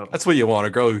talking about. That's what you want, a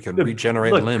girl who can Look-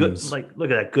 regenerate look, good- limbs.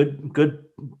 look at that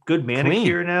good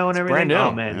manicure now and It's everything. brand Oh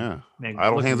new. man, Yeah. man,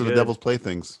 Idle looking hands are the good. devil's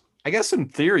playthings. I guess in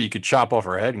theory you could chop off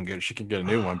her head and she can get a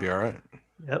new one. Be all right.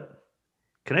 Yep.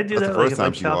 Can I do That's the that? Like first if I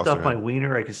time she chopped lost off her my head.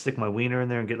 wiener, I could stick my wiener in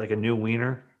there and get like a new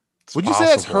wiener. It's Would you say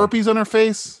it's possible. herpes on her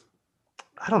face?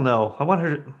 I don't know. I want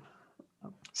her to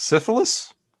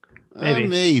Syphilis? Maybe.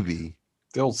 Maybe.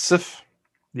 The old syph.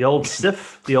 the old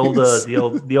stiff, the old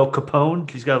Capone.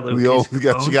 She's got a little The old, piece of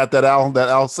she Capone. got that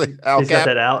Al She's got Cap,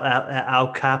 that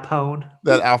Al Capone.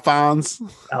 that Alphonse.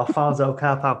 Alfonso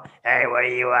Capone. Hey, what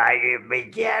do you want to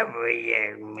be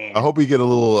young man? I hope we get a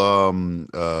little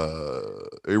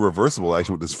irreversible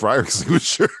action with this fire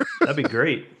extinguisher. That'd be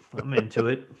great. I'm into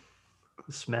it.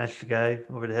 Smash the guy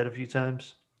over the head a few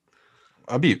times.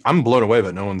 I'm blown away,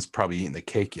 but no one's probably eaten the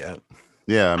cake yet.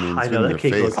 Yeah, I mean, I it's know, in that your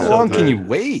cake face looks the How so whole long can time. you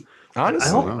wait? I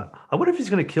Honestly, hope. I wonder if he's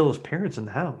going to kill his parents in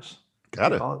the house.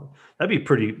 Got it. That'd be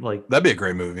pretty. Like that'd be a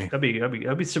great movie.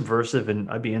 that'd be subversive, and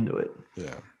I'd be into it.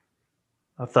 Yeah.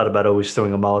 I've thought about always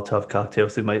throwing a Molotov cocktail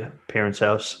through my parents'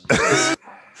 house.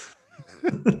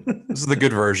 This is the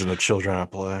good version of Children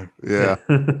at Play. Yeah.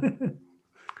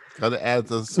 Got to add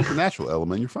the supernatural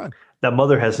element. You're fine. That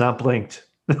mother has not blinked.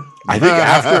 I think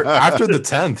after the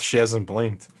 10th, she hasn't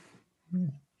blinked.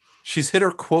 She's hit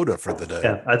her quota for the day.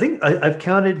 Yeah, I think I've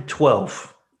counted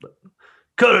 12.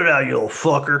 Cut it out, you little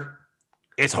fucker.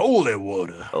 It's holy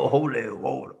water. Oh, holy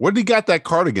water. Where did he got that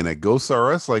cardigan at Ghost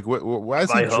R Us? Like, why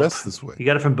is he I hope. dressed this way? He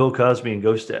got it from Bill Cosby and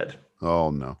Ghost Dad.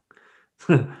 Oh no.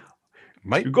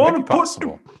 Might, You're going might to be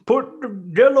possible. put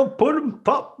the yellow pudding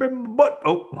pop in my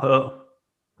butt.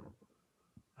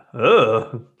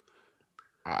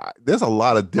 There's a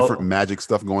lot of different magic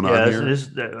stuff going on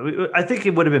here. I think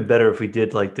it would have been better if we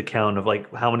did like the count of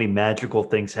like how many magical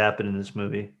things happen in this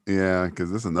movie. Yeah,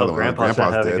 because this is another one. Grandpa's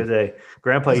not having a good day.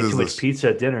 Grandpa This ate is too much pizza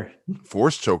at dinner.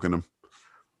 Force choking him.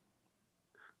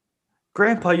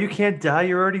 Grandpa, you can't die.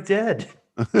 You're already dead.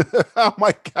 Oh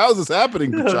my! How's this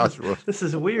happening to Joshua? This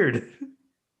is weird.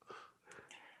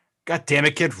 God damn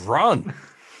it, kid, run.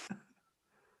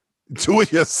 Do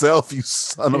it yourself, you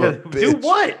son of a bitch. Do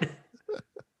what?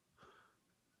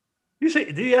 You say?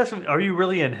 Did you ask him? Are you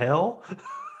really in hell?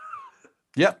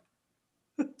 Yep.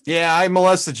 Yeah, I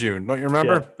molested you. Don't you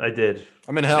remember? Yeah, I did.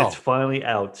 I'm in hell. It's finally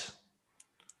out.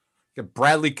 Got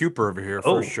Bradley Cooper over here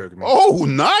Oh. first choking me. Oh,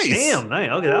 nice. Damn, nice.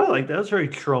 Okay, that was very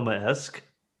trauma-esque.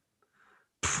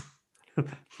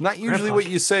 Not usually Grandpa. what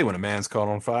you say when a man's caught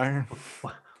on fire.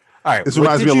 All right. This what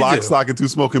reminds did me of you Lock, do? Stock, and Two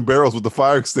Smoking Barrels with the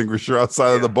fire extinguisher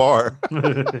outside of the bar.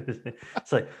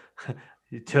 It's like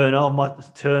you turn on my.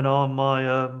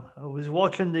 I was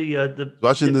watching the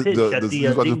Watching the- pitch the- at the- the he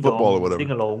was watching ding football or dong, whatever.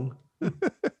 Ding along.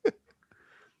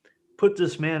 Put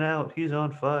this man out. He's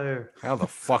on fire. How the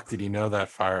fuck did he know that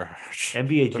fire?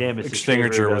 NBA Jam is his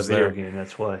extinguisher favorite, was video there. game.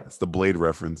 That's why. That's the Blade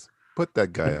reference. Put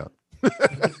that guy out.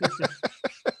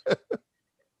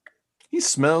 He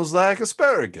smells like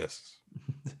asparagus.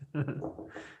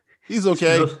 He's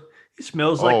okay. He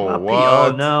smells like Oh, puppy. what?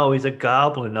 Oh no, he's a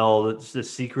goblin. Oh, the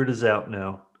secret is out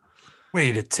now.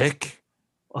 Wait a tick.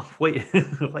 Oh, wait,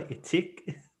 what you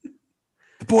tick?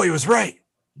 The boy was right.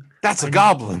 That's a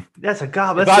goblin. That's a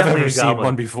goblin. If That's I've definitely ever a seen goblin.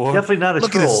 one before. Definitely not a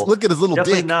Look at his troll. little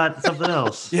Definitely dick. not something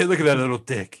else. Yeah, look at that little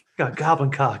dick. Got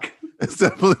goblin cock. It's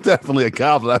definitely a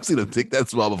goblin. I've seen him take that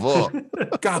small before.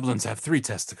 Goblins have 3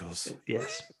 testicles.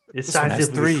 Yes, it's This one has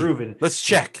scientifically 3. proven. Let's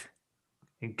check.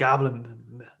 And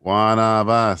goblin. One of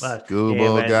us.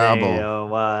 Google Even gobble.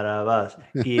 they, one of us.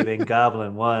 Even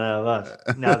goblin, one of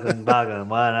us. Nothing boggling,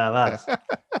 one of us.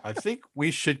 I think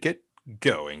we should get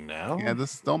going now. Yeah,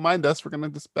 just don't mind us. We're gonna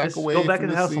just back Just away. go back from in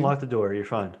the this house scene. and lock the door. You're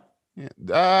fine. Yeah.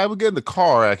 I would get in the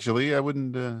car. Actually, I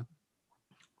wouldn't.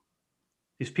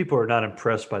 These people are not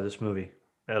impressed by this movie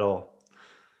at all.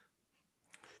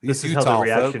 These This is how Utah the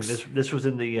reaction. folks. This was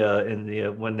in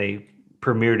the when they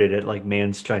premiered it at like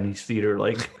Man's Chinese Theater,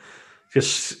 like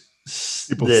just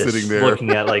People this, sitting there.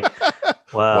 looking at like,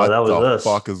 wow, What that was the us.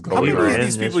 fuck is How many going of on?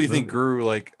 these in people this you think movie. grew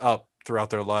like up throughout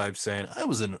their lives saying, I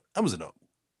was in an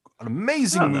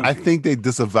amazing I don't know. movie? I think they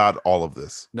disavowed all of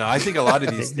this. No, I think a lot of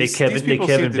these They these Kevin people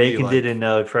seem Kevin to be, Bacon like- did in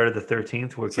Friday the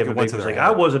 13th, where It's like it Kevin went Bacon to was their like, I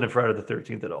head. wasn't in Friday the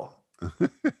 13th at all.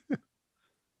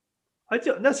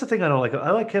 That's the thing I don't like.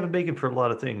 I like Kevin Bacon for a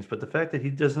lot of things, but the fact that he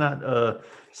does not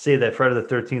say that Friday the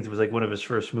 13th was like one of his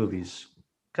first movies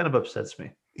kind of upsets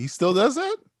me. He still does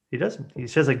that? He doesn't. He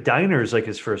says like Diner is like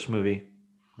his first movie.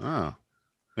 Oh,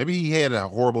 maybe he had a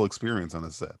horrible experience on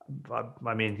the set.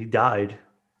 I mean, he died.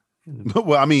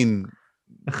 Well, I mean,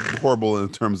 horrible in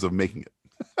terms of making it.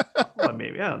 Well,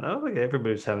 maybe I don't know. Like,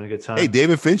 everybody's having a good time. Hey,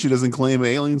 David Fincher doesn't claim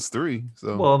Aliens 3.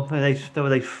 So Well, and they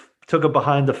took him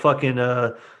behind the fucking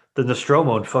the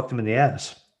Nostromo and fucked him in the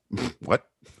ass. what?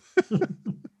 The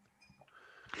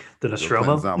Bill Nostromo.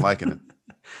 Clinton's not liking it.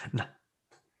 No.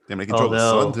 Damn, they control the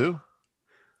no. sun too.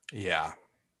 Yeah.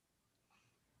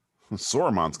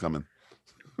 Sauron's coming.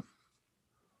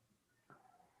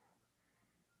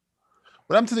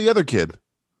 What happened to the other kid?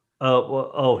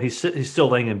 He's still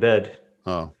laying in bed.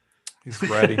 Oh, He's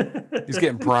ready. He's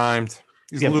getting primed.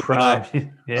 He's Getting lubing up.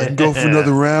 primed. Yeah. I can go for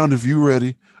another round if you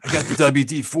ready. I got the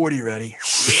WD-40 ready.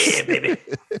 Yeah, baby.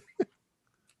 What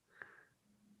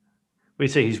do you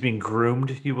say? He's being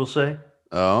groomed, you will say?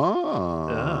 Oh,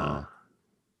 Ah.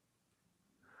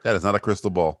 That is not a crystal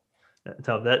ball.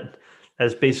 So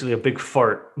that's basically a big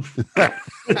fart.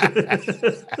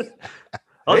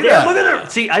 Oh, Hey, yeah, now. look at her.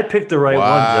 See, I picked the right one,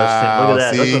 Wow, Justin. Look at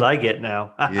that. see? That's what I get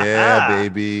now. Yeah,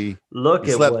 baby. Look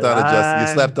You at slept what on it, Justin. You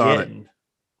I'm slept on it. getting.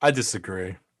 I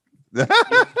disagree.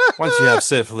 Once you have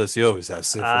syphilis, you always have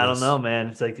syphilis. I don't know, man.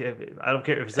 It's like I don't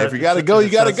care if it's If you gotta go, you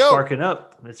it's gotta not go. Sparking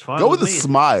up, it's fine. Go with a me.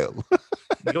 smile.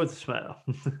 Go with the smile.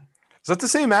 Is that the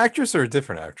same actress or a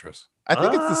different actress? I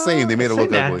think it's the same. They made it look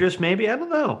same ugly. actress, maybe. I don't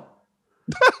know.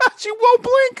 She won't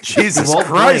blink. Jesus won't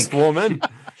Christ, blink. woman.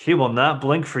 She will not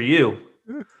blink for you.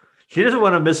 She doesn't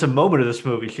want to miss a moment of this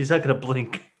movie. She's not going to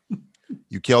blink.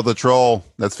 You killed a troll.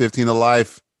 That's 15 to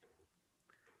life.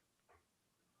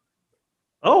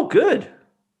 Oh, good.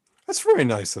 That's very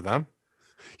nice of them.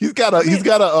 He's got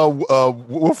a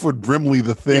Wilford Brimley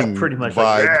the Thing Yeah, pretty much. vibe.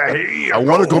 Like, yeah, here you I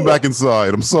want to go. come back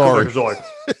inside. I'm sorry.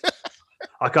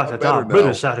 I got the better top now.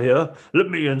 business out here. Let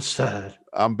me inside.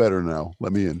 I'm better now.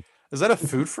 Let me in. Is that a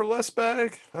food for less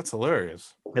bag? That's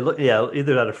hilarious. Yeah,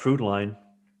 either that or Food Line.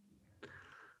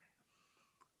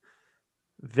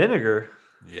 Vinegar.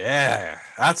 Yeah,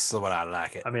 that's the one I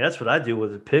like it. I mean, that's what I do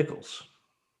with the pickles.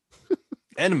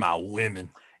 And my women.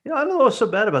 You know, I don't know what's so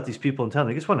bad about these people in town.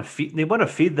 They just want to feed. They want to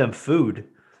feed them food.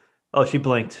 Oh, she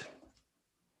blinked.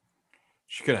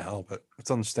 She couldn't help it. It's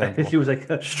understandable. She was like,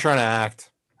 She's trying to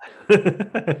act.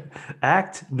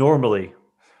 act normally.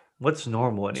 What's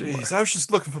normal anymore? Jeez, I was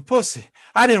just looking for pussy.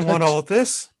 I didn't want all of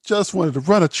this. Just wanted to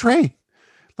run a train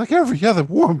like every other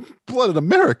warm-blooded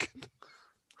American.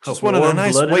 Just wanted a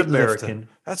nice warm-blooded weightlifter. American.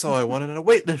 That's all I wanted in a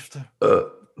weightlifter.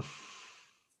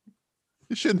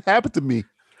 It shouldn't happen to me.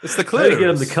 It's the Try to get them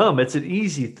clitoris. to come. It's an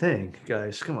easy thing,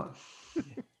 guys. Come on.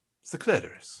 It's the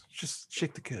clitoris. Just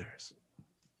shake the clitoris.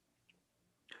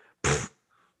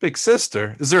 Big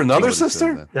sister. Is there another Somebody said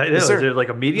sister? that. Is Is there, there- like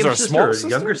a medium there a sister, small or a sister?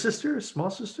 younger sister, a small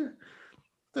sister? What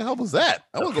the hell was that?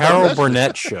 I wasn't Carol watching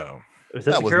that shit. Burnett show. Is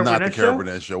That the was Carol not Burnett the Carol show?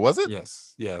 Burnett show, was it?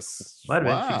 Yes. Yes. Might have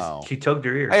Wow. been. She tugged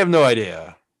her ear. I have no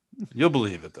idea. You'll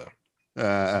believe it though.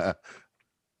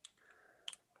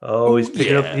 Oh, he's Ooh,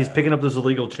 picking up. yeah. He's picking up those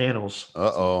illegal channels.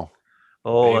 Uh-oh.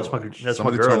 Oh, that's my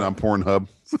Somebody girl. turn on Pornhub.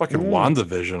 It's fucking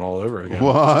WandaVision all over again.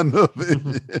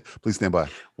 WandaVision. Please stand by.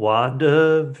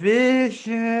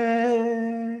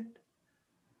 WandaVision.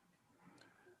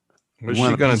 What's Want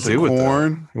she a gonna piece of do with that?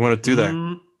 corn? You want to do that?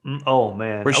 Oh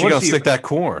man, Where's I she wanna gonna see stick her- that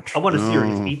corn? I want to see her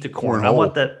Mm, eat the corn. cornhole. I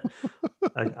want that.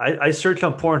 I searched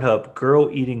on Pornhub,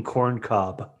 girl eating corn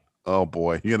cob. Oh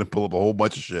boy, you're gonna pull up a whole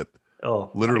bunch of shit.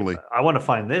 Oh, Literally. I want to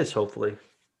find this. Hopefully.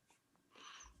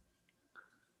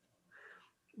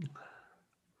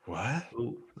 What?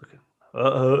 Ooh,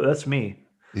 that's me.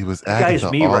 It was That guy's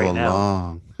Agatha me all right now.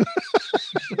 along.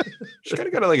 She kind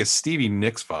of got like a Stevie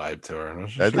Nicks vibe to her. doesn't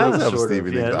she? That Kind does of have a sort of,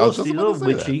 Stevie yeah. Nicks. A I was little, just a about to little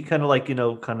say that. witchy, kind of like kind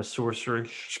of sorcererish.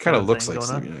 She kind of kinda looks thing like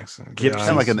going on. Stevie Nicks. Gypsy. Kind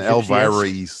of like an Gypsy-esque.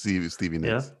 Elvira Stevie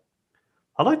Yeah. Nicks.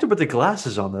 I liked it with the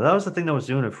glasses on though. That was the thing that was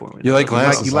doing it for me. You like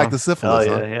glasses? You like huh? the syphilis,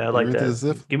 Oh huh? yeah, I You're like into that. the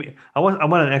syph- Give me. I want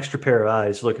an extra pair of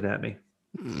eyes looking at me.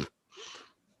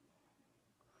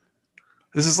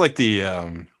 This is like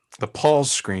the pause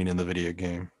screen in the video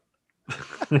game.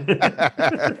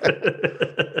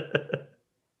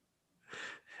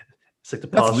 It's like the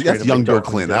pause That's screen young of Bill Darkwing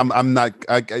Clinton. Duck. I'm not.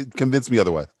 Convince me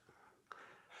otherwise.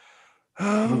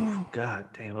 Oh, God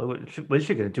damn! What is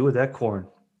she gonna do with that corn?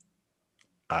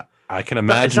 I can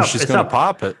imagine she's going to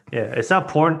pop it. Yeah, it's not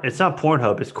porn. It's not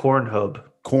Pornhub. It's Cornhub.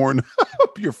 Corn.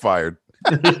 You're fired.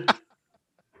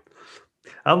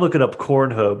 I'm looking up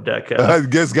Cornhub.com.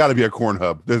 There's got to be a corn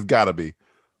hub. There's got to be.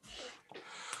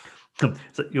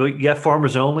 So you got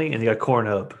Farmers Only and you got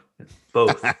Cornhub.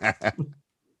 Both.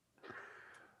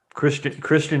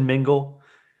 Christian Mingle,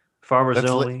 Farmers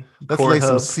Only. Let's lay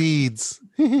some Cornhub. seeds.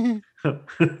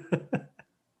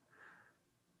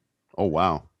 Oh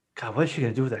wow. God, what is she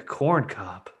gonna do with that corn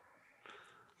cob?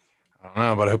 I don't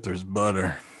know, but I hope there's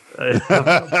butter.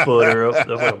 Butter up.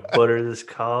 I'm gonna butter this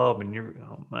cob, and you're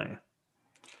oh man.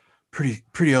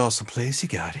 Pretty awesome place you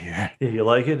got here. Yeah, you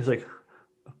like it? It's like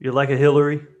you like a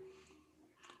Hillary.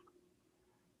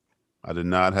 I did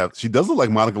not have. She does look like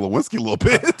Monica Lewinsky a little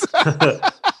bit.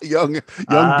 young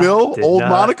I Bill, did old not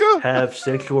Monica. have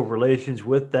sexual relations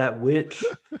with that witch.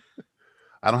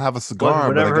 I don't have a cigar,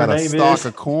 but I Whatever got her a name stalk is.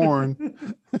 of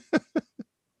corn.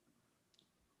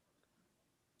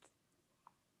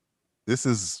 This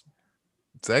is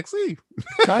sexy.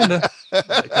 Kind of.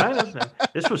 Kind of.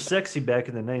 This was sexy back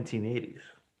in the 1980s.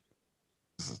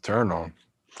 This is a turn on.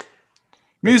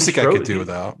 Music I could do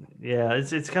without. Yeah,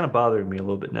 it's kind of bothering me a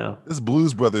little bit now. This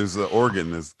Blues Brothers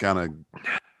organ is kind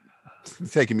of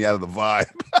taking me out of the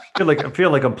vibe. I feel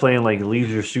like I'm playing like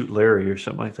Leisure Suit Larry or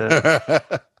something like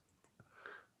that.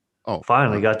 Oh,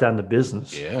 Finally got down to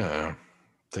business. Yeah.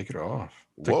 Take it off.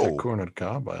 Take Whoa. that corn and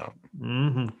cob out.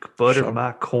 Mm-hmm. Butter Shove-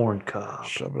 my corn cob.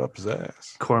 Shove it up his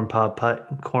ass. Corn cob pipe.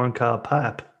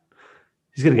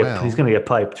 He's gonna get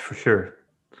piped for sure.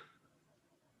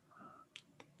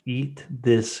 Eat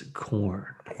this corn.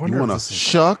 You want to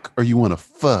shuck or you want to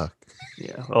fuck?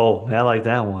 Yeah. Oh, I like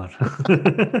that one.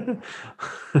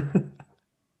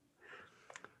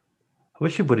 I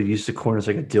wish you would have used the corn as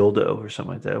like a dildo or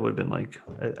something like that. It would have been like,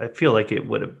 I feel like it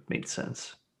would have made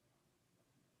sense.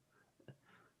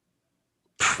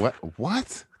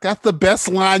 What? That's the best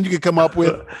line you could come up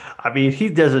with. I mean, he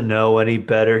doesn't know any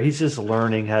better. He's just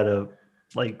learning how to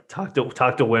like talk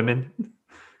to women.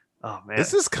 Oh man,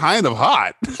 This is kind of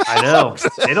hot. I know.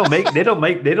 They don't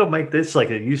make this like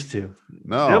they used to.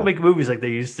 No. They don't make movies like they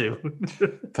used to.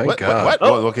 Thank God. What?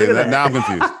 Oh, Oh, okay, look at now I'm that.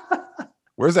 confused.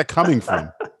 Where's that coming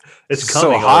from? It's It's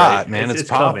coming. so hot, already. man. It's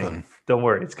coming. popping. Don't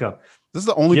worry, it's coming. This is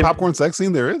the only Yeah. popcorn sex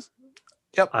scene there is?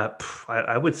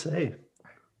 I would say.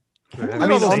 I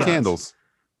mean, all the candles.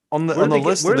 On the Where do they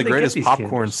list where of do the they get greatest these popcorn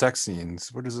candles? sex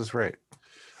scenes, what does this rate?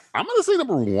 I'm going to say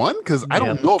number one because I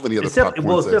don't Yeah. know of any other It's popcorn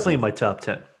well, it's sex definitely in scenes. my top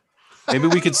 10. Maybe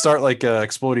we could start like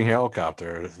exploding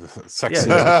helicopter sex Yeah. scenes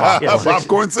with popcorn. Yeah, sex-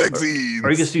 Popcorn sex scenes. Or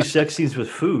you can just do sex scenes with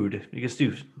food. You can just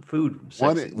do food.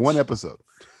 Sex scenes. One episode.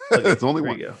 Okay, It's only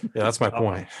there one. you go. Yeah, that's my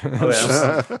point.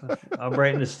 Okay, I'm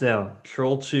writing this down.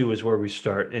 Troll 2 is where we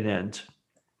start and end.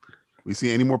 We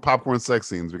see any more popcorn sex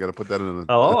scenes, we got to put that in. I'm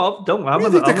What do you on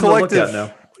think the the collective? lookout now.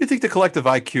 What do you think the collective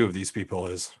IQ of these people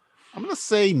is? I'm going to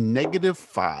say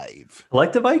 -5.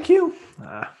 Collective IQ?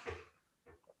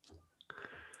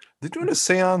 They're doing a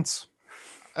seance.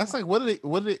 That's like, what are they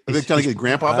trying to get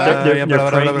grandpa back?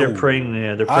 They're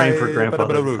praying for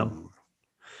grandfather to come.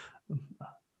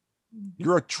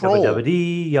 You're a troll. Yabba dabba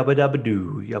dee, yabba dabba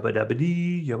doo, yabba dabba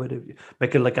dee, yabba dabba.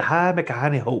 Make it like a high, make a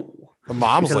honey hole. The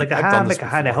mom's Make it like, like a I've high, done this make a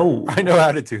honey before. hole. I know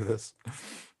how to do this.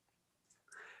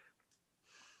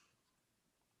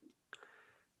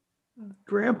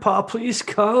 Grandpa, please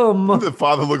come. The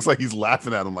father looks like he's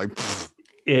laughing at him like, "Pfft."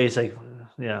 Yeah, he's like,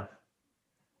 yeah.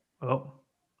 Oh.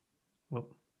 Well,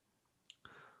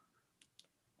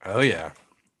 Oh yeah,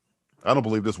 I don't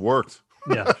believe this worked.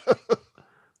 yeah.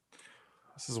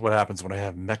 this is what happens when I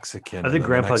have Mexican. I and think then the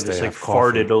Grandpa next just day I like have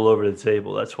coffee. farted all over the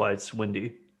table. That's why it's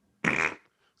windy.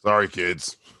 Sorry,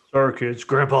 kids. Sorry, kids.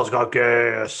 Grandpa's got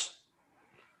gas.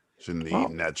 Shouldn't have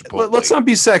eaten that Chipotle. Let's not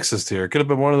be sexist here. It could have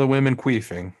been one of the women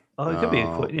queefing. Oh, it could be a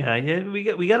No. quick. Yeah.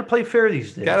 We got to play fair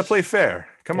these days. Got to play fair.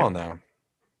 Come Yeah. on now.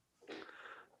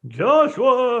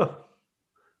 Joshua.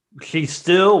 She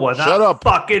still was Shut not up.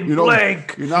 fucking You don't-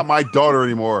 blank. You're not my daughter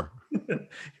anymore.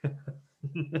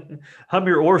 I'm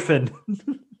your orphan.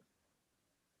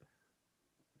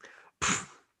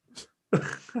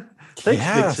 Thanks, big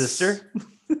Yes. sister.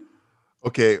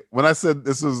 Okay, when I said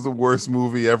this was the worst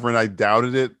movie ever and I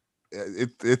doubted it,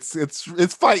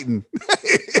 It's fighting.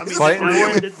 I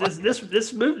mean,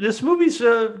 this movie's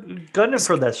gunning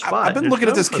for that spot. I've been There's looking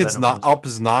at no this for kid's that not one. up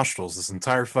his nostrils this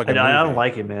entire fucking I don't movie.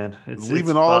 like it, man. It's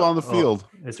Leaving all on the field.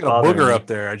 It's Got a bothering booger me. up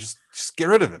there. I just get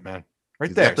rid of it, man. Right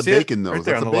He's there. got the See it? bacon nose. Right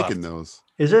there That's a on the bacon left. nose.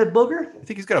 Is it a booger? I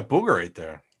think he's got a booger right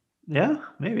there. Yeah,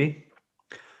 maybe.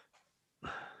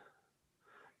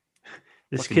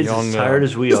 This Fucking kid's young, as tired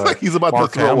as we It's are. like he's about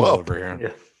Mark to throw Hamill up. over here. Yeah.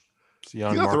 It's a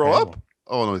young He's gonna Mark throw Hamill. up.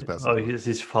 Oh no, he's passing. Oh,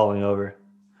 he's falling over.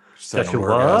 Just had an Joshua?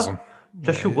 orgasm.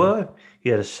 Joshua? He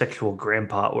had a sexual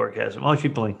grandpa orgasm. Oh, she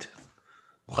blinked.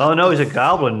 Oh no, he's a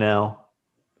goblin now.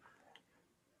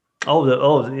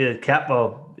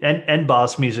 Yeah, end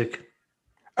boss music.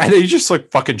 And he just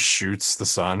like fucking shoots the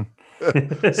son.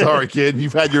 Sorry, kid. You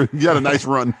had a nice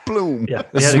run. Bloom. Yeah,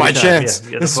 This he is had a my good time. chance.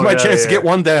 Yeah, get the This is fuck my outta chance to here. get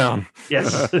one down.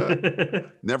 Yes.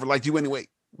 Never liked you anyway.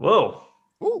 Whoa.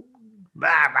 Ooh.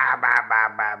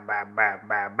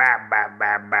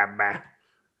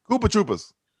 Koopa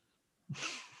Troopas.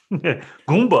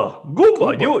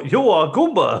 Goomba. You are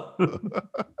Goomba.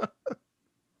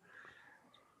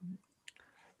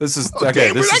 This is Oh, okay.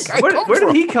 damn, This where'd is that guy Where come did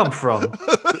from? he come from?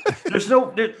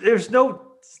 There's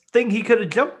no thing he could have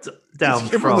jumped down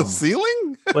Came from the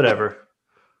ceiling. Whatever.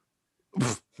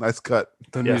 Nice cut.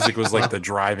 the music was like the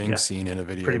driving Yeah. scene in a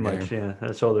video Pretty game. much, yeah.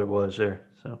 That's all there was there.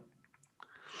 So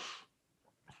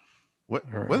What?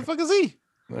 All right. Where the fuck is he?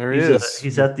 There he he's, is.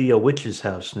 he's at the witch's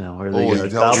house now. Or the, Oh, the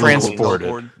he's goblin transported.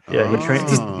 queen. Yeah, he Ah.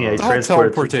 he the whole transported.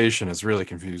 teleportation is really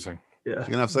confusing. Yeah. You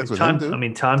gonna have sex with time, him, dude? I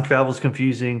mean, time travel's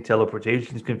confusing.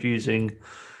 Teleportation is confusing.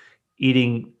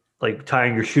 Eating, like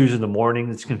tying your shoes in the morning,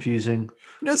 it's confusing.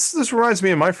 This reminds me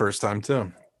of my first time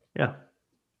too. Yeah.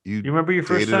 You You remember your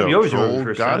first dated time? a You always remember troll your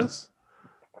first goddess?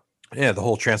 Yeah, the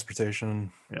whole transportation.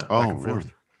 time. Yeah. Oh, and really?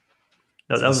 forth.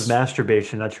 No, that was This-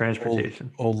 masturbation, not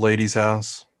transportation. Old lady's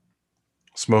house.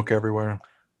 Smoke everywhere.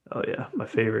 Oh yeah, my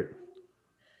favorite.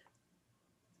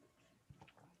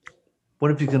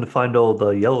 What if he's gonna find all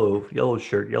the yellow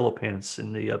shirt, yellow pants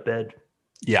in the bed?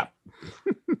 Yeah.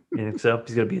 You think so?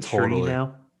 He's gonna be a tree Totally.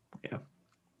 now. Yeah.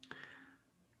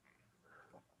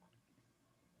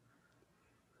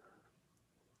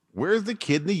 Where's the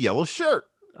kid in the yellow shirt?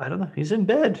 I don't know. He's in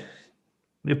bed.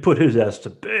 They put his ass to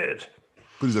bed.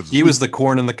 Who's that? He was the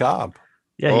corn in the cob.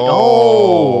 Yeah.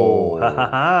 Oh. Ha ha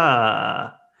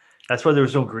ha. That's why there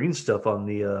was no green stuff on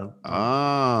the.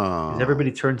 Ah. 'Cause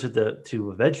everybody turned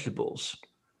to vegetables.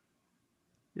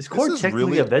 Is corn is technically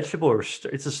really- a vegetable or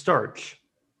it's a starch?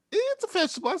 It's a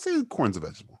vegetable. I say corn's a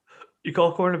vegetable. You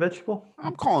call corn a vegetable?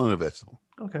 I'm calling it a vegetable.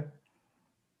 Okay.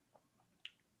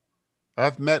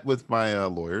 I've met with my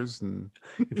lawyers and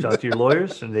You've talked to your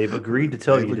lawyers, and they've agreed to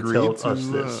tell they've you to agreed tell us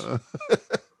this.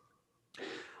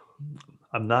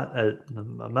 I'm not at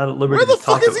liberty Where the to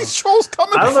talk fuck is about. these trolls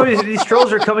coming I don't know. from? These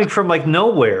trolls are coming from like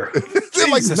nowhere. They're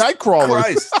like Jesus night crawlers.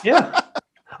 Christ. Yeah.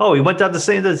 Oh, he went down the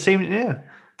same. Yeah.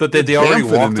 That they already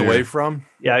Bamford in walked there. away from.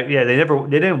 Yeah. They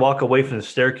didn't walk away from the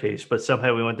staircase, but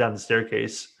somehow we went down the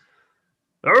staircase.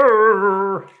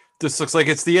 Arrgh. This looks like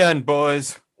it's the end,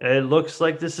 boys. It looks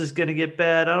like this is going to get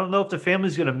bad. I don't know if the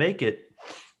family's going to make it.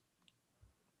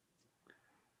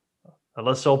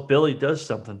 Unless old Billy does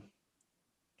something.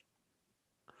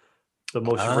 The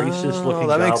most racist looking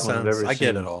that goblin makes I've sense. ever I seen.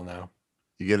 get it all now.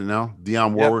 You get it now?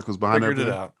 Dionne Warwick was behind Figured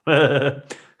it everything.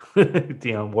 out.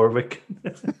 Dionne Warwick.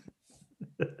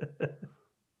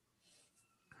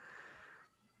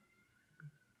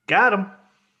 Got him.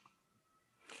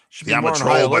 Should be Yeah, I'm a more on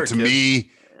high troll, but alert, to kid.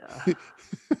 me,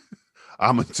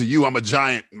 to you, I'm a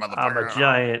giant, motherfucker. I'm a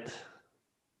giant.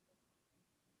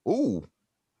 Ooh.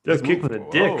 Just kick with a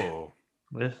dick. Whoa.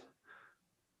 Yes.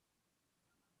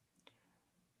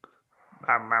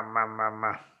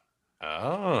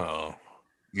 Oh.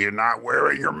 You're not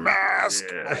wearing your mask.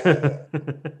 Yeah.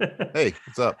 Hey,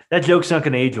 what's up? That joke's not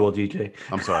going to age well, DJ.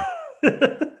 I'm sorry.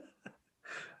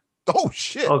 Oh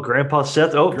shit! Oh, Grandpa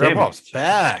Seth. Oh, Grandpa's damn.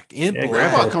 back. In Yeah, black.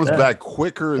 Grandpa Grandpa's comes back. back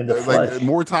quicker, In the like flesh.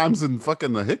 more times than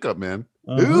fucking the hiccup, man.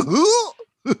 Mhm.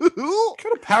 What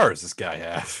kind of power does this guy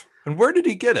have? And where did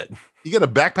he get it? You get a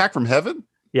backpack from heaven?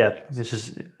 Yeah,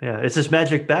 it's this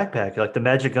magic backpack, like the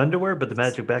magic underwear, but the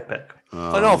magic backpack. In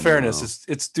all Oh, fairness,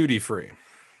 no. it's duty free.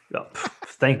 Oh,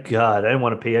 thank God. I didn't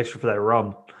want to pay extra for that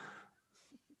rum.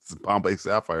 It's a Bombay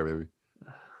Sapphire, baby.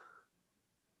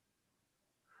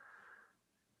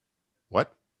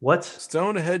 What? What?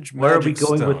 Stonehenge. Where are we Magic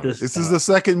going with Stone. this? This is the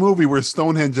second movie where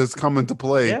Stonehenge has come into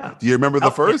play. Yeah. Do you remember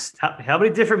the first? How many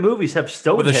different movies have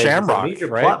Stonehenge as a Shamrock, major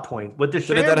right? plot point? With the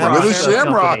Didn't Shamrock. that have With a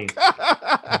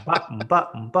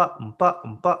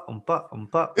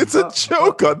Company. It's a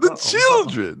joke on the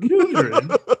children.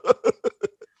 Children.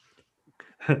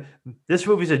 This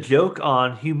movie's a joke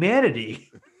on humanity.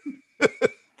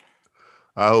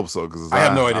 I hope so because I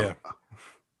have no idea.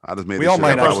 I just made. We this all shit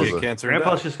might up. I actually was a- cancer.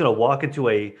 Grandpa's just gonna walk into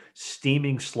a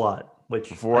steaming slot. Which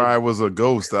Before I was a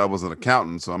ghost, I was an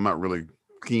accountant, so I'm not really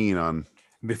keen on.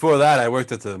 Before that, I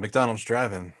worked at the McDonald's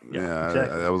drive-in. Yeah,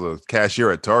 exactly. I was a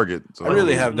cashier at Target. So I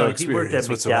really have no he worked experience at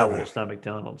whatsoever. McDowell's, not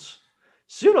McDonald's.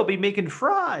 Soon I'll be making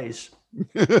fries.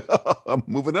 I'm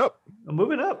moving up. I'm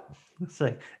moving up. It's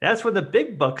like that's when the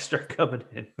big bucks start coming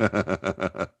in.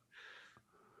 My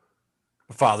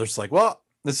father's like, well,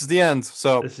 this is the end.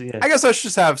 So This is the end. I guess I should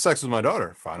just have sex with my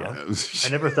daughter. Finally. I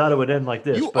never thought it would end like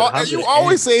this. You, but how's you it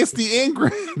always end? say it's the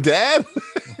end, Dad.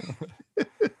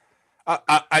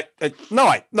 No,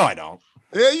 I don't.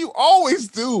 Yeah, you always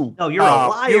do. No, you're a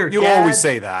liar. You Dad. always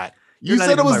say that. You not said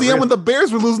it even was my the end rib. when the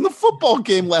Bears were losing the football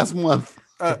game last month.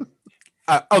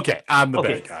 Okay, I'm the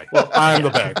bad guy. I'm the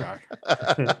bad guy.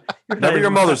 Never your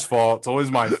mother's fault. It's always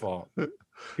my fault.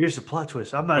 Here's the plot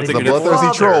twist. I'm not What's even The your your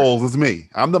bloodthirsty father. trolls is me.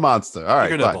 I'm the monster. All right,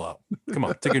 Take your fine. nipple out. Come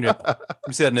on, take your nipple. Let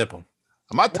me see that nipple.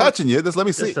 I'm not touching you. Just let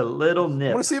me see. Just a little I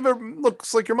nip. want to see if it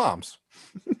looks like your mom's.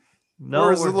 No,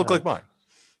 or does we're it look not. like mine?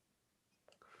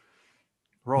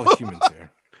 We're all humans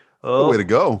here. Oh, Way to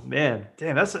go. man.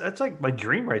 Damn, that's like my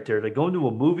dream right there. Like going to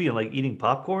a movie and like eating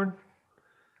popcorn.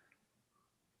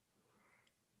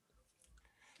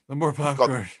 No more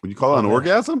popcorn. Would you call it an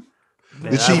orgasm?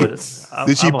 Man, Did I she? would-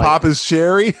 Did she I'm like, pop his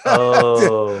cherry?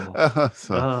 Oh,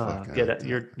 Fuck, get it.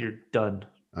 damn. You're done.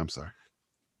 I'm sorry.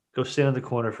 Go stand in the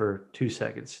corner for 2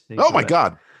 seconds. Then you Oh come my back.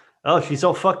 God. Oh, she's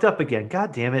all fucked up again.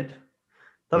 God damn it.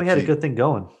 Thought we had a She- good thing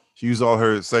going. She used all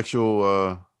her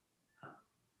sexual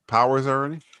powers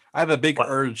already. I have a big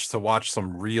urge to watch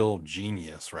some real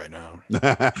genius right now.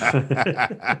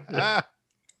 I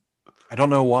don't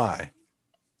know why.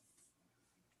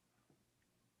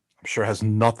 I'm sure it has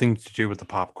nothing to do with the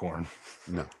popcorn.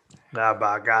 No.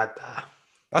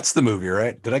 That's the movie,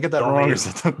 right? Did I get that Don't wrong? be- Or is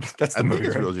that that's I the think movie,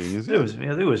 it's right? real genius.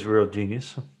 It was real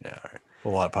genius. Yeah, all right. A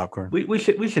lot of popcorn. We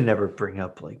should never bring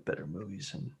up like better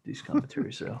movies in these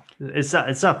commentaries though. It's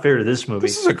not fair to this movie.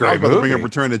 This is a I was great about to bring up movie.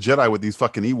 Return of the Jedi with these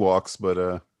fucking Ewoks, but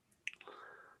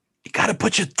You got to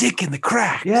put your dick in the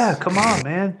crack. Yeah, come on,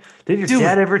 man. Did your Do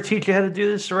dad it. ever teach you how to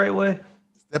do this the right way?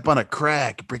 step on a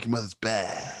crack, break your mother's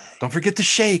back. Don't forget to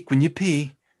shake when you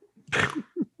pee.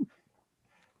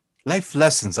 Life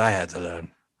lessons I had to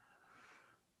learn.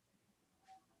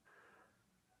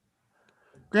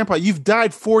 Grandpa, you've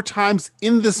died 4 times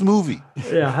in this movie,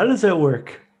 Yeah, how does that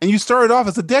work? and you started off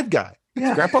as a dead guy.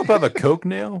 Yeah. Grandpa have a coke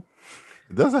nail?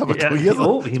 It does have a. Yeah, he has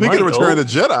a- he speaking might. of Return Oh, of the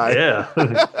Jedi, Yeah.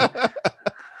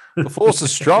 The force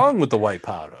is strong with the white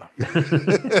powder.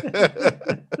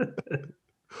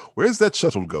 where's that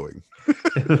shuttle going?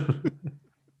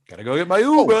 Gotta go get my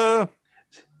Uber.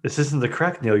 This isn't the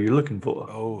crack nail you're looking for.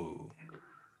 Oh.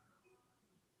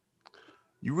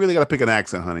 You really got to pick an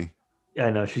accent, honey. Yeah,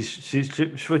 I know. She's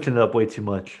switching it up way too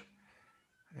much.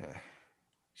 Yeah.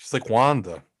 She's like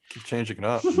Wanda. Keep changing it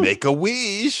up. Make a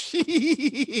wish.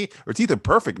 Her teeth are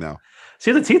perfect now.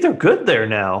 See, the teeth are good there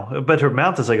now, but her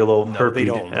mouth is like a little No, they herpy,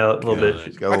 don't a look little good.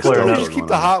 bit. Got a Why little flaring don't stone you up. just keep going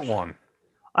the on. hot one?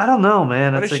 I don't know,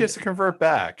 man. Why It's does she like, have to convert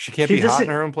back? She can't she be hot doesn't- in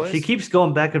her own place? She keeps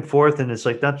going back and forth, and it's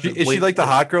like not. Is she like the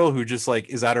hot girl who just like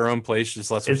is at her own place, just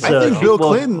lets It's, herself I think go? Bill well,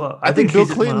 Clinton. well, I think Bill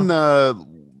she's- Clinton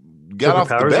Took got her off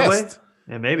the powers away? best.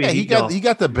 Yeah, maybe Yeah, he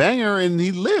got the banger and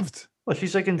he lived. Well,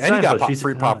 she's like in And he got Seinfeld. She's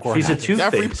free popcorn She's a out of it. two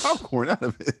Got free face. popcorn out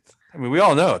of it. I mean, we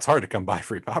all know it's hard to come by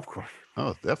free popcorn.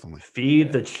 Oh, definitely.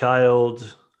 Feed the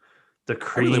child the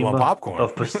really cream want popcorn.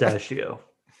 of pistachio.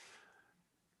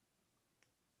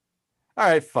 All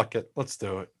right, fuck it. Let's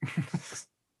do it. Let's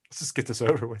just get this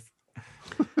over with.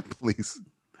 Please.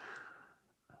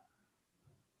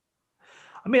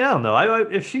 I mean, I don't know.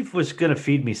 If she was gonna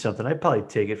feed me something, I'd probably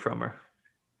take it from her.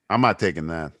 I'm not taking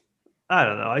that. I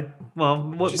don't know.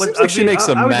 What She what, seems like I she mean, makes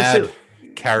a I would just mad say-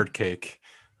 carrot cake.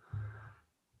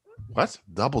 What?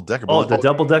 Double decker? Oh, the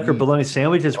double decker bologna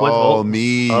sandwich is what? Oh,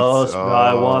 meat. Oh,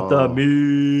 I want the Oh.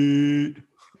 meat.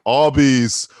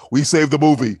 Arby's. We saved the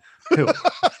movie.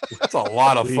 That's a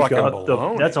lot of We fucking got the-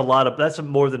 bologna. that's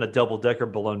more than a double decker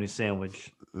bologna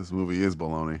sandwich. This movie is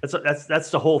baloney. That's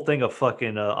the whole thing of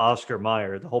fucking Oscar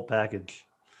Mayer, the whole package.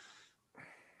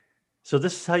 So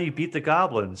this is how you beat the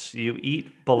goblins. You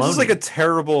eat bologna. This is like a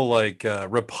terrible like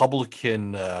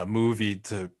Republican movie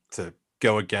to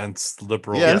go against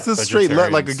liberal. Yeah, this is straight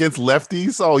like vegetarians. against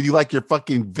lefties. Oh, you like your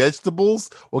fucking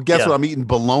vegetables? Well, guess Yeah. what? I'm eating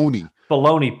bologna.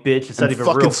 bologna, bitch. It's not And even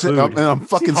fucking real si- food. and I'm Is he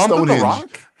fucking humping the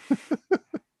Stonehenge.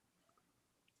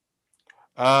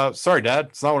 rock? Sorry, Dad.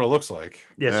 It's not what it looks like.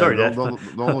 Yeah, sorry, Dad.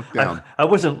 Don't look down. I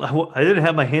didn't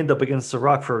have my hand up against the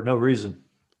rock for no reason.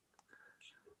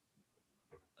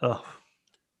 Oh,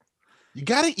 You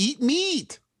gotta eat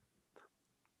meat.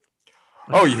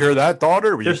 Oh, you hear that,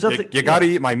 daughter? There's nothing- You got to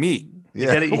eat my meat. you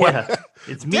gotta, yeah.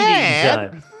 It's meat eating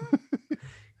Dad! time.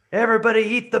 Everybody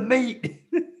eat the meat.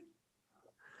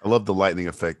 I love the lightning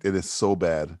effect. It is so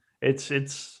bad. It's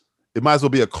It might as well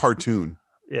be a cartoon.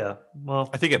 yeah. Well,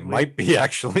 I think it might be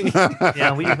actually.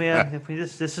 yeah.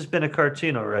 This has been a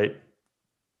cartoon, all right.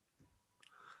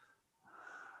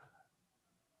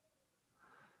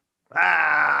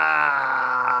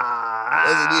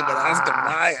 Doesn't even ask to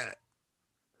buy it.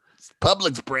 It's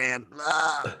Publix brand.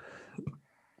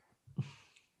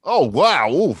 Oh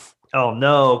wow! Oof! Oh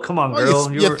no! Come on, Oh,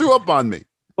 girl. you threw up on me.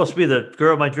 Supposed to be the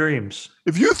girl of my dreams.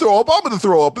 If you throw up, I'm gonna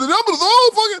throw up, and then I'm gonna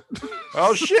fuck it.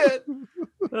 Oh shit!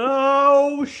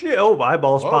 Oh shit! Oh,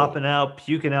 eyeballs Whoa. popping out,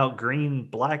 puking out green,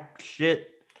 black shit.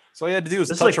 So all you had to do was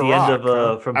This is touch like a the rock. end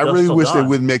of From I Dusk really Till wish they Dawn.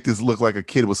 wouldn't make this look like a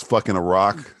kid was fucking a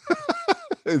rock,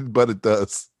 but it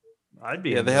does. I'd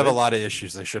be. Yeah, they have a lot of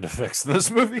issues they should have fixed in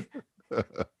this movie.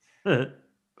 of.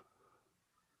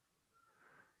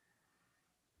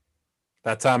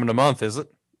 That time of the month, is it?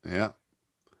 Yeah.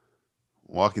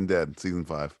 Walking Dead season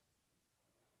 5.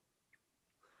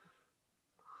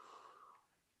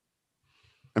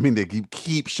 I mean, they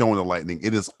keep showing the lightning.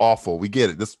 It is awful. We get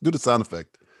it. Just do the sound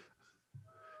effect.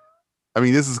 I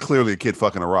mean, this is clearly a kid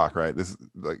fucking a rock, right? This is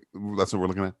like that's what we're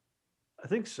looking at. I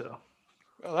think so.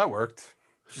 Well, that worked.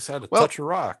 Just had to Well- touch a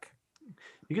rock.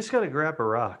 You just gotta grab a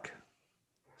rock,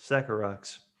 sack of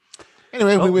rocks.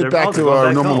 Anyway, we Oh, went they're back all to going our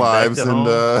back normal home, back lives, to and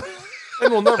home.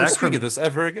 And we'll never Back speak from- of this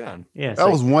ever again. Yeah, it's that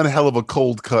like, was one hell of a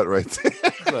cold cut right there.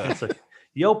 it's like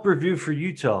Yelp review for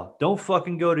Utah. Don't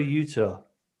fucking go to Utah.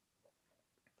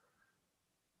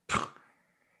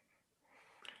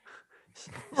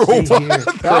 Oh, Stay here for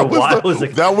a that was, while. the, It was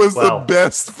like, that was wow. the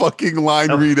best fucking line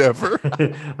That- read ever.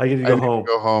 I get to go home,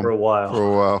 Go home for a while. For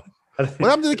a while. What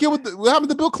happened to the kid what happened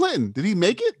to Bill Clinton? Did he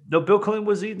make it? No, Bill Clinton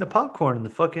was eating the popcorn in the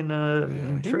fucking.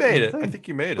 He made it. I think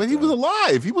he made it. But he was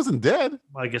alive. He wasn't dead.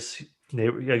 I guess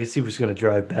he was going to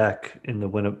drive back in the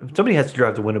Winnebago. Somebody has to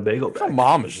drive to Winnebago Her back.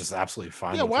 mom is just absolutely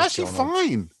fine. Yeah, with why is what's she going on.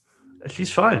 fine?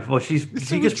 She's fine. Well, she would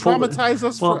just pulled traumatize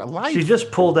us for life. She just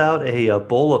pulled out a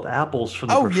bowl of apples from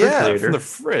the Oh yeah, refrigerator. from the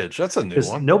fridge. That's a new because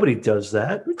one. nobody does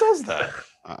that. Who does that?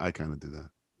 I kind of do that.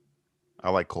 I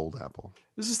like cold apple.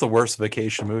 This is the worst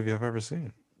vacation movie I've ever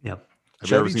seen. Yeah. Have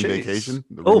you ever Chevy seen Chase. Vacation?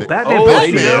 The Oh, remake- Batman Oh, poster.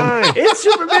 89. It's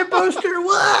Superman poster.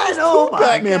 What? Oh my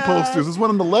Batman God. posters. There's one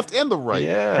on the left and the right.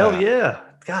 Yeah. Hell yeah.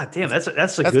 God damn, that's a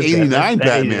That's good 89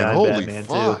 Batman. 89 Holy Batman,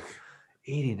 fuck.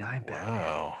 too. 89 Batman.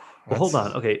 Wow. Well, hold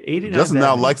on. Okay, 89 Justin now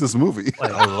Batman. likes this movie.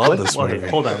 Wait, I love when- this okay, movie.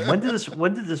 hold on. When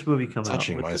did this movie come out?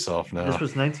 Touching What- myself now. This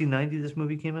was 1990. This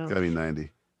movie came out. Gotta be 90.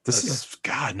 This Okay. is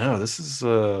God. No, this is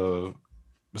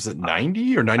was it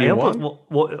 90 or I almost, 91?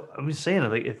 well, I'm just saying,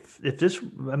 like, if this,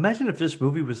 imagine if this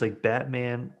movie was like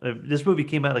Batman. If this movie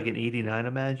came out like in '89,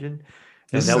 imagine.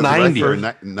 This that is was the 90. first-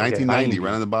 1990, 90.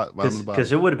 right on the bottom.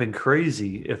 Because it would have been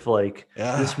crazy if like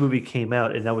Yeah. this movie came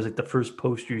out and that was like the first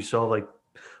poster you saw, like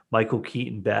Michael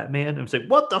Keaton Batman. It was like,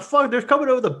 what the fuck? They're coming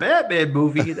over the Batman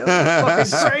movie. That was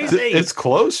fucking crazy. It's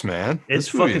close, man. It's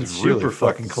This movie fucking is really super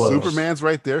fucking close. Superman's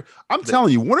right there. I'm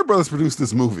telling you, Warner Brothers produced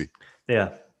this movie. Yeah,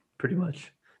 pretty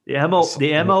much. The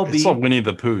MLB, It's on Winnie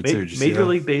the Pooh too. Did you see Major that?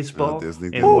 League Baseball, Disney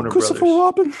and did. Warner Christopher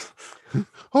Brothers. Robin.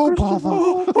 Oh,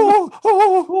 bother.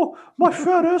 Oh, my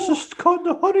fat ass is caught in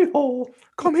the honey hole.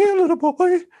 Come here, little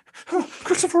boy.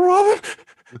 Christopher Robin.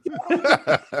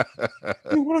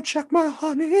 You want to check my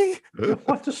honey? You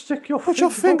want to stick your Put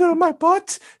your finger in my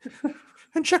butt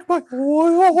and check my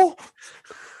oil.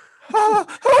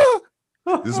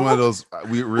 This is one of those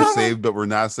we're saved, but we're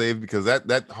not saved because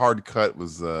that hard cut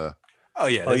was Oh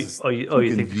yeah. Oh, This,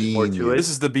 you think there's more to convenient. it? this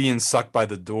is the being sucked by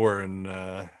the door in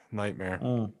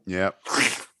Nightmare. yeah.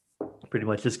 Pretty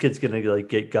much. This kid's gonna like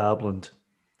get goblined.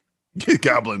 Get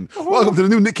Goblin. Welcome to the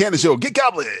new Nick Cannon show. Get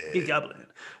Goblin. Get goblin.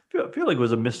 I feel like it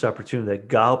was a missed opportunity that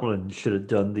Goblin should have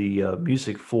done the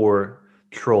music for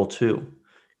Troll 2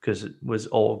 because it was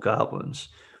all goblins.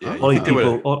 Yeah, you Only think they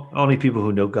would've- only people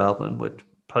who know Goblin would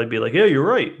probably be like, "Yeah, you're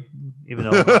right." Even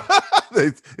though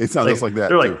It sounds just like that.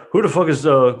 they're too. like, "Who the fuck is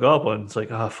Goblin?" It's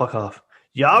like, "Ah, fuck off."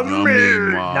 Yummy,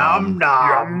 Mom. nom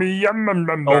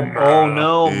nom. Oh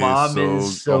no, It's mom so-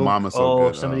 is so. oh, Mom is so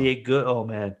good. somebody ate good. Oh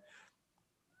man,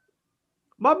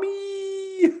 mommy.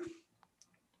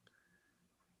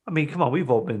 I mean, come on, we've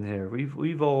all been there.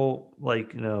 We've all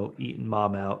like eaten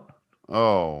mom out.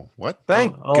 Oh, what?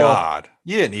 Thank Oh. God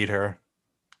you didn't eat her.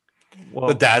 Well,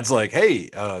 The dad's like, "Hey,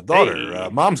 daughter, Hey.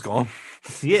 mom's gone.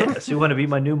 yeah. So you want to be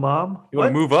my new mom? You want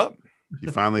What? to move up?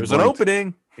 You finally There's an blinked.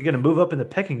 opening." You're gonna move up in the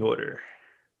pecking order.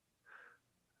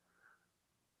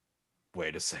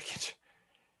 Wait a second.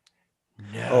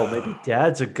 No. Oh, maybe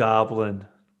Dad's a goblin.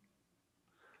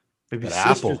 Maybe That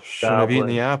sister's apple. a Shouldn't have eaten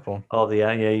goblin. the apple. Oh,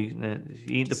 you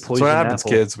eat the That's poison what happens,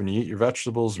 apple. kids, when you eat your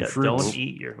vegetables and Yeah, fruits. don't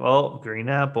eat your green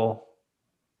apple.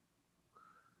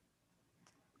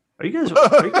 Are you guys?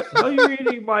 You're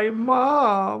eating my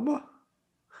mom.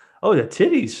 Oh, the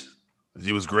titties.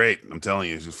 She was great. I'm telling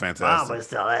you, she was fantastic. Mama's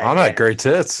still there. I'm at great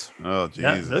tits. Oh,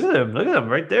 Yeah, Jesus. look at them. Look at them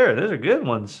right there. Those are good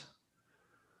ones.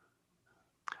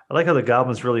 I like how the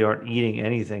goblins really aren't eating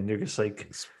anything. They're just like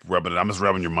I'm just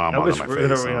rubbing your mom I'm on just, my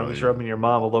face. I'm just rubbing your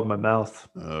mom all over my mouth.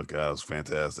 Oh, God, it was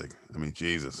fantastic. I mean,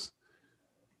 Jesus.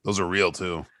 Those are real,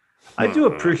 too. I do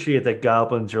appreciate that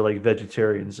goblins are like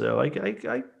vegetarians, though. I can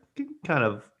kind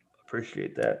of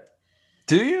appreciate that.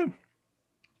 Do you?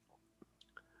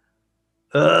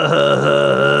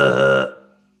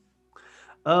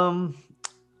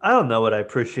 I don't know what I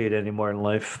appreciate anymore in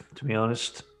life, to be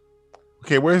honest.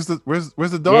 Okay, where's the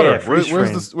daughter? Yeah, freeze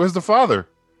frame. Where's the father?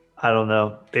 I don't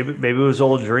know. Maybe it was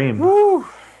all a dream. Woo.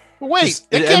 Wait,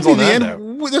 It it ends can't be on the that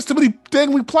end. There's too many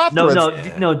dangling plot No,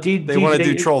 threads. no. They wanna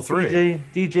do Troll 3.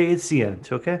 DJ, it's the end.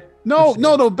 Okay.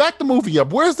 No. Back the movie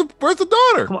up. Where's the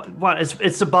daughter? Come on.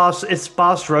 It's the boss. It's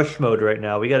boss rush mode right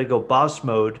now. We got to go boss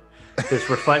mode because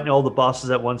we're fighting all the bosses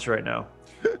at once right now.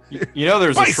 You know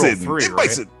there's a Troll Bison. 3, right?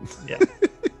 Bison. Yeah.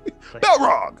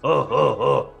 Balrog.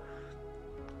 Oh.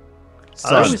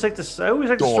 Son, I always like the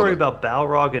story daughter. about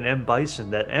Balrog and M.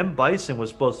 Bison. That M. Bison was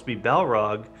supposed to be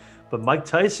Balrog, but Mike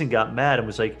Tyson got mad and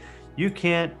was like, "You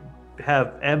can't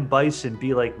have M. Bison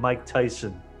be like Mike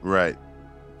Tyson." Right.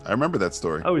 I remember that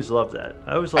story. I always loved that.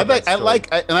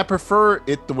 I prefer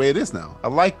it the way it is now. I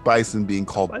like Bison being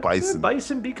called Bison.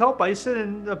 Bison be called Bison,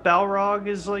 and Balrog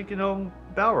is like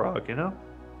Balrog.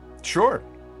 Sure.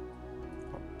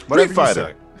 Street Whatever you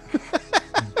Fighter. say.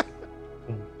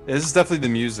 This is definitely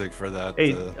the music for that.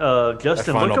 Hey,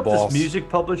 Justin, final look up boss. this music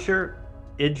publisher,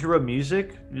 Idra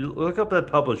Music. You look up that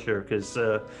publisher because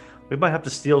we might have to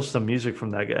steal some music from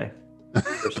that guy.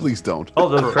 Please don't. Oh,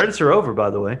 the credits are over, by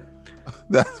the way.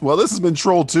 Well, this has been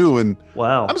Troll 2, and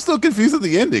Wow. I'm still confused at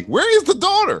the ending. Where is the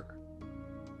daughter?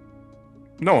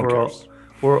 No one We're all, cares.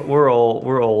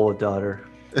 we're all a daughter.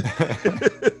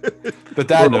 But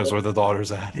dad knows where the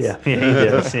daughter's at. Yeah, he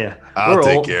does. Yeah, I'll We're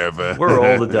take all- care of her. We're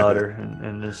all the daughter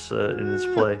in this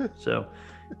play. So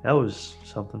that was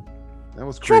something. That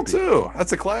was Troll creepy. 2.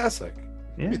 That's a classic.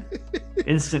 Yeah,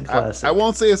 instant classic. I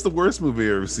won't say it's the worst movie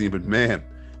I've ever seen, but man,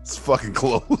 it's fucking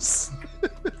close.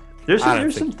 There's I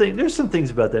don't there's some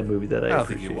things about that movie that I I don't think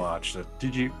appreciate. you watched it.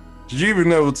 Did you? Did you even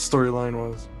know what the storyline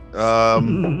was?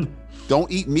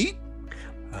 Don't eat meat.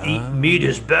 Eat meat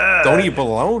is bad. Don't eat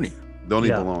bologna. Don't eat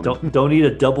Yeah, bologna. don't eat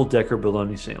a double decker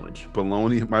bologna sandwich.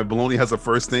 Bologna. My bologna has a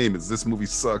first name. It's this movie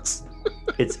sucks.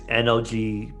 It's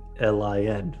NLGLIN.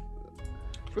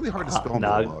 It's really hard to spell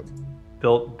Nog.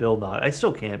 Nog. Bill Nye. I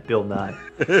still can't. Bill Nye.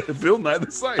 Bill Nye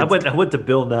the Science. I went to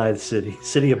Bill Nye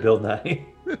City of Bill Nye.